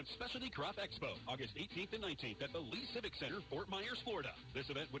 Vegetable, and Specialty Crop Expo, August 18th and 19th at the Lee Civic Center, Fort Myers, Florida. This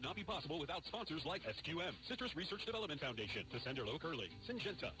event would not be possible without sponsors like SQM, Citrus Research Development Foundation, Tessenderlo Curley,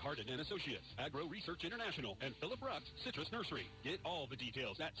 Syngenta, Hardin & Associates, Agro Research International, and Philip Ruck's Citrus Nursery. Get all the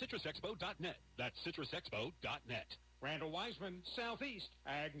details at citrusexpo.net. That's citrusexpo.net. Randall Wiseman, Southeast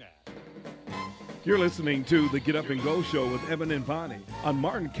AgNet. You're listening to the Get Up and Go Show with Evan and Bonnie on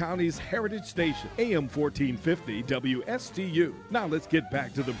Martin County's Heritage Station, AM 1450 WSTU. Now let's get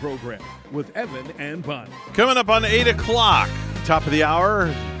back to the program with Evan and Bonnie. Coming up on 8 o'clock, top of the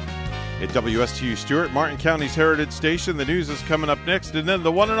hour at WSTU Stewart, Martin County's Heritage Station. The news is coming up next, and then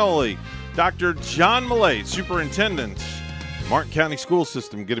the one and only Dr. John Millay, Superintendent, Martin County School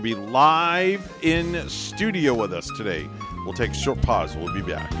System going to be live in studio with us today. We'll take a short pause. We'll be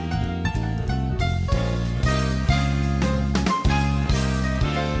back.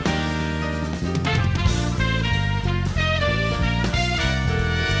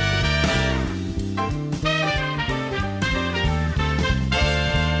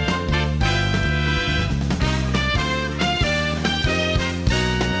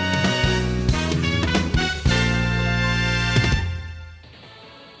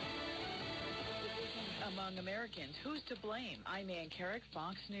 Who's to blame? I'm Ann Carrick,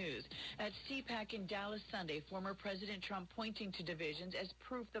 Fox News. At CPAC in Dallas Sunday, former President Trump pointing to divisions as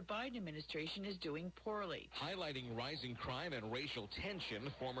proof the Biden administration is doing poorly. Highlighting rising crime and racial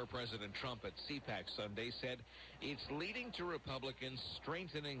tension, former President Trump at CPAC Sunday said it's leading to Republicans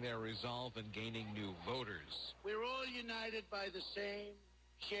strengthening their resolve and gaining new voters. We're all united by the same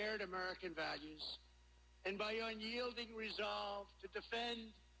shared American values and by unyielding resolve to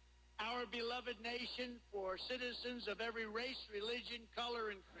defend our beloved nation for citizens of every race, religion,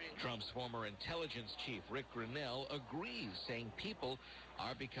 color, and creed. Trump's former intelligence chief, Rick Grenell, agrees, saying people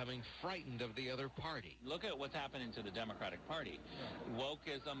are becoming frightened of the other party. Look at what's happening to the Democratic Party.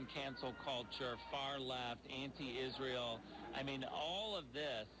 Wokeism, cancel culture, far left, anti-Israel. I mean, all of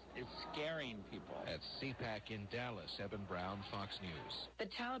this is scaring people. At CPAC in Dallas, Evan Brown, Fox News. The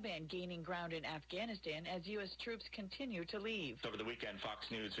Taliban gaining ground in Afghanistan as U.S. troops continue to leave. Over the weekend, Fox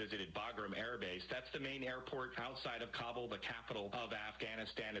News visited Bagram Air Base. That's the main airport outside of Kabul, the capital of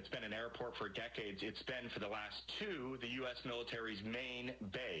Afghanistan. It's been an airport for decades. It's been, for the last two, the U.S. military's main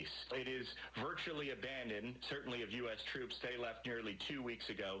base. It is virtually abandoned, certainly of U.S. troops. They left nearly 2 weeks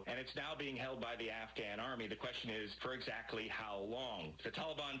ago, and it's now being held by the Afghan army. The question is, for exactly how long? The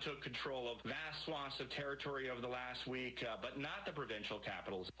Taliban took control of vast swaths of territory over the last week, but not the provincial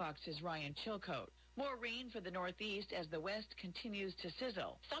capitals. Fox's Ryan Chilcote. More rain for the Northeast as the West continues to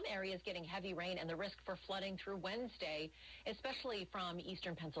sizzle. Some areas getting heavy rain and the risk for flooding through Wednesday, especially from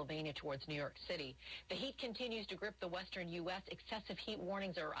eastern Pennsylvania towards New York City. The heat continues to grip the western U.S. Excessive heat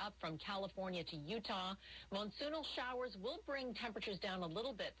warnings are up from California to Utah. Monsoonal showers will bring temperatures down a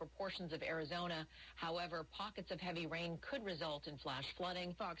little bit for portions of Arizona. However, pockets of heavy rain could result in flash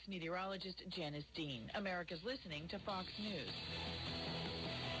flooding. Fox meteorologist Janice Dean. America's listening to Fox News.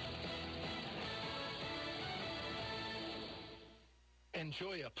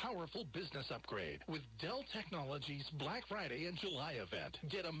 Enjoy a powerful business upgrade with Dell Technologies Black Friday and July event.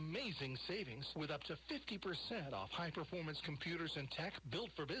 Get amazing savings with up to 50% off high-performance computers and tech built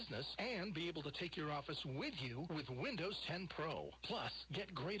for business, and be able to take your office with you with Windows 10 Pro. Plus,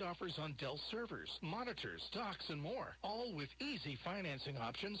 get great offers on Dell servers, monitors, docks, and more, all with easy financing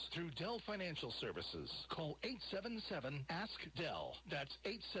options through Dell Financial Services. Call 877-ASK-DELL. That's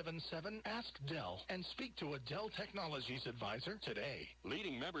 877-ASK-DELL, and speak to a Dell Technologies advisor today.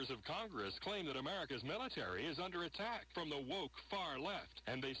 Leading members of Congress claim that America's military is under attack from the woke far left,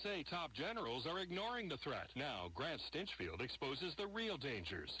 and they say top generals are ignoring the threat. Now, Grant Stinchfield exposes the real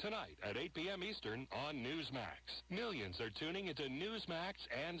dangers tonight at 8 p.m. Eastern on Newsmax. Millions are tuning into Newsmax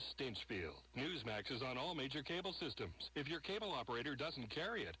and Stinchfield. Newsmax is on all major cable systems. If your cable operator doesn't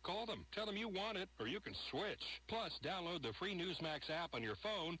carry it, call them. Tell them you want it, or you can switch. Plus, download the free Newsmax app on your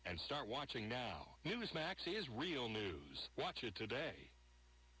phone and start watching now. Newsmax is real news. Watch it today.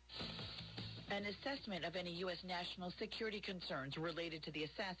 An assessment of any U.S. national security concerns related to the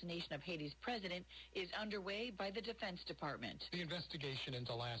assassination of Haiti's president is underway by the Defense Department. The investigation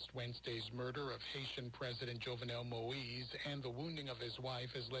into last Wednesday's murder of Haitian President Jovenel Moïse and the wounding of his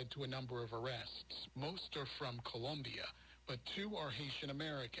wife has led to a number of arrests. Most are from Colombia, but 2 are Haitian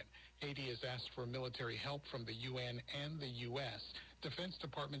American. Haiti has asked for military help from the UN and the U.S. Defense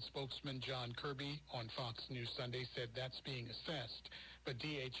Department spokesman John Kirby on Fox News Sunday said that's being assessed, but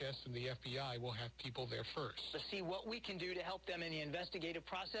DHS and the FBI will have people there first. To see what we can do to help them in the investigative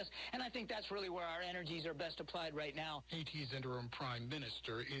process, and I think that's really where our energies are best applied right now. Haiti's interim prime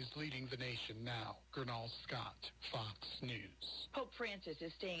minister is leading the nation now. Gernal Scott, Fox News. Pope Francis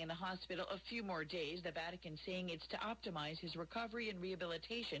is staying in the hospital a few more days, the Vatican saying it's to optimize his recovery and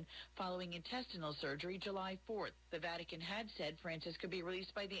rehabilitation following intestinal surgery July 4th. The Vatican had said Francis could be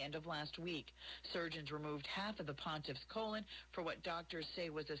released by the end of last week. Surgeons removed half of the pontiff's colon for what doctors say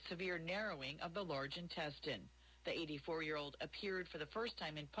was a severe narrowing of the large intestine. The 84-year-old appeared for the first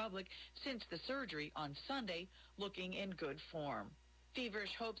time in public since the surgery on Sunday, looking in good form.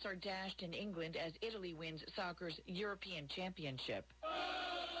 Feverish hopes are dashed in England as Italy wins soccer's European Championship.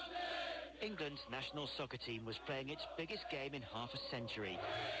 England's national soccer team was playing its biggest game in half a century,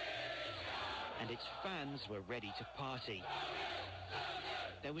 and its fans were ready to party.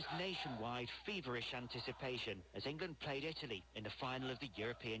 There was nationwide feverish anticipation as England played Italy in the final of the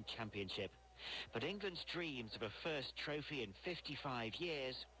European Championship. But England's dreams of a first trophy in 55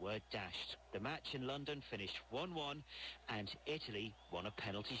 years were dashed. The match in London finished 1-1 and Italy won a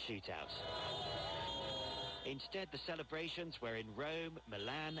penalty shootout. Instead, the celebrations were in Rome,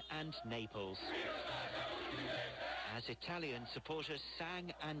 Milan and Naples, as Italian supporters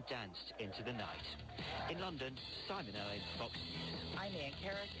sang and danced into the night. In London, Simon Owen, Fox News. I'm Ann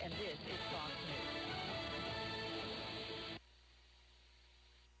Carrick, and this is Fox News.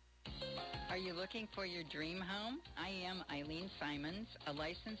 Are you looking for your dream home? I am Eileen Simons, a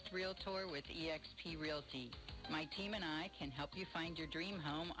licensed realtor with eXp Realty. My team and I can help you find your dream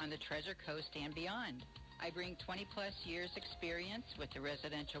home on the Treasure Coast and beyond. I bring 20-plus years experience with the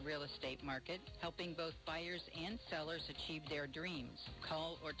residential real estate market, helping both buyers and sellers achieve their dreams.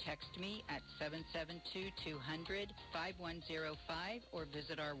 Call or text me at 772-200-5105 or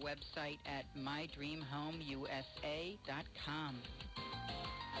visit our website at mydreamhomeusa.com.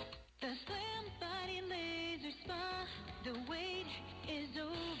 The Slim Body Laser Spa, the wait is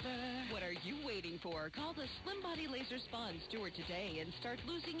over. What are you waiting for? Call the Slim Body Laser Spa in Stewart today and start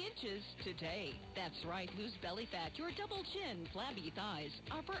losing inches today. That's right, lose belly fat, your double chin, flabby thighs,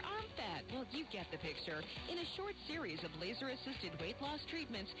 upper arm fat. Well, you get the picture. In a short series of laser-assisted weight loss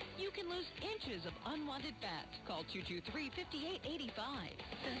treatments, you can lose inches of unwanted fat. Call 223-5885.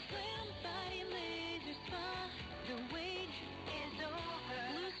 The Slim Body Laser Spa, the wait is over.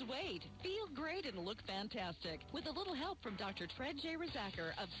 Lose weight, feel great, and look fantastic with a little help from Dr. Fred J.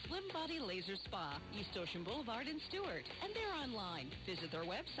 Rizacker of Slim Body Laser Spa, East Ocean Boulevard in Stewart. And they're online. Visit their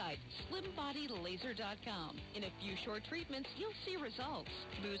website, slimbodylaser.com. In a few short treatments, you'll see results.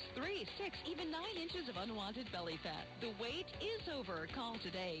 Lose 3, 6, even 9 inches of unwanted belly fat. The wait is over. Call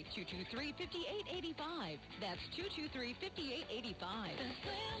today, 223-5885. That's 223-5885. The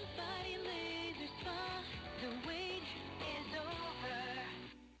Slim Body Laser Spa, the wait is over.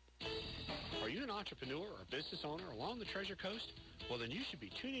 Are you an entrepreneur or business owner along the Treasure Coast? Well, then you should be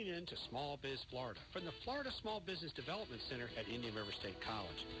tuning in to Small Biz Florida from the Florida Small Business Development Center at Indian River State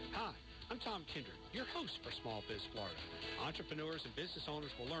College. Hi, I'm Tom Kindred, your host for Small Biz Florida. Entrepreneurs and business owners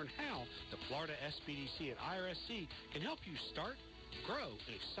will learn how the Florida SBDC at IRSC can help you start, grow,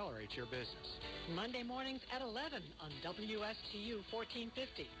 and accelerate your business. Monday mornings at 11 on WSTU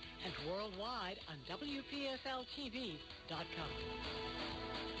 1450 and worldwide on WPSLTV.com.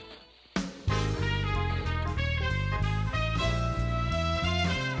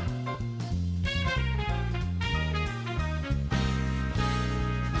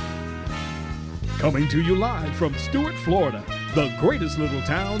 Coming to you live from Stewart, Florida, the greatest little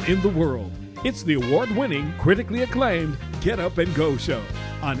town in the world. It's the award-winning, critically acclaimed Get Up and Go show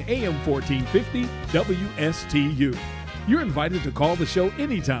on AM 1450 WSTU. You're invited to call the show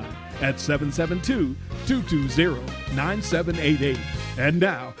anytime at 772-220-9788. And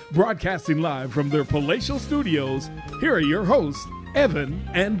now, broadcasting live from their palatial studios, here are your hosts, Evan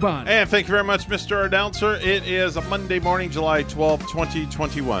and Bonnie. And thank you very much, Mr. Announcer. It is a Monday morning, July 12,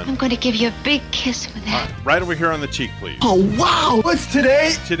 2021. I'm going to give you a big kiss for that. Right over here on the cheek, please. Oh, wow! What's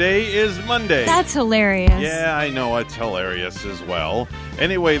today? Today is Monday. That's hilarious. Yeah, I know. It's hilarious as well.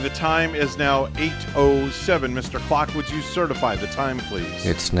 Anyway, the time is now 8:07. Mr. Clock, would you certify the time, please?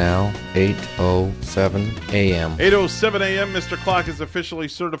 It's now 8:07 a.m. 8:07 a.m. Mr. Clock has officially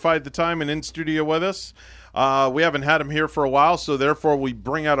certified the time and in studio with us. We haven't had him here for a while, so therefore we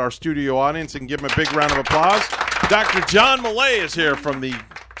bring out our studio audience and give him a big round of applause. Dr. John Millay is here from the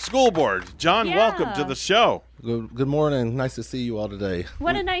school board. John, welcome to the show. Good morning. Nice to see you all today.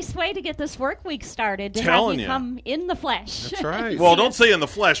 What a nice way to get this work week started, to Telling have you come in the flesh. That's right. Well, don't say in the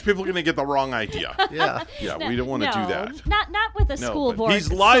flesh. People are going to get the wrong idea. Yeah. Yeah, we don't want to do that. Not with a school board.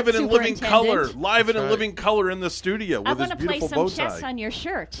 He's live and in living color. Superintendent. Live and in living color in the studio with his beautiful bow tie. I want to play some chess on your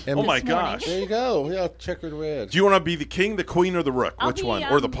shirt. Oh, my gosh. There you go. Yeah, checkered red. Do you want to be the king, the queen, or the rook? Which one?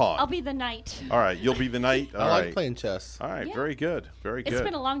 Or the pawn? I'll be the knight. All right, you'll be the knight. All I right. like playing chess. All right, very good. Very good. It's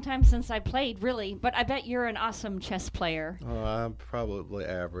been a long time since I played, really, but I bet you're an awesome chess player. Oh, I'm probably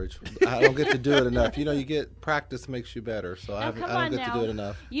average. I don't get to do it enough. You know, you get practice makes you better, so I don't get to do it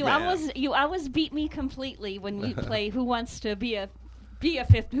enough. You always beat me completely when we play Who Wants to be a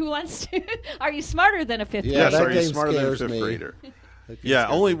fifth? Who wants to? Are you smarter than a fifth grader? Yes, are you smarter than a fifth grader?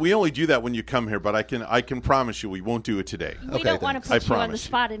 Yeah, we only do that when you come here, but I can promise you we won't do it today. We don't want to put you on the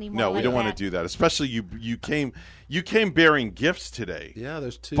spot anymore. No, we don't want that. to do that. Especially you came bearing gifts today. Yeah,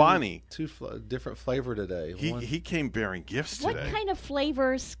 there's two different flavor today. He came bearing gifts today. What kind of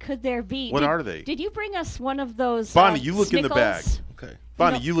flavors could there be? What are they? Did you bring us one of those? Bonnie, you look in the bag. Okay.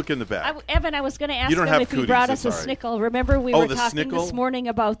 Bonnie, you look in the back. Evan, I was going to ask You don't him have if he cooties, brought us a that's all right. Snickle. Remember, we were the talking Snickle? this morning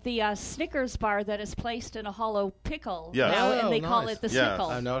about the Snickers bar that is placed in a hollow pickle Yes. now, and they nice. call it the Yes. Snickle.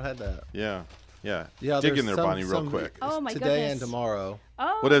 I know it had that. Yeah. Yeah, Dig there's in there, Bonnie, real quick. Oh, my today goodness. and tomorrow.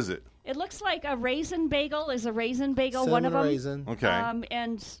 Oh, What is it? It looks like a raisin bagel. Is a raisin bagel one of Cinnamon them? raisin. Okay.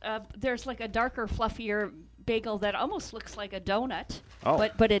 And there's like a darker, fluffier bagel that almost looks like a donut, Oh.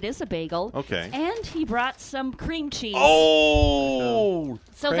 but it is a bagel. Okay. And he brought some cream cheese. Oh!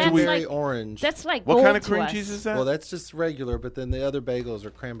 So Cranberry that's like orange. That's like What gold kind of to cream us. cheese is that? Well, that's just regular, but then the other bagels are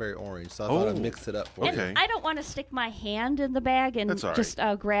cranberry orange, so I thought I'd mix it up for And you. I don't want to stick my hand in the bag and That's all right. just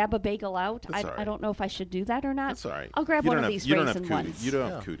grab a bagel out. That's all I right. don't know if I should do that or not. That's all right. I'll grab You one don't of have- these you don't have raisin cooties. ones. You don't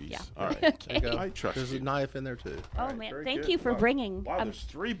have cooties. Yeah. All right. Okay. There you go. I trust There's you. a knife in there, too. Oh, right, man. very Thank good. you for Wow. bringing. Wow, there's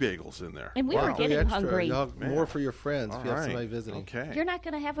 3 bagels in there. And we were Wow. getting Extra. hungry. Y'all, Man. more for your friends if you All have right. somebody visiting. Okay. You're not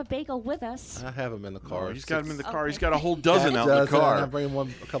going to have a bagel with us. I have them in the car. Oh, he's got them in the car. Okay. He's got a whole dozen out in the And car. I bring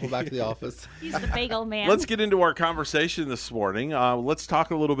a couple back to the office. He's the bagel man. Let's get into our conversation this morning. Let's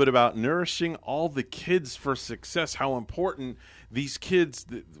talk a little bit about nourishing all the kids for success, how important these kids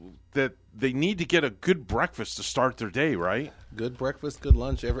that they need to get a good breakfast to start their day, right? Good breakfast, good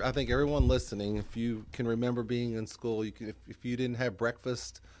lunch. I think everyone listening, if you can remember being in school, if you didn't have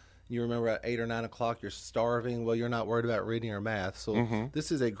breakfast, you remember at 8 or 9 o'clock, you're starving. Well, you're not worried about reading or math. So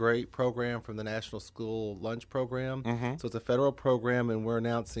this is a great program from the National School Lunch Program. So it's a federal program, and we're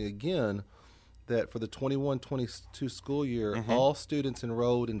announcing again that for the 21-22 school year, all students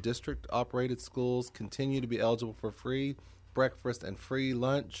enrolled in district-operated schools continue to be eligible for free breakfast and free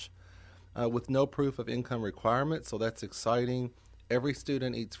lunch with no proof of income requirement. So that's exciting. Every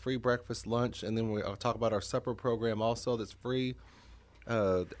student eats free breakfast, lunch, and then I'll talk about our supper program also that's free.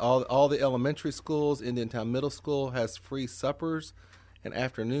 All the elementary schools, Indiantown Middle School has free suppers and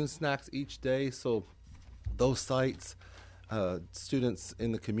afternoon snacks each day. So those sites, students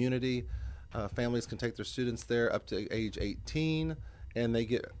in the community, families can take their students there up to age 18, and they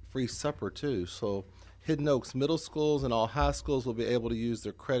get free supper too. So Hidden Oaks Middle Schools and all high schools will be able to use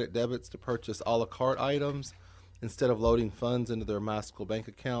their credit debits to purchase a la carte items instead of loading funds into their My School bank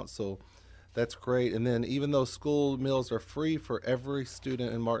account. So that's great. And then even though school meals are free for every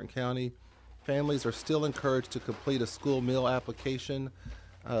student in Martin County, families are still encouraged to complete a school meal application.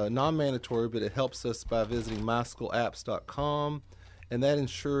 Non-mandatory, but it helps us by visiting myschooapps.com, and that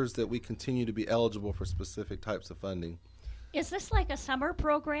ensures that we continue to be eligible for specific types of funding. Is this like a summer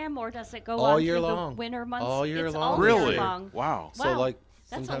program, or does it go All on year through long. the winter months? All year It's long. All Really? Year long. Wow. So like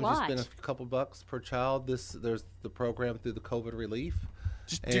That's a sometimes lot. you spend a couple bucks per child. There's the program through the COVID relief.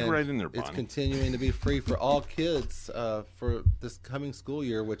 Just dig And right in there, It's Bonnie. continuing to be free for all kids for this coming school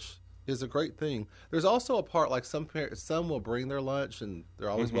year, which is a great thing. There's also a part like some will bring their lunch, and they're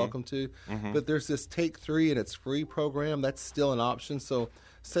always welcome to. But there's this Take 3 and it's free program that's still an option. So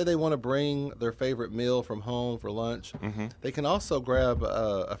say they want to bring their favorite meal from home for lunch, they can also grab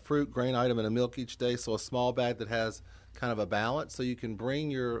a fruit, grain item, and a milk each day. So a small bag that has kind of a balance, so you can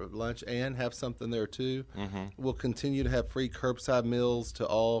bring your lunch and have something there too. We'll continue to have free curbside meals to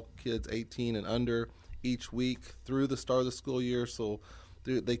all kids 18 and under each week through the start of the school year. So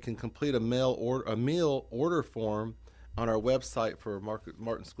they can complete a meal order form on our website for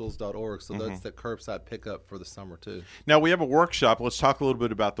martinschools.org. So that's that curbside pickup for the summer too. Now, we have a workshop. Let's talk a little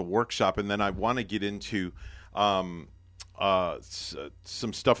bit about the workshop, and then I want to get into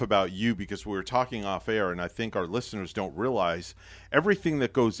some stuff about you, because we were talking off air, and I think our listeners don't realize everything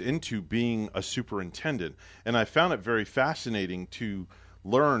that goes into being a superintendent. And I found it very fascinating to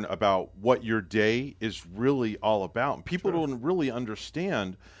learn about what your day is really all about. And people don't really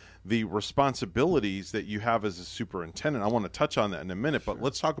understand the responsibilities that you have as a superintendent. I want to touch on that in a minute, but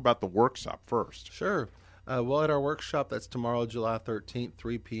let's talk about the workshop first. Sure. Well, at our workshop, that's tomorrow, July 13th,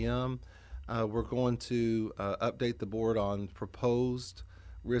 3 p.m., we're going to update the board on proposed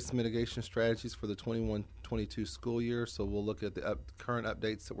risk mitigation strategies for the 21-22 school year. So we'll look at the current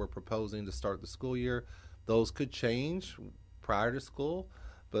updates that we're proposing to start the school year. Those could change prior to school,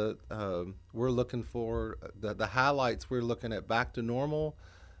 but we're looking for the highlights. We're looking at back to normal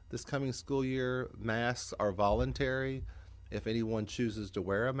this coming school year. Masks are voluntary. If anyone chooses to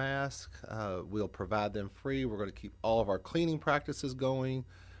wear a mask, we'll provide them free. We're going to keep all of our cleaning practices going.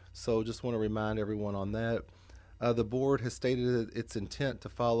 So just want to remind everyone on that. The board has stated its intent to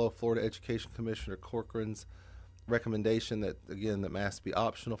follow Florida Education Commissioner Corcoran's recommendation that, again, that masks be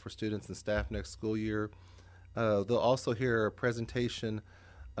optional for students and staff next school year. They'll also hear a presentation.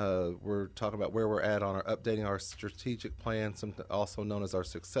 We're talking about where we're at on our updating our strategic plan, also known as our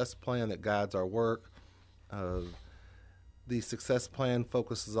success plan that guides our work. The success plan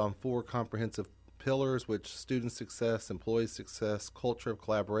focuses on 4 comprehensive pillars, which student success, employee success, culture of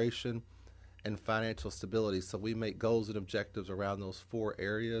collaboration, and financial stability. So we make goals and objectives around those 4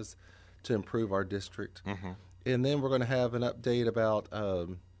 areas to improve our district. And then we're going to have an update about,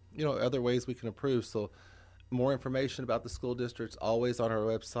 other ways we can improve. So more information about the school districts always on our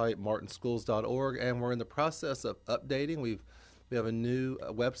website, martinschools.org. And we're in the process of updating. We have a new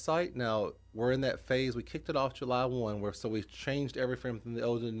website. Now, we're in that phase. We kicked it off July 1, so we've changed everything from the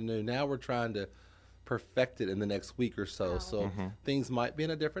old to the new. Now we're trying to perfect it in the next week or so. So things might be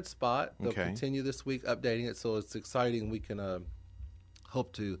in a different spot. They'll continue this week updating it, so it's exciting. We can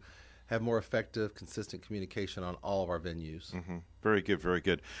hope to have more effective, consistent communication on all of our venues. Very good, very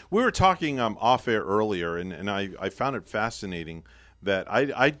good. We were talking off air earlier, and I found it fascinating that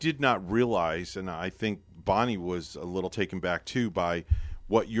I did not realize, and I think Bonnie was a little taken back too by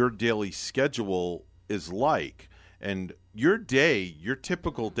what your daily schedule is like. And your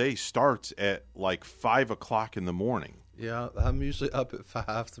typical day starts at like 5 o'clock in the morning. Yeah, I'm usually up at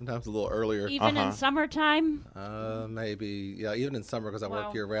 5, sometimes a little earlier. Even in summertime? Maybe. Yeah, even in summer because I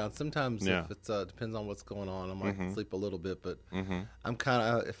work year-round. Sometimes if it's depends on what's going on. I might sleep a little bit, but I'm kind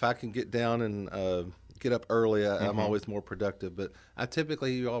of, if I can get down and get up early, I'm always more productive. But I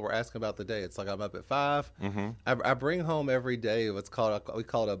typically, you all were asking about the day. It's like I'm up at 5. I bring home every day what's called, we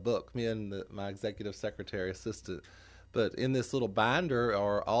call it a book, me and my executive secretary assistant. But in this little binder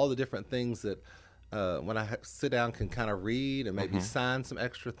are all the different things that when I sit down can kind of read and maybe sign some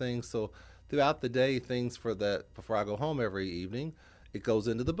extra things. So throughout the day, things for that before I go home every evening, it goes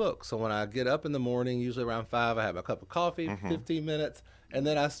into the book. So when I get up in the morning, usually around 5, I have a cup of coffee, 15 minutes, and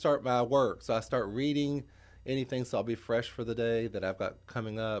then I start my work. So I start reading anything, so I'll be fresh for the day that I've got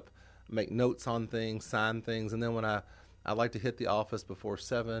coming up, make notes on things, sign things, and then when I like to hit the office before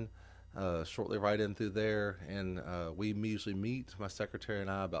 7, shortly right in through there, and we usually meet, my secretary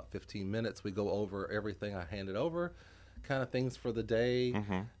and I, about 15 minutes. We go over everything I handed over, kind of things for the day,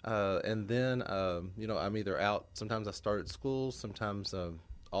 and then, I'm either out. Sometimes I start at school, sometimes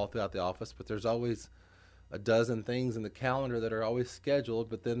all throughout the office, but there's always a dozen things in the calendar that are always scheduled,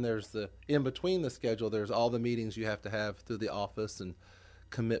 but then there's in between the schedule, there's all the meetings you have to have through the office and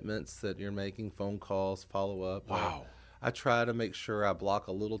commitments that you're making, phone calls, follow-up. Wow. I try to make sure I block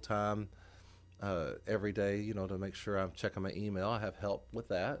a little time every day, to make sure I'm checking my email. I have help with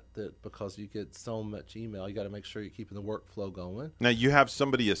that because you get so much email, you got to make sure you're keeping the workflow going. Now, you have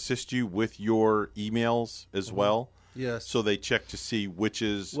somebody assist you with your emails as well? Yes. So they check to see which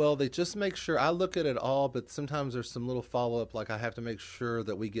is... Well, they just make sure. I look at it all, but sometimes there's some little follow-up, like I have to make sure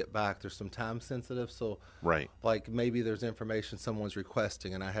that we get back. There's some time sensitive, so like maybe there's information someone's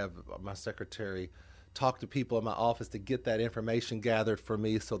requesting, and I have my secretary talk to people in my office to get that information gathered for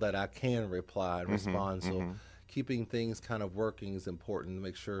me so that I can reply and respond. So keeping things kind of working is important to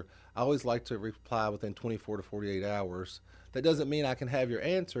make sure. I always like to reply within 24 to 48 hours. That doesn't mean I can have your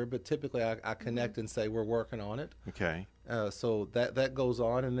answer, but typically I connect and say we're working on it. Okay. So that goes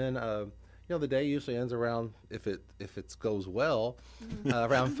on, and then the day usually ends around, if it goes well,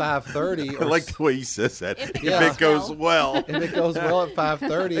 around 5:30. I like the way he says that. If it goes well. If it goes well at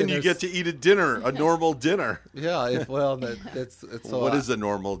 5:30, and you get to eat a normal dinner. Yeah. It's so what is a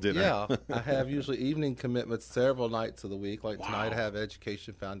normal dinner? Yeah, I have usually evening commitments several nights of the week. Like tonight, I have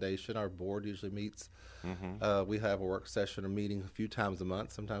Education Foundation. Our board usually meets. We have a work session or meeting a few times a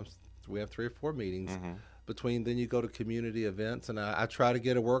month. Sometimes we have 3 or 4 meetings. Between then you go to community events, and I try to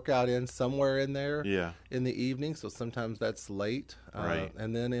get a workout in somewhere in there in the evening, so sometimes that's late.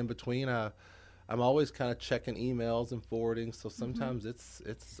 And then in between, I'm always kind of checking emails and forwarding, so sometimes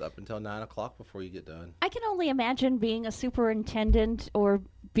it's up until 9 o'clock before you get done. I can only imagine being a superintendent or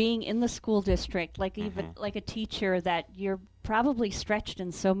being in the school district, like even like a teacher, that you're probably stretched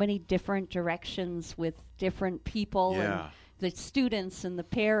in so many different directions with different people and the students and the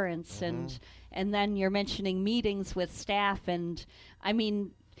parents and then you're mentioning meetings with staff, and I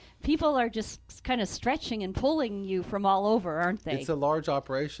mean, people are just kind of stretching and pulling you from all over, aren't they? It's a large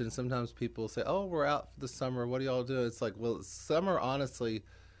operation. Sometimes people say, oh, we're out for the summer. What do y'all do? It's like, well, summer honestly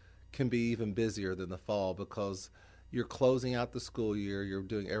can be even busier than the fall because you're closing out the school year. You're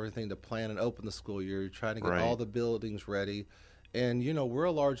doing everything to plan and open the school year. You're trying to get all the buildings ready. And, we're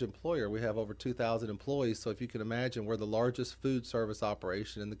a large employer. We have over 2,000 employees. So if you can imagine, we're the largest food service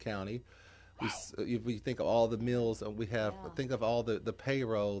operation in the county. If we think of all the meals we have, think of all the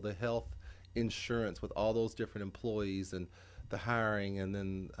payroll, the health insurance with all those different employees and the hiring and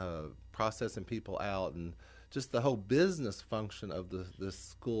then processing people out, and just the whole business function of the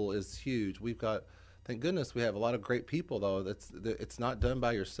school is huge. We've got thank goodness we have a lot of great people, though. It's not done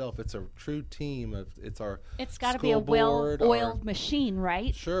by yourself. It's a true team. It's got to be a well-oiled machine,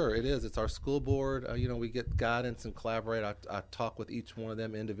 right? Sure, it is. It's our school board. We get guidance and collaborate. I talk with each one of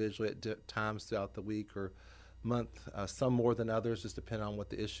them individually at times throughout the week or month, some more than others, just depending on what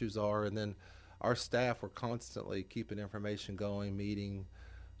the issues are. And then our staff, we're constantly keeping information going, meeting.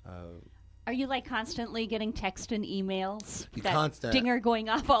 Are you constantly getting text and emails? Constant. Dinger going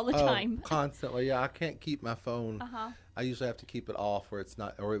off all the time? Constantly, yeah. I can't keep my phone. I usually have to keep it off where it's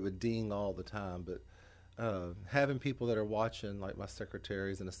not, or it would ding all the time. But having people that are watching, like my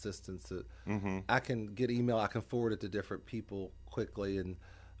secretaries and assistants, that I can get email, I can forward it to different people quickly, and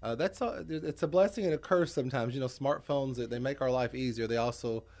that's it's a blessing and a curse sometimes. Smartphones, they make our life easier. They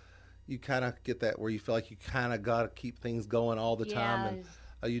also, you kind of get that where you feel like you kind of got to keep things going all the time. And,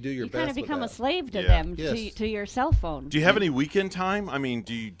 you do your best. You kind of become a slave to them, to your cell phone. Do you have any weekend time? I mean,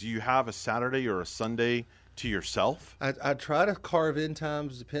 do you have a Saturday or a Sunday to yourself? I try to carve in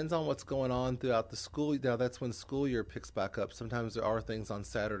times. Depends on what's going on throughout the school. Now, that's when the school year picks back up. Sometimes there are things on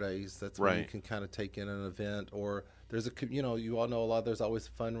Saturdays. That's when you can kind of take in an event. Or there's you all know a lot. There's always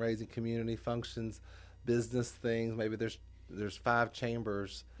fundraising, community functions, business things. Maybe there's 5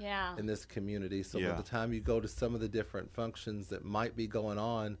 chambers in this community. So by the time you go to some of the different functions that might be going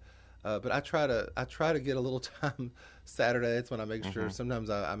on, but I try to get a little time Saturday. That's when I make sure. Sometimes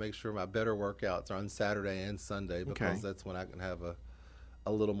I make sure my better workouts are on Saturday and Sunday because that's when I can have a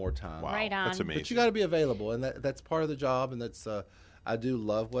little more time. Wow. Right on. That's amazing. But you got to be available, and that's part of the job. And that's I do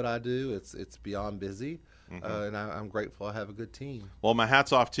love what I do. It's beyond busy. And I'm grateful I have a good team. Well, my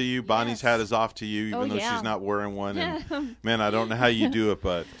hat's off to you. Bonnie's hat is off to you, even though she's not wearing one. And, man, I don't know how you do it,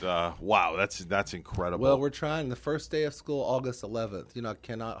 but wow, that's incredible. Well, we're trying. The first day of school, August 11th. I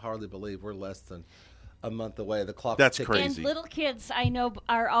cannot hardly believe we're less than a month away. The clock. That's ticking. crazy. And little kids, I know,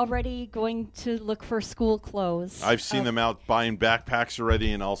 are already going to look for school clothes. I've seen them out buying backpacks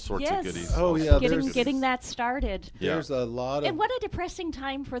already and all sorts of goodies. Oh yeah, getting that started. There's a lot of. And what a depressing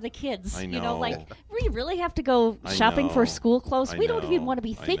time for the kids. I know. We really have to go shopping for school clothes. We don't even want to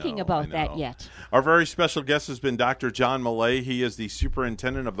be thinking about that yet. Our very special guest has been Dr. John Millay. He is the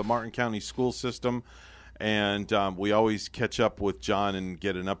superintendent of the Martin County School System. And we always catch up with John and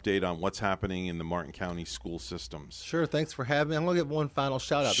get an update on what's happening in the Martin County school systems. Sure. Thanks for having me. I'm going to give one final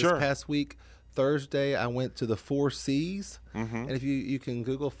shout out. Sure. This past week, Thursday, I went to the 4 C's. And if you can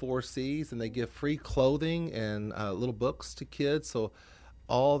Google 4 C's, and they give free clothing and little books to kids. So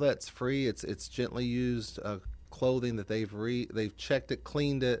all that's free. It's gently used clothing that they've checked it,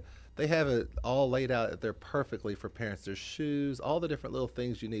 cleaned it. They have it all laid out there perfectly for parents. There's shoes, all the different little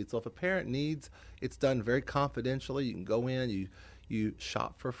things you need. So if a parent needs, it's done very confidentially. You can go in, you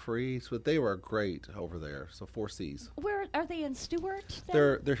shop for free. So they were great over there. So 4 C's. Where are they in Stewart?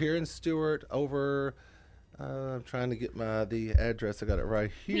 Then? They're here in Stewart over. I'm trying to get the address. I got it right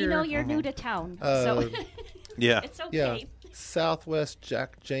here. We know you're new to town, so it's okay. Yeah. Southwest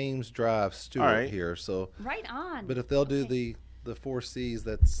Jack James Drive, Stewart here. So right on. But if they'll do the 4 C's,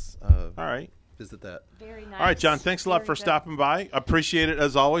 that's all right. Visit that. Very nice. All right, John, thanks a lot for stopping by. Appreciate it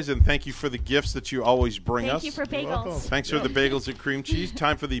as always, and thank you for the gifts that you always bring us. Thank you for bagels. Thanks for the bagels and cream cheese.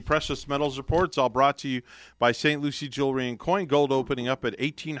 Time for the Precious Metals Report. It's all brought to you by St. Lucie Jewelry and Coin. Gold opening up at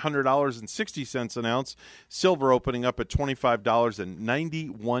 $1,800.60 an ounce. Silver opening up at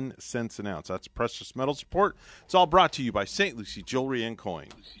 $25.91 an ounce. That's Precious Metals Report. It's all brought to you by St. Lucie Jewelry and Coin.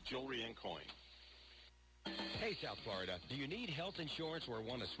 Hey, South Florida, do you need health insurance or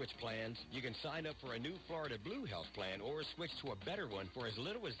want to switch plans? You can sign up for a new Florida Blue health plan or switch to a better one for as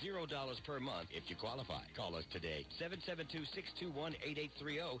little as $0 per month if you qualify. Call us today,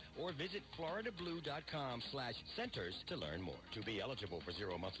 772-621-8830, or visit floridablue.com/centers to learn more. To be eligible for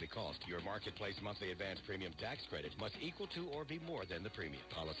zero monthly cost, your Marketplace monthly advance premium tax credit must equal to or be more than the premium.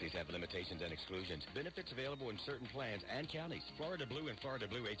 Policies have limitations and exclusions. Benefits available in certain plans and counties. Florida Blue and Florida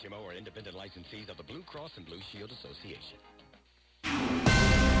Blue HMO are independent licensees of the Blue Cross and Blue Shield Association.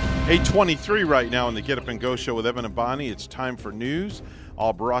 8:23 right now in the Get Up and Go show with Evan and Bonnie. It's time for news,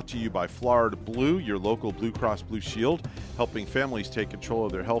 all brought to you by Florida Blue, your local Blue Cross Blue Shield, helping families take control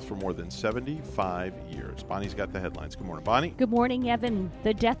of their health for more than 75 years. Bonnie's got the headlines. Good morning, Bonnie. Good morning, Evan.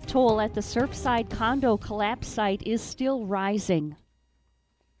 The death toll at the Surfside condo collapse site is still rising.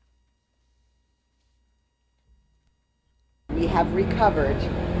 We have recovered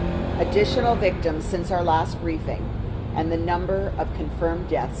additional victims since our last briefing, and the number of confirmed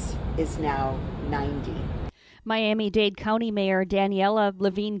deaths is now 90. Miami-Dade County Mayor Daniela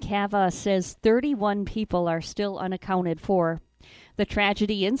Levine Cava says 31 people are still unaccounted for. The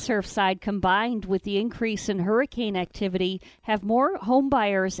tragedy in Surfside, combined with the increase in hurricane activity, have more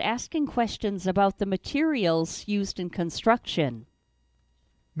homebuyers asking questions about the materials used in construction.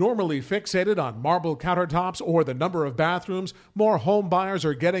 Normally fixated on marble countertops or the number of bathrooms, more home buyers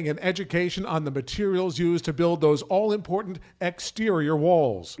are getting an education on the materials used to build those all-important exterior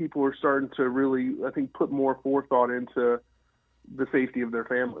walls. People are starting to really, I think, put more forethought into the safety of their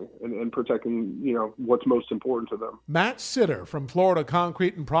family and protecting, what's most important to them. Matt Sitter from Florida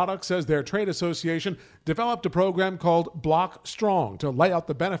Concrete and Products says their trade association developed a program called Block Strong to lay out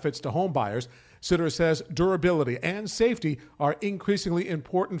the benefits to home buyers. Sitter says durability and safety are increasingly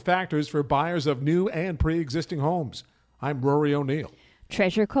important factors for buyers of new and pre-existing homes. I'm Rory O'Neill.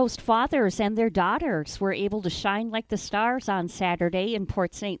 Treasure Coast fathers and their daughters were able to shine like the stars on Saturday in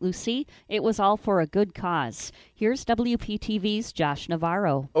Port St. Lucie. It was all for a good cause. Here's WPTV's Josh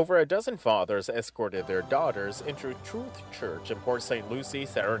Navarro. Over a dozen fathers escorted their daughters into Truth Church in Port St. Lucie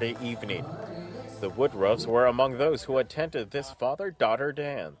Saturday evening. The Woodruffs were among those who attended this father-daughter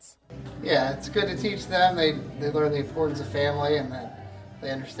dance. Yeah, it's good to teach them. They learn the importance of family and that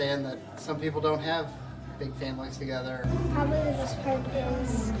they understand that some people don't have big families together. Probably the best part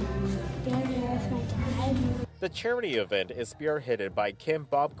is being here with my dad. The charity event is spearheaded by Kim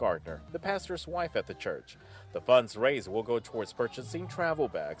Bob Gardner, the pastor's wife at the church. The funds raised will go towards purchasing travel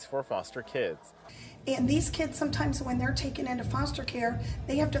bags for foster kids. And these kids, sometimes when they're taken into foster care,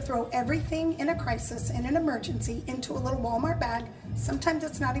 they have to throw everything in a crisis, in an emergency, into a little Walmart bag. Sometimes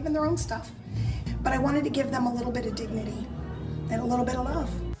it's not even their own stuff. But I wanted to give them a little bit of dignity and a little bit of love.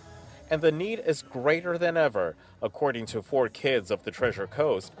 And the need is greater than ever. According to 4 Kids of the Treasure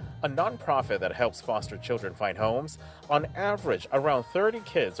Coast, a nonprofit that helps foster children find homes, on average, around 30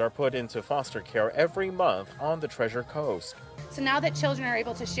 kids are put into foster care every month on the Treasure Coast. So now that children are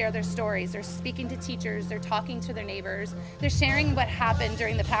able to share their stories, they're speaking to teachers, they're talking to their neighbors, they're sharing what happened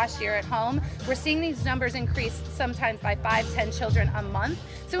during the past year at home, we're seeing these numbers increase sometimes by 5-10 children a month.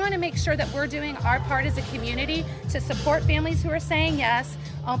 So we want to make sure that we're doing our part as a community to support families who are saying yes,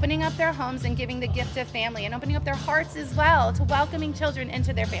 opening up their homes and giving the gift of family, and opening up their hearts as well to welcoming children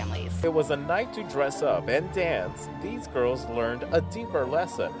into their families. It was a night to dress up and dance. These girls learned a deeper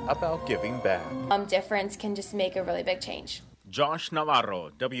lesson about giving back. Difference can just make a really big change. Josh Navarro,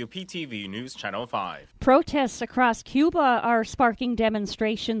 WPTV News Channel 5. Protests across Cuba are sparking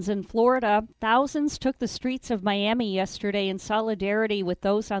demonstrations in Florida. Thousands took the streets of Miami yesterday in solidarity with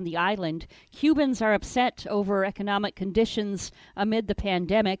those on the island. Cubans are upset over economic conditions amid the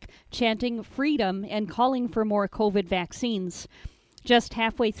pandemic, chanting freedom and calling for more COVID vaccines. Just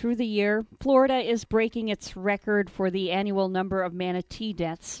halfway through the year, Florida is breaking its record for the annual number of manatee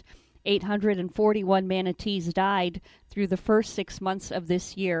deaths. 841 manatees died through the first 6 months of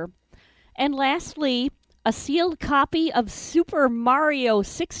this year. And lastly, a sealed copy of Super Mario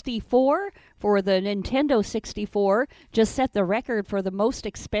 64 for the Nintendo 64 just set the record for the most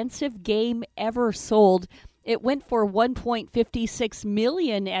expensive game ever sold. It went for $1.56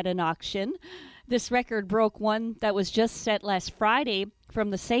 million at an auction. This record broke one that was just set last Friday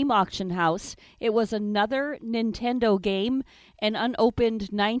from the same auction house. It was another Nintendo game, an unopened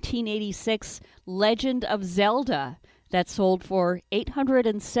 1986 Legend of Zelda that sold for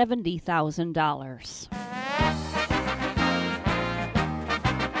 $870,000.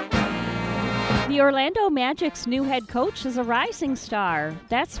 The Orlando Magic's new head coach is a rising star.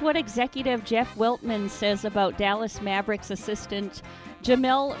 That's what executive Jeff Weltman says about Dallas Mavericks assistant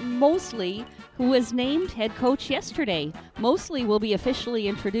Jamel Mosley, who was named head coach yesterday. Mosley will be officially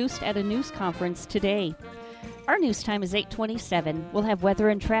introduced at a news conference today. Our news time is 8:27. We'll have weather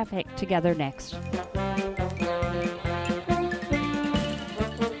and traffic together next.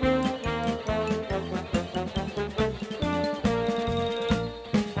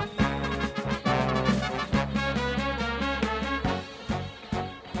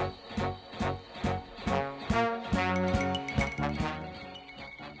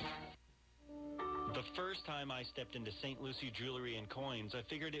 I stepped into St. Lucie Jewelry and Coins, I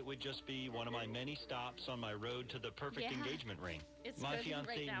figured it would just be one of my many stops on my road to the perfect engagement ring. My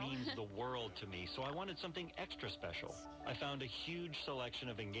fiancé means the world to me, so I wanted something extra special. I found a huge selection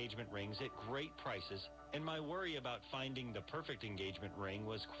of engagement rings at great prices, and my worry about finding the perfect engagement ring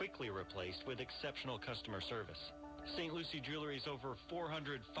was quickly replaced with exceptional customer service. St. Lucie Jewelry's over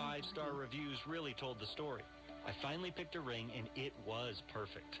 400 5-star reviews really told the story. I finally picked a ring, and it was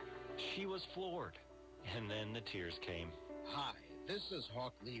perfect. She was floored. And then the tears came. Hi, this is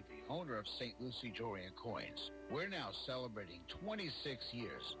Hawk Levy, owner of St. Lucie Jewelry and Coins. We're now celebrating 26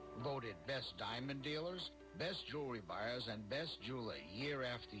 years, voted best diamond dealers, best jewelry buyers, and best jeweler year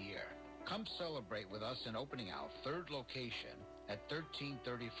after year. Come celebrate with us in opening our 3rd location at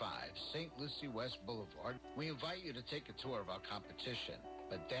 1335 St. Lucie West Boulevard. We invite you to take a tour of our competition,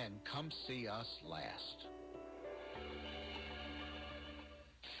 but then come see us last.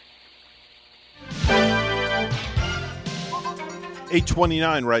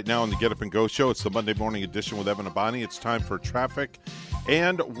 $8:29 right now on the Get Up and Go show. It's the Monday morning edition with Evan and Bonnie. It's time for traffic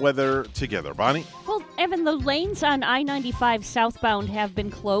and weather together. Bonnie? Well, Evan, the lanes on I-95 southbound have been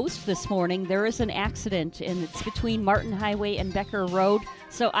closed this morning. There is an accident, and it's between Martin Highway and Becker Road.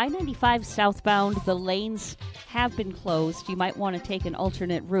 So I-95 southbound, the lanes have been closed. You might want to take an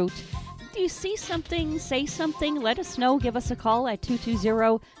alternate route. Do you see something, say something? Let us know. Give us a call at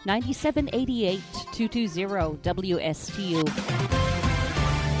 220-9788, 220-WSTU.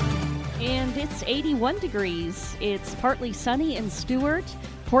 And it's 81 degrees. It's partly sunny in Stewart.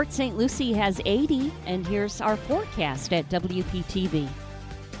 Port St. Lucie has 80. And here's our forecast at WPTV.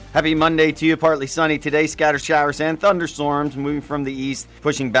 Happy Monday to you. Partly sunny today. Scattered showers and thunderstorms moving from the east,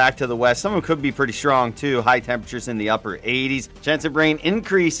 pushing back to the west. Some of them could be pretty strong, too. High temperatures in the upper 80s. Chance of rain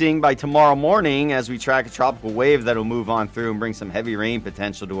increasing by tomorrow morning as we track a tropical wave that will move on through and bring some heavy rain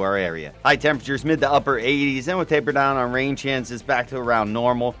potential to our area. High temperatures mid to upper 80s, and we'll taper down on rain chances back to around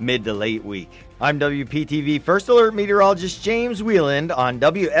normal mid to late week. I'm WPTV First Alert Meteorologist James Wieland on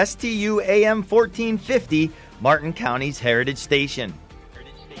WSTU AM 1450, Martin County's Heritage Station.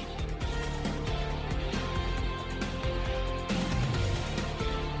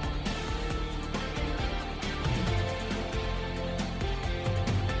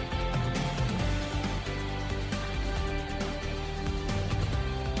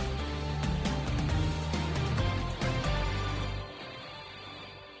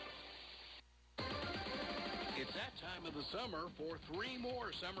 For 3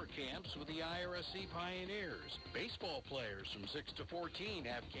 more summer camps with the IRSC Pioneers. Baseball players from 6 to 14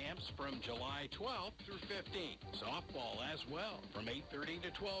 have camps from July 12th through 15th. Softball as well from 8:30 to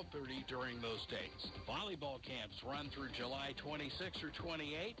 12:30 during those dates. Volleyball camps run through July 26 or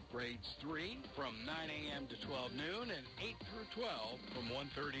 28. Grades 3 from 9 a.m. to 12 noon and 8 through 12 from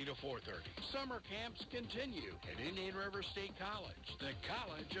 1:30 to 4:30. Summer camps continue at Indian River State College, the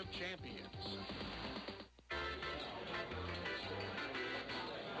College of Champions.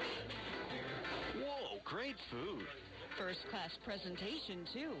 Whoa, great food. First-class presentation,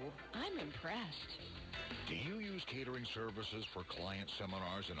 too. I'm impressed. Do you use catering services for client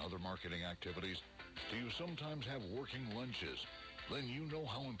seminars and other marketing activities? Do you sometimes have working lunches? Then you know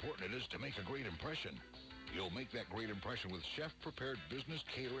how important it is to make a great impression. You'll make that great impression with chef-prepared business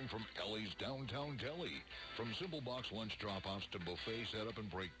catering from Ellie's Downtown Deli. From simple box lunch drop-offs to buffet setup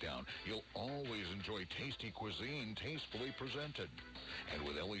and breakdown, you'll always enjoy tasty cuisine tastefully presented. And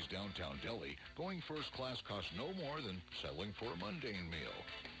with Ellie's Downtown Deli, going first class costs no more than settling for a mundane meal.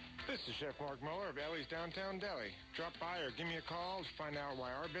 This is Chef Mark Muller of Ellie's Downtown Deli. Drop by or give me a call to find out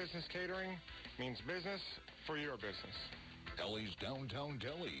why our business catering means business for your business. Ellie's Downtown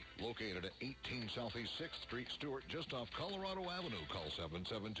Deli, located at 18 Southeast 6th Street, Stewart, just off Colorado Avenue. Call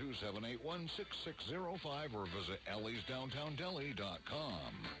 772-781-6605 or visit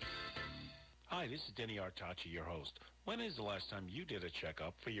elliesdowntowndeli.com. Hi, this is Denny Artachi, your host. When is the last time you did a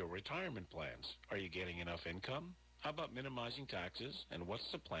checkup for your retirement plans? Are you getting enough income? How about minimizing taxes? And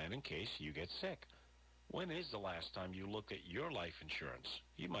what's the plan in case you get sick? When is the last time you looked at your life insurance?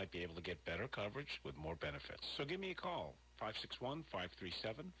 You might be able to get better coverage with more benefits. So give me a call.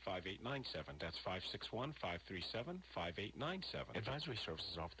 561-537-5897. That's 561-537-5897. Advisory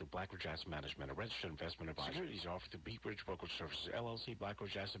services offered through Blackridge Asset Management, a registered investment advisor. Securities offered through Peak Bridge Brokerage Services, LLC.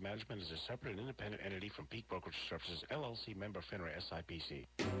 Blackridge Asset Management is a separate and independent entity from Peak Brokerage Services, LLC, member FINRA SIPC.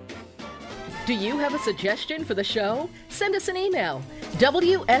 Do you have a suggestion for the show? Send us an email,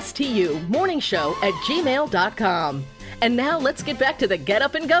 WSTU morningshow@gmail.com. And now let's get back to the Get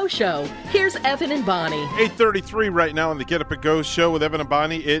Up and Go show. Here's Evan and Bonnie. 8:33 right now on the Get Up and Go show with Evan and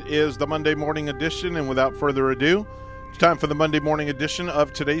Bonnie. It is the Monday morning edition, and without further ado, it's time for the Monday morning edition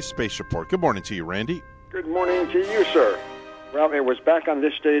of today's Space Report. Good morning to you, Randy. Good morning to you, sir. Well, it was back on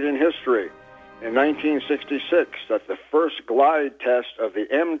this date in history, in 1966, that the first glide test of the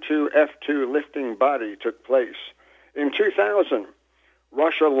M2F2 lifting body took place. In 2000,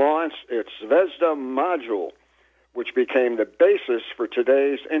 Russia launched its Zvezda module, which became the basis for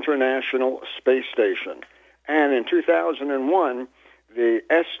today's International Space Station. And in 2001, the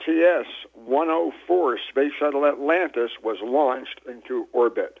STS-104 Space Shuttle Atlantis was launched into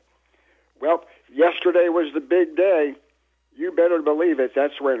orbit. Well, yesterday was the big day. You better believe it.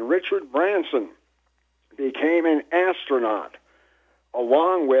 That's when Richard Branson became an astronaut,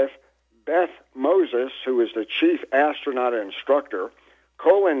 along with Beth Moses, who is the chief astronaut instructor,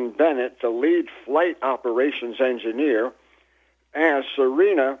 Colin Bennett, the lead flight operations engineer, and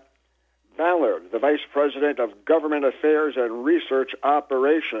Serena Ballard, the Vice President of Government Affairs and Research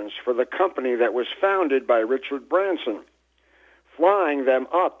Operations for the company that was founded by Richard Branson. Flying them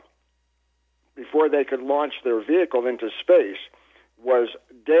up before they could launch their vehicle into space was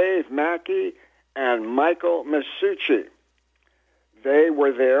Dave Mackey and Michael Masucci. They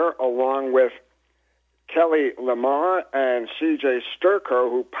were there along with Kelly Lamar and C.J. Sturko,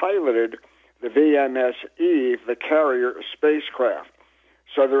 who piloted the VMS Eve, the carrier spacecraft.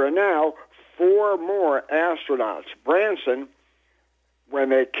 So there are now 4 more astronauts. Branson, when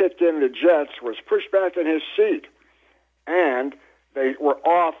they kicked in the jets, was pushed back in his seat, and they were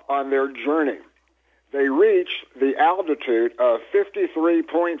off on their journey. They reached the altitude of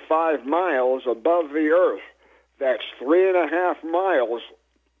 53.5 miles above the Earth. That's 3.5 miles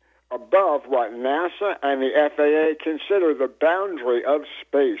above what NASA and the FAA consider the boundary of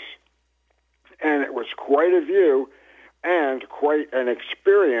space. And it was quite a view and quite an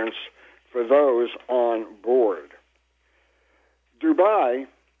experience for those on board. Dubai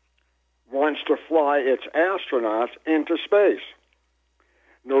wants to fly its astronauts into space.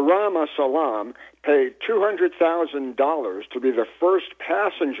 Nurama Salam paid $200,000 to be the first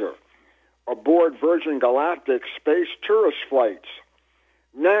passenger aboard Virgin Galactic space tourist flights.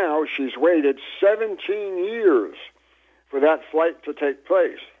 Now she's waited 17 years for that flight to take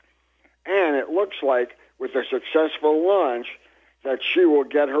place. And it looks like, with a successful launch, that she will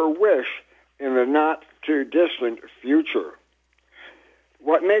get her wish in the not-too-distant future.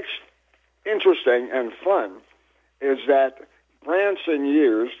 What makes interesting and fun is that Branson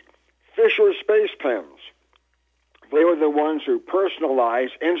used Fisher space pens. They were the ones who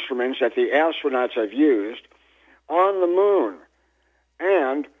personalized instruments that the astronauts have used on the moon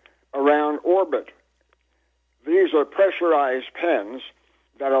and around orbit. These are pressurized pens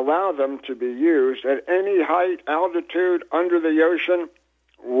that allow them to be used at any height, altitude, under the ocean,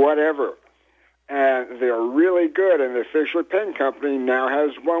 whatever. And they're really good, and the Fisher Pen Company now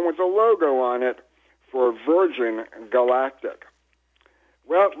has one with a logo on it for Virgin Galactic.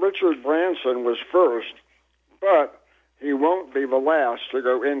 Well, Richard Branson was first, but he won't be the last to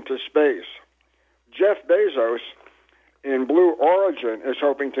go into space. Jeff Bezos in Blue Origin is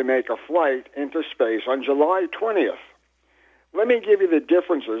hoping to make a flight into space on July 20th. Let me give you the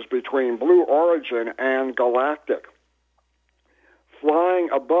differences between Blue Origin and Galactic. Flying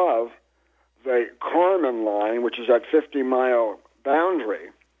above the Kármán line, which is that 50-mile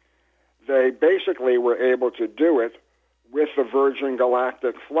boundary, they basically were able to do it with the Virgin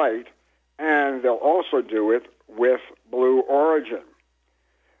Galactic flight, and they'll also do it with Blue Origin.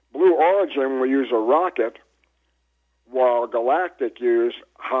 Blue Origin will use a rocket, while Galactic used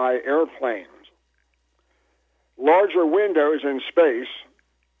high airplanes. Larger windows in space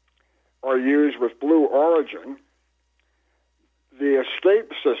are used with Blue Origin. The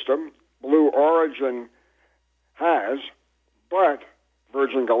escape system Blue Origin has, but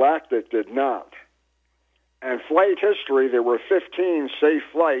Virgin Galactic did not. And flight history, there were 15 safe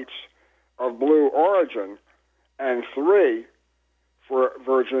flights of Blue Origin and 3 for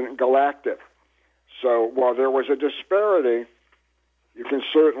Virgin Galactic. So while there was a disparity, you can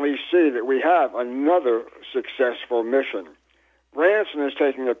certainly see that we have another successful mission. Branson is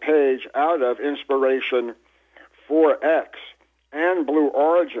taking a page out of Inspiration 4X and Blue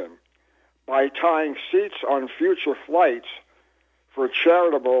Origin by tying seats on future flights for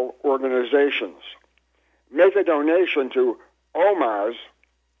charitable organizations. Make a donation to OMARS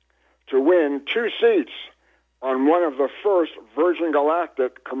to win 2 seats on one of the first Virgin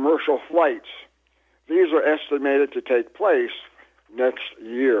Galactic commercial flights. These are estimated to take place next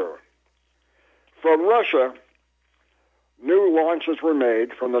year. From Russia, new launches were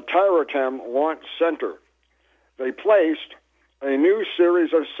made from the Tyuratam Launch Center. They placed a new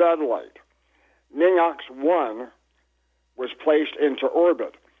series of satellite. Ningox-1 was placed into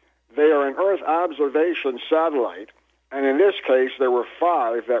orbit. They are an Earth observation satellite, and in this case, there were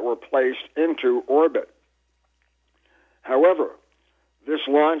 5 that were placed into orbit. However, this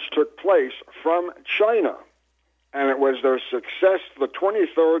launch took place from China, and it was their success, the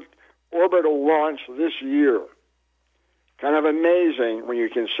 23rd orbital launch this year. Kind of amazing when you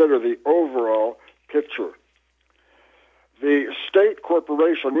consider the overall picture. The state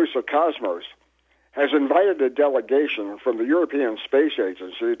corporation Rusocosmos has invited a delegation from the European Space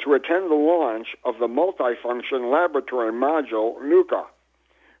Agency to attend the launch of the multifunction laboratory module Nuka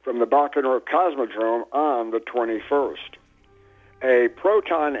from the Baikonur Cosmodrome on the 21st. A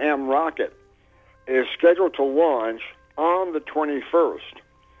Proton M rocket is scheduled to launch on the 21st.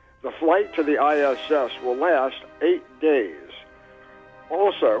 The flight to the ISS will last 8 days.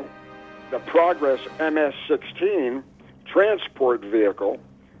 Also, the Progress MS-16 transport vehicle,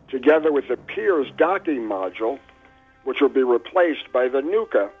 together with the Piers docking module, which will be replaced by the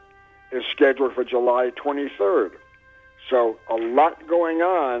Nuka, is scheduled for July 23rd. So a lot going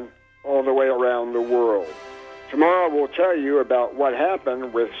on all the way around the world. Tomorrow we'll tell you about what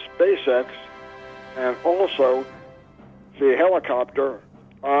happened with SpaceX and also the helicopter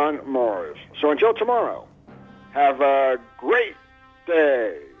on Mars. So until tomorrow, have a great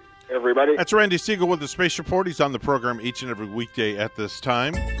day, everybody. That's Randy Segal with the Space Report. He's on the program each and every weekday at this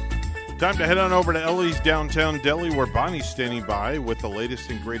time. Time to head on over to Ellie's Downtown Deli, where Bonnie's standing by with the latest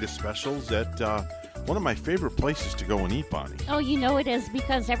and greatest specials at one of my favorite places to go and eat, Bonnie. Oh, you know it is,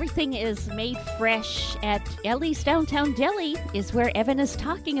 because everything is made fresh at Ellie's Downtown Deli is where Evan is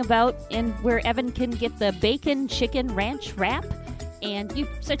talking about, and where Evan can get the bacon chicken ranch wrap. And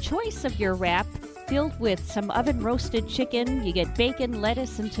it's a choice of your wrap filled with some oven-roasted chicken. You get bacon,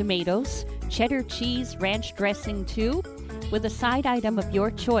 lettuce, and tomatoes, cheddar cheese, ranch dressing too, with a side item of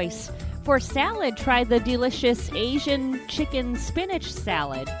your choice. For salad, try the delicious Asian chicken spinach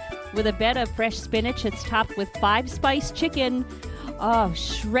salad. With a bed of fresh spinach, it's topped with 5-spice chicken,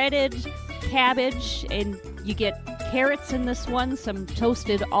 shredded cabbage, and you get carrots in this one, some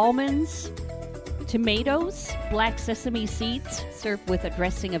toasted almonds, tomatoes, black sesame seeds, served with a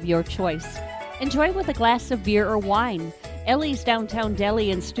dressing of your choice. Enjoy with a glass of beer or wine. Ellie's Downtown Deli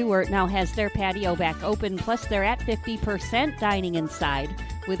in Stuart now has their patio back open, plus they're at 50% dining inside,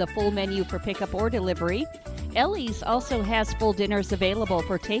 with a full menu for pickup or delivery. Ellie's also has full dinners available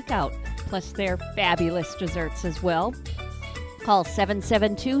for takeout, plus their fabulous desserts as well. Call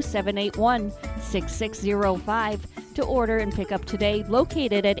 772-781-6605 to order and pick up today.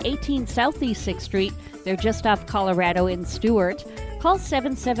 Located at 18 Southeast 6th Street, they're just off Colorado in Stuart. Call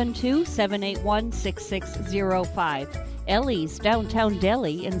 772-781-6605. Ellie's Downtown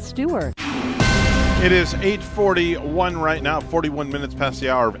Deli in Stuart. It is 8:41 right now, 41 minutes past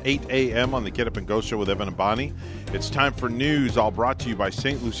the hour of 8 a.m. on the Get Up and Go Show with Evan and Bonnie. It's time for news, all brought to you by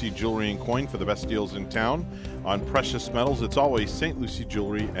St. Lucie Jewelry and Coin for the best deals in town on precious metals. It's always St. Lucie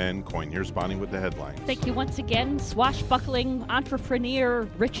Jewelry and Coin. Here's Bonnie with the headlines. Thank you once again. Swashbuckling entrepreneur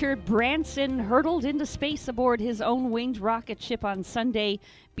Richard Branson hurtled into space aboard his own winged rocket ship on Sunday,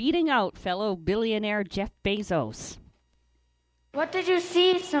 beating out fellow billionaire Jeff Bezos. What did you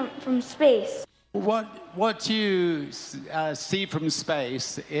see from space? What you see from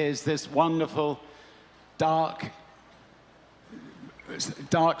space is this wonderful dark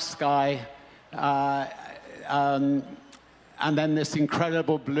sky, and then this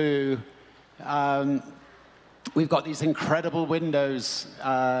incredible blue. We've got these incredible windows,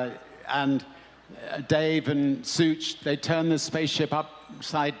 and Dave and Such, they turn the spaceship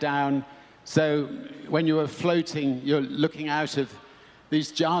upside down. So when you are floating, you're looking out of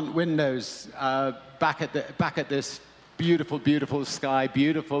these giant windows back at this beautiful, beautiful sky,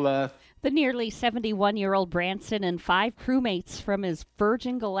 beautiful Earth. The nearly 71-year-old Branson and 5 crewmates from his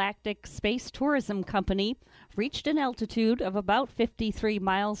Virgin Galactic Space Tourism Company reached an altitude of about 53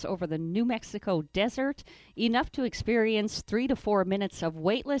 miles over the New Mexico desert, enough to experience 3 to 4 minutes of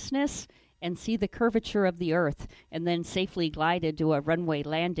weightlessness and see the curvature of the Earth, and then safely glided to a runway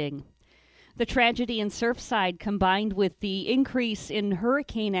landing. The tragedy in Surfside, combined with the increase in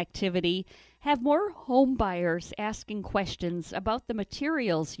hurricane activity, have more home buyers asking questions about the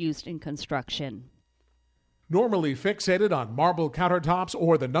materials used in construction. Normally fixated on marble countertops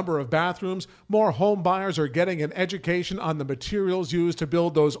or the number of bathrooms, more home buyers are getting an education on the materials used to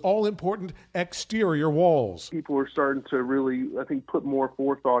build those all-important exterior walls. People are starting to really, I think, put more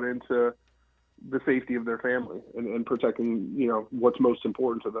forethought into the safety of their family and protecting, what's most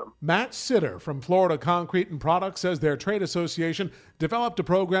important to them. Matt Sitter from Florida Concrete and Products says their trade association developed a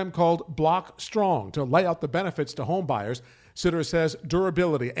program called Block Strong to lay out the benefits to home buyers. Sitter says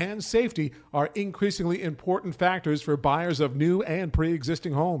durability and safety are increasingly important factors for buyers of new and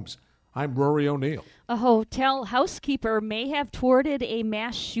pre-existing homes. I'm Rory O'Neill. A hotel housekeeper may have thwarted a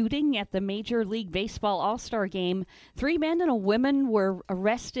mass shooting at the Major League Baseball All-Star Game. 3 men and a woman were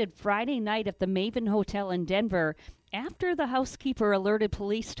arrested Friday night at the Maven Hotel in Denver after the housekeeper alerted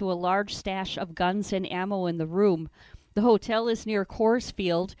police to a large stash of guns and ammo in the room. The hotel is near Coors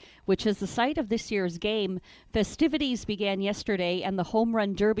Field, which is the site of this year's game. Festivities began yesterday, and the Home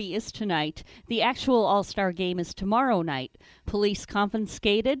Run Derby is tonight. The actual All-Star game is tomorrow night. Police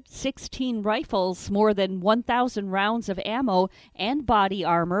confiscated 16 rifles, more than 1,000 rounds of ammo, and body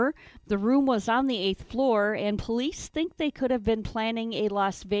armor. The room was on the 8th floor, and police think they could have been planning a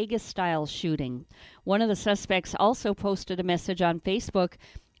Las Vegas-style shooting. One of the suspects also posted a message on Facebook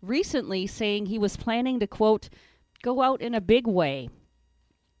recently saying he was planning to, quote, go out in a big way.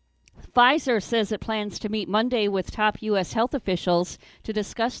 Pfizer says it plans to meet Monday with top U.S. health officials to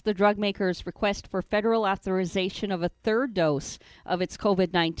discuss the drug maker's request for federal authorization of a third dose of its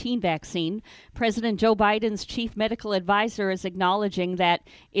COVID-19 vaccine. President Joe Biden's chief medical advisor is acknowledging that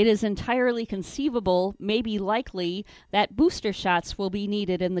it is entirely conceivable, maybe likely, that booster shots will be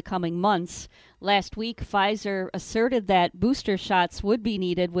needed in the coming months. Last week, Pfizer asserted that booster shots would be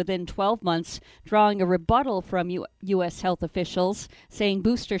needed within 12 months, drawing a rebuttal from U.S. health officials, saying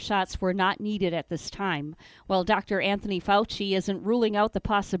booster shots were not needed at this time. While Dr. Anthony Fauci isn't ruling out the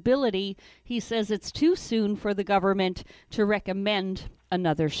possibility, he says it's too soon for the government to recommend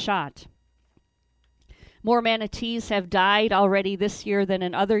another shot. More manatees have died already this year than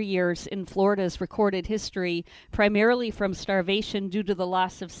in other years in Florida's recorded history, primarily from starvation due to the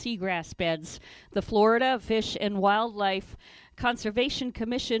loss of seagrass beds. The Florida Fish and Wildlife Conservation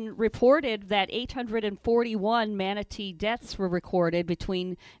Commission reported that 841 manatee deaths were recorded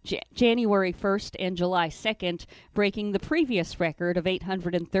between January 1st and July 2nd, breaking the previous record of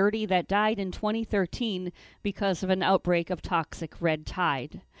 830 that died in 2013 because of an outbreak of toxic red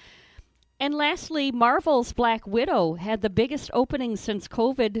tide. And lastly, Marvel's Black Widow had the biggest opening since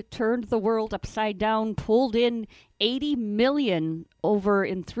COVID turned the world upside down, pulled in $80 million over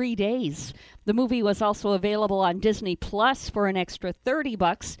in 3 days. The movie was also available on Disney Plus for an extra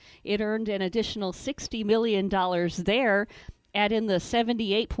 $30. It earned an additional $60 million there. Add in the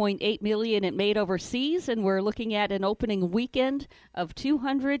 $78.8 million it made overseas, and we're looking at an opening weekend of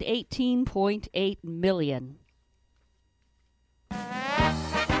 $218.8 million.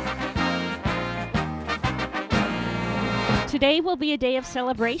 Today will be a day of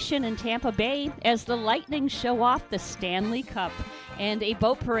celebration in Tampa Bay as the Lightning show off the Stanley Cup, and a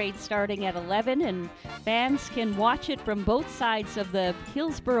boat parade starting at 11, and fans can watch it from both sides of the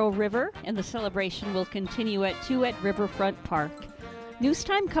Hillsborough River, and the celebration will continue at 2 at Riverfront Park. News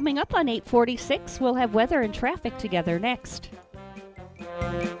time coming up on 8:46. We'll have weather and traffic together next.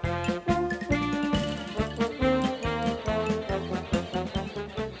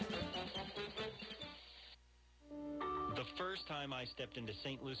 First time I stepped into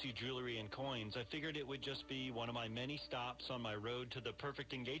St. Lucie Jewelry and Coins, I figured it would just be one of my many stops on my road to the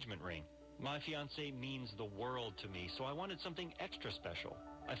perfect engagement ring. My fiancée means the world to me, so I wanted something extra special.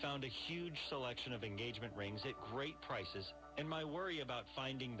 I found a huge selection of engagement rings at great prices, and my worry about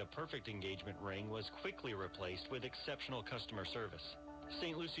finding the perfect engagement ring was quickly replaced with exceptional customer service.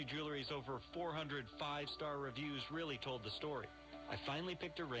 St. Lucie Jewelry's over 400 five-star reviews really told the story. I finally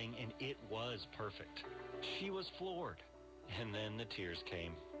picked a ring, and it was perfect. She was floored. And then the tears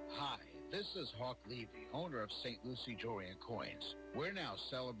came. Hi, this is Hawk Levy, owner of St. Lucie Jewelry and Coins. We're now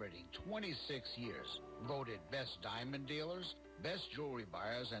celebrating 26 years, voted best diamond dealers, best jewelry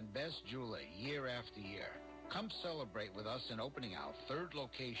buyers, and best jeweler year after year. Come celebrate with us in opening our third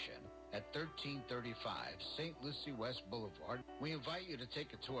location at 1335 St. Lucie West Boulevard. We invite you to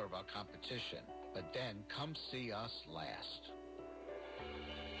take a tour of our competition, but then come see us last.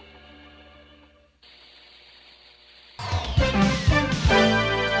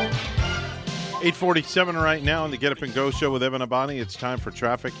 8:47 right now on the Get Up and Go show with Evan and Bonnie. It's time for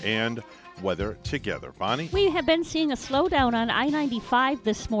traffic and weather together. Bonnie? We have been seeing a slowdown on I-95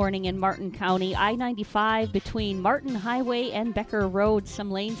 this morning in Martin County. I-95 between Martin Highway and Becker Road.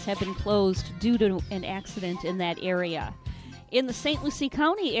 Some lanes have been closed due to an accident in that area. In the St. Lucie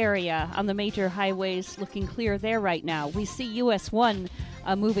County area, on the major highways, looking clear there right now. We see US 1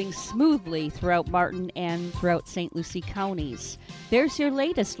 moving smoothly throughout Martin and throughout St. Lucie counties. There's your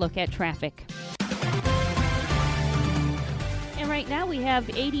latest look at traffic. And right now we have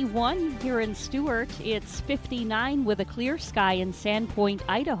 81 here in Stuart. It's 59 with a clear sky in Sandpoint,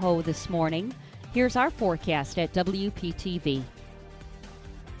 Idaho this morning. Here's our forecast at WPTV.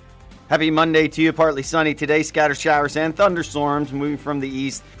 Happy Monday to you. Partly sunny today. Scattered showers and thunderstorms moving from the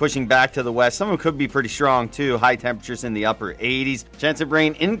east, pushing back to the west. Some of them could be pretty strong, too. High temperatures in the upper 80s. Chance of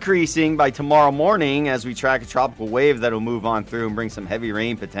rain increasing by tomorrow morning as we track a tropical wave that will move on through and bring some heavy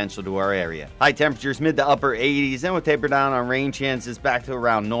rain potential to our area. High temperatures mid to upper 80s, and we'll taper down on rain chances back to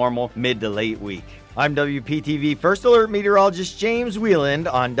around normal mid to late week. I'm WPTV First Alert Meteorologist James Wheeland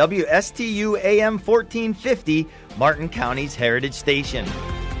on WSTU AM 1450, Martin County's Heritage Station.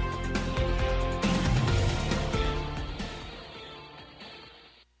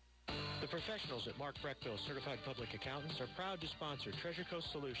 Certified Public Accountants are proud to sponsor Treasure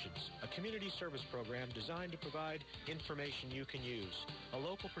Coast Solutions, a community service program designed to provide information you can use, a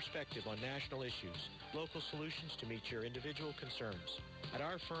local perspective on national issues, local solutions to meet your individual concerns. At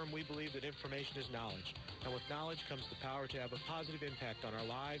our firm, we believe that information is knowledge, and with knowledge comes the power to have a positive impact on our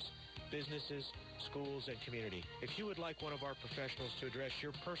lives businesses, schools, and community. If you would like one of our professionals to address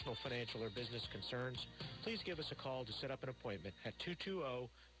your personal financial or business concerns, please give us a call to set up an appointment at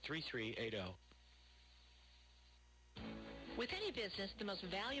 220-3380. With any business, the most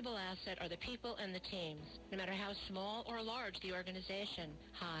valuable asset are the people and the teams, no matter how small or large the organization.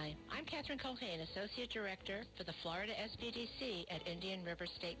 Hi, I'm Catherine Culhane, Associate Director for the Florida SBDC at Indian River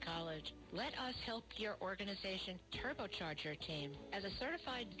State College. Let us help your organization turbocharge your team. As a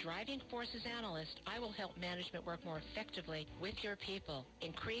certified driving forces analyst, I will help management work more effectively with your people,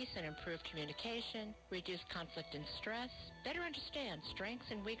 increase and improve communication, reduce conflict and stress, better understand strengths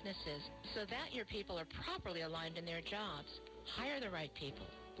and weaknesses so that your people are properly aligned in their jobs. Hire the right people.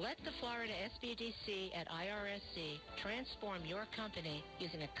 Let the Florida SBDC at IRSC transform your company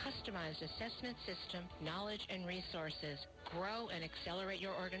using a customized assessment system, knowledge, and resources. Grow and accelerate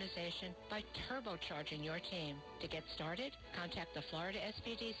your organization by turbocharging your team. To get started, contact the Florida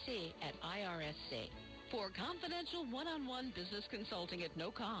SBDC at IRSC. For confidential one-on-one business consulting at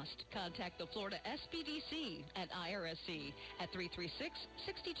no cost, contact the Florida SBDC at IRSC at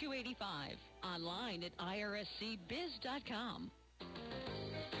 336-6285. Online at irscbiz.com.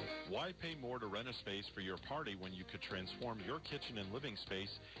 Why pay more to rent a space for your party when you could transform your kitchen and living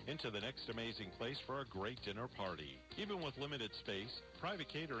space into the next amazing place for a great dinner party? Even with limited space, private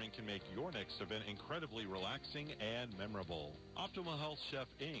catering can make your next event incredibly relaxing and memorable. Optimal Health Chef,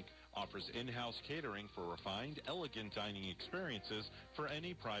 Inc. offers in-house catering for refined, elegant dining experiences for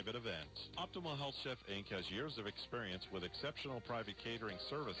any private event. Optimal Health Chef, Inc. has years of experience with exceptional private catering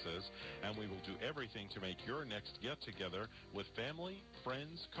services, and we will do everything to make your next get-together with family,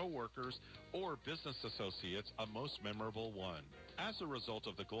 friends, co-workers, or business associates a most memorable one. As a result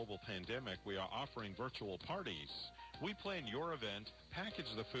of the global pandemic, we are offering virtual parties. We plan your event,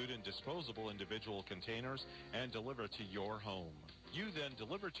 package the food in disposable individual containers, and deliver to your home. You then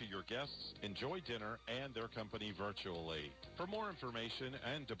deliver to your guests, enjoy dinner, and their company virtually. For more information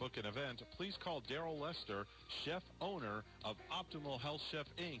and to book an event, please call Daryl Lester, chef owner of Optimal Health Chef,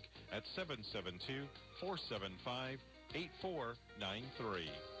 Inc. at 772-475-8493.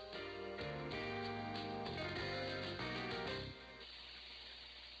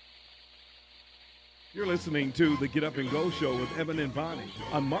 You're listening to the Get Up and Go Show with Evan and Bonnie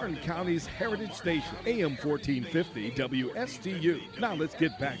on Martin County's Heritage Station, AM 1450 WSTU. Now let's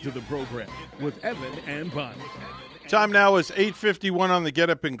get back to the program with Evan and Bonnie. Time now is 8:51 on the Get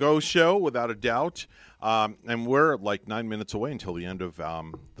Up and Go Show, without a doubt. And we're like 9 minutes away until the end of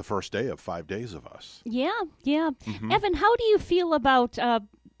the first day of 5 days of us. Yeah. Evan, how do you feel about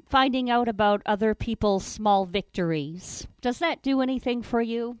finding out about other people's small victories? Does that do anything for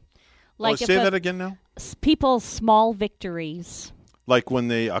you? Like say that again now? People's small victories. Like when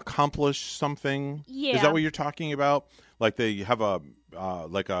they accomplish something? Yeah. Is that what you're talking about? Like they have a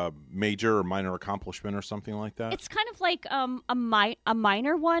major or minor accomplishment or something like that? It's kind of like a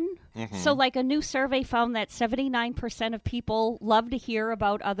minor one. Mm-hmm. So like a new survey found that 79% of people love to hear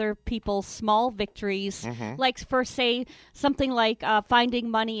about other people's small victories. Mm-hmm. Like for, say, something like finding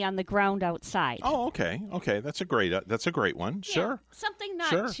money on the ground outside. Oh, okay. That's a great one. Yeah. Sure. Something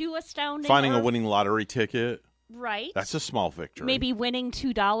not too astounding. Finding a winning lottery ticket. Right. That's a small victory. Maybe winning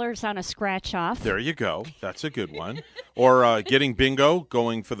 $2 on a scratch off. There you go. That's a good one. Or getting bingo,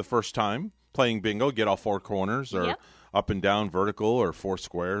 going for the first time, playing bingo, get all four corners or up and down, vertical or four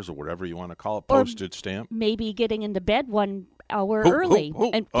squares or whatever you want to call it, postage stamp. Maybe getting into bed 1 hour early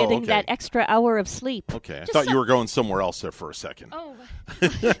and getting that extra hour of sleep. Okay. I thought you were going somewhere else there for a second. Oh.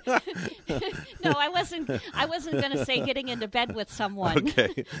 No, I wasn't going to say getting into bed with someone.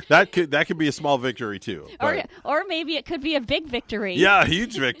 Okay. That could be a small victory too. Or maybe it could be a big victory. Yeah, a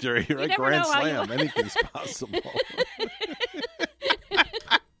huge victory, right? Grand slam. Anything's possible.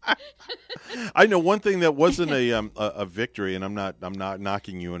 I know one thing that wasn't a victory, and I'm not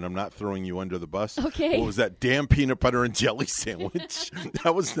knocking you, and I'm not throwing you under the bus. Okay. What was that damn peanut butter and jelly sandwich?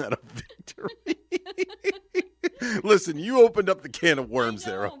 That was not a victory. Listen, you opened up the can of worms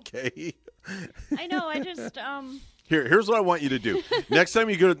there, okay? I know. I just Here's what I want you to do. Next time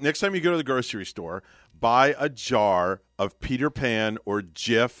you go to the grocery store, buy a jar of Peter Pan or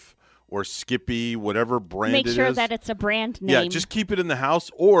Jif or Skippy, whatever brand it is. Make sure that it's a brand name. Yeah, just keep it in the house,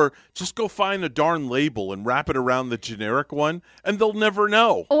 or just go find a darn label and wrap it around the generic one, and they'll never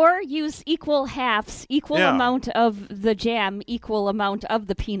know. Or use equal halves, amount of the jam, equal amount of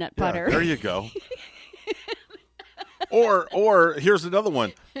the peanut butter. There you go. Or here's another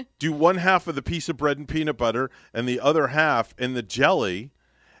one. Do one half of the piece of bread and peanut butter and the other half in the jelly,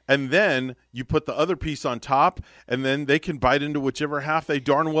 and then you put the other piece on top, and then they can bite into whichever half they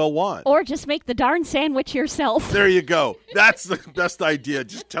darn well want. Or just make the darn sandwich yourself. There you go. That's the best idea.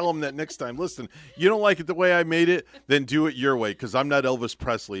 Just tell them that next time. Listen, you don't like it the way I made it, then do it your way, because I'm not Elvis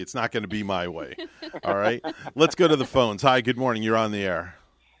Presley. It's not going to be my way. All right? Let's go to the phones. Hi, good morning. You're on the air.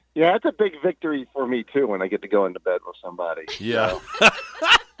 Yeah, it's a big victory for me, too, when I get to go into bed with somebody. Yeah. So.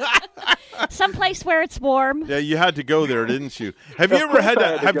 Someplace where it's warm. Yeah, you had to go there, didn't you? Have you ever had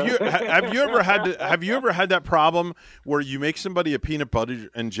that? Have you ever had that problem where you make somebody a peanut butter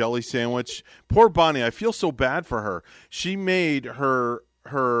and jelly sandwich? Poor Bonnie, I feel so bad for her. She made her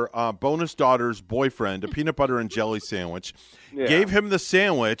bonus daughter's boyfriend a peanut butter and jelly sandwich, gave him the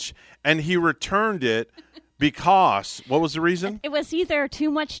sandwich, and he returned it. Because, what was the reason? It was either too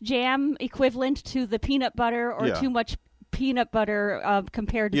much jam equivalent to the peanut butter or too much peanut butter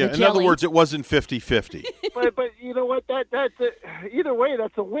compared to the jelly. In other words, it wasn't 50-50. but you know what? That's either way,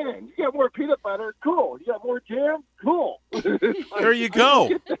 that's a win. You got more peanut butter, cool. You got more jam, cool. There you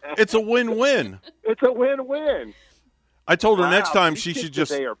go. It's a win-win. It's a win-win. I told her next time she should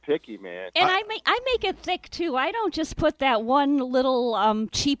just. They are picky, man. And I make it thick too. I don't just put that one little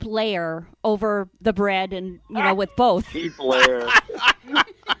cheap layer over the bread, and with both. Cheap layer.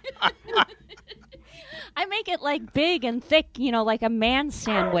 I make it like big and thick, like a man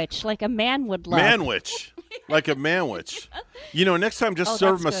sandwich, like a man would love. Manwich. Like a manwich. Next time just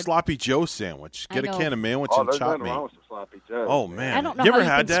serve them a sloppy Joe sandwich. Get a can of manwich and chop meat. Wrong with some sloppy Joe. Oh, man. I don't know you how ever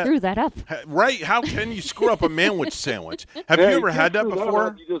you had can that? screw that up. Right? How can you screw up a manwich sandwich? Have you ever had that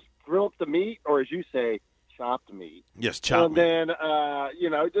before? You just grill up the meat, or as you say, chopped meat. Yes, chopped meat. And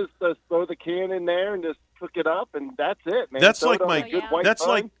then, just throw the can in there and just cook it up, and that's it, man. That's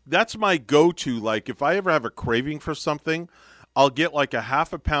that's my go-to. Like, if I ever have a craving for something, I'll get like a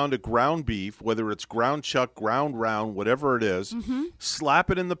half a pound of ground beef, whether it's ground chuck, ground round, whatever it is,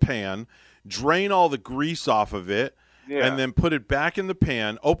 slap it in the pan, drain all the grease off of it, and then put it back in the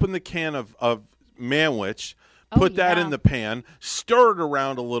pan, open the can of manwich, put that in the pan, stir it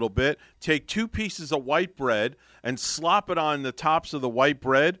around a little bit, take 2 pieces of white bread and slop it on the tops of the white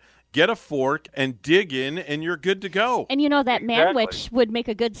bread, get a fork and dig in, and you're good to go. And that manwich would make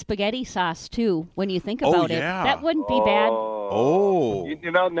a good spaghetti sauce, too, when you think about it. That wouldn't be bad. Oh.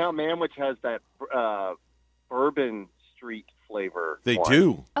 Now manwich has that Bourbon Street flavor. They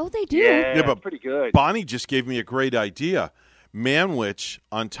do. Oh, they do? Yeah, but pretty good. Bonnie just gave me a great idea. Manwich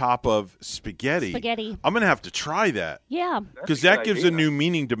on top of spaghetti. I'm going to have to try that. Yeah. Because that gives a new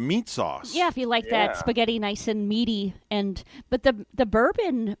meaning to meat sauce. Yeah, if you like that spaghetti nice and meaty. But the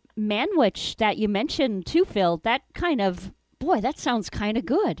bourbon manwich that you mentioned too, Phil, that kind of, that sounds kind of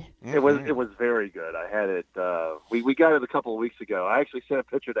good. It was very good. I had it. We got it a couple of weeks ago. I actually sent a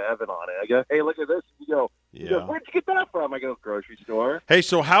picture to Evan on it. I go, hey, look at this. You go, where'd you get that from? I go, grocery store. Hey,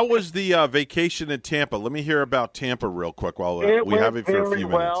 so how was the vacation in Tampa? Let me hear about Tampa real quick while we have it for a few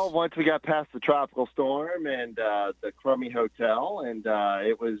minutes. Well, once we got past the tropical storm and the crummy hotel, and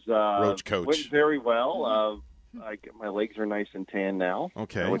it was Roach Coach. Went very well. My legs are nice and tan now,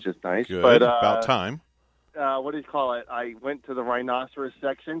 which is nice. Good. But, about time. What do you call it? I went to the rhinoceros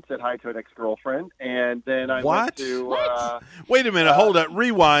section, said hi to an ex-girlfriend, and then I went to... Wait a minute. Hold up.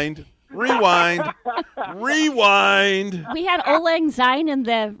 Rewind. Rewind. We had Olang Syne in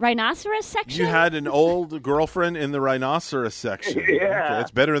the rhinoceros section? You had an old girlfriend in the rhinoceros section. Yeah. Okay,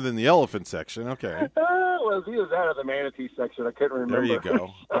 it's better than the elephant section. Okay. Well, he was out of the manatee section. I couldn't remember. There you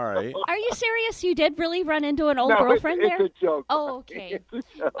go. All right. Are you serious? You did really run into an old girlfriend there? It's a joke. Oh, okay.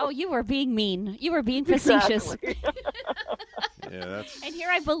 Oh, you were being mean. You were being facetious. Exactly. Yeah, that's... And here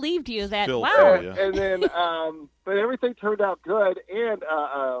I believed you that, Phil wow. And then, but everything turned out good, and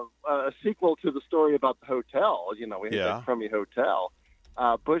a sequel to the story about the hotel. We had that crummy hotel.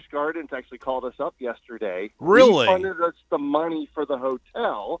 Busch Gardens actually called us up yesterday. Really? Refunded us the money for the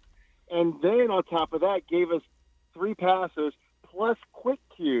hotel, and then on top of that, gave us 3 passes plus quick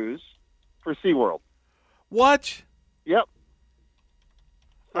queues for SeaWorld. What? Yep.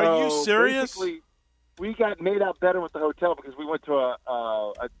 Are you serious? Basically, we got made out better with the hotel because we went to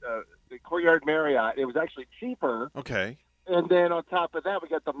the Courtyard Marriott. It was actually cheaper. Okay. And then on top of that, we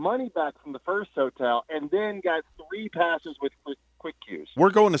got the money back from the first hotel, and then got 3 passes with quick queues. We're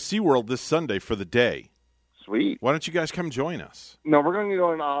going to SeaWorld this Sunday for the day. Sweet. Why don't you guys come join us? No, we're going to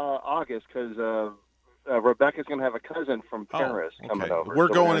go in August because Rebecca's going to have a cousin from Paris coming over. We're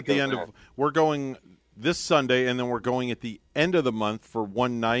going at the end of. We're going this Sunday, and then we're going at the end of the month for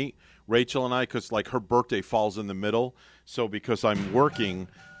one night. Rachel and I, because her birthday falls in the middle. So because I'm working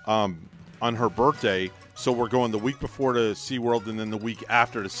on her birthday, so we're going the week before to SeaWorld and then the week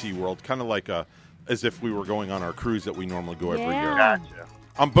after to SeaWorld, kind of like as if we were going on our cruise that we normally go every year. Gotcha.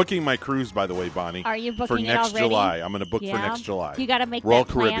 I'm booking my cruise, by the way, Bonnie. Are you booking for it next already? July? I'm going to book for next July. You got to make Royal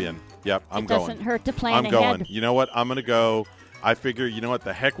that plan. Caribbean. Yep, I'm going. It doesn't hurt to plan I'm ahead. going. You know what? I'm going to go. I figure, you know what?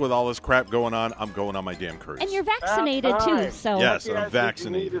 The heck with all this crap going on, I'm going on my damn cruise. And you're vaccinated, too. So yes, I'm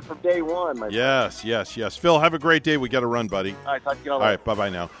vaccinated. From day one, my Yes. Phil, have a great day. We got to run, buddy. All right, talk to you all All later. right, bye-bye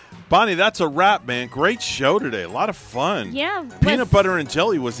now. Bonnie, that's a wrap, man. Great show today. A lot of fun. Yeah. Peanut butter and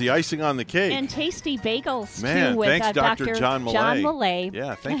jelly was the icing on the cake. And tasty bagels, Man, too, with thanks, Dr. John Millay. Millay.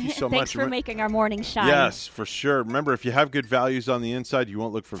 Yeah, thank you so much. Thanks for making our morning shine. Yes, for sure. Remember, if you have good values on the inside, you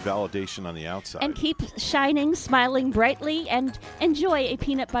won't look for validation on the outside. And keep shining, smiling brightly, and enjoy a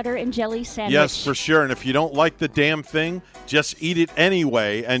peanut butter and jelly sandwich. Yes, for sure. And if you don't like the damn thing, just eat it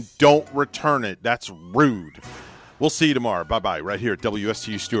anyway and don't return it. That's rude. We'll see you tomorrow. Bye-bye. Right here at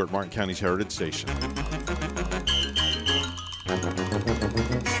WSTU Stewart, Martin County's Heritage Station.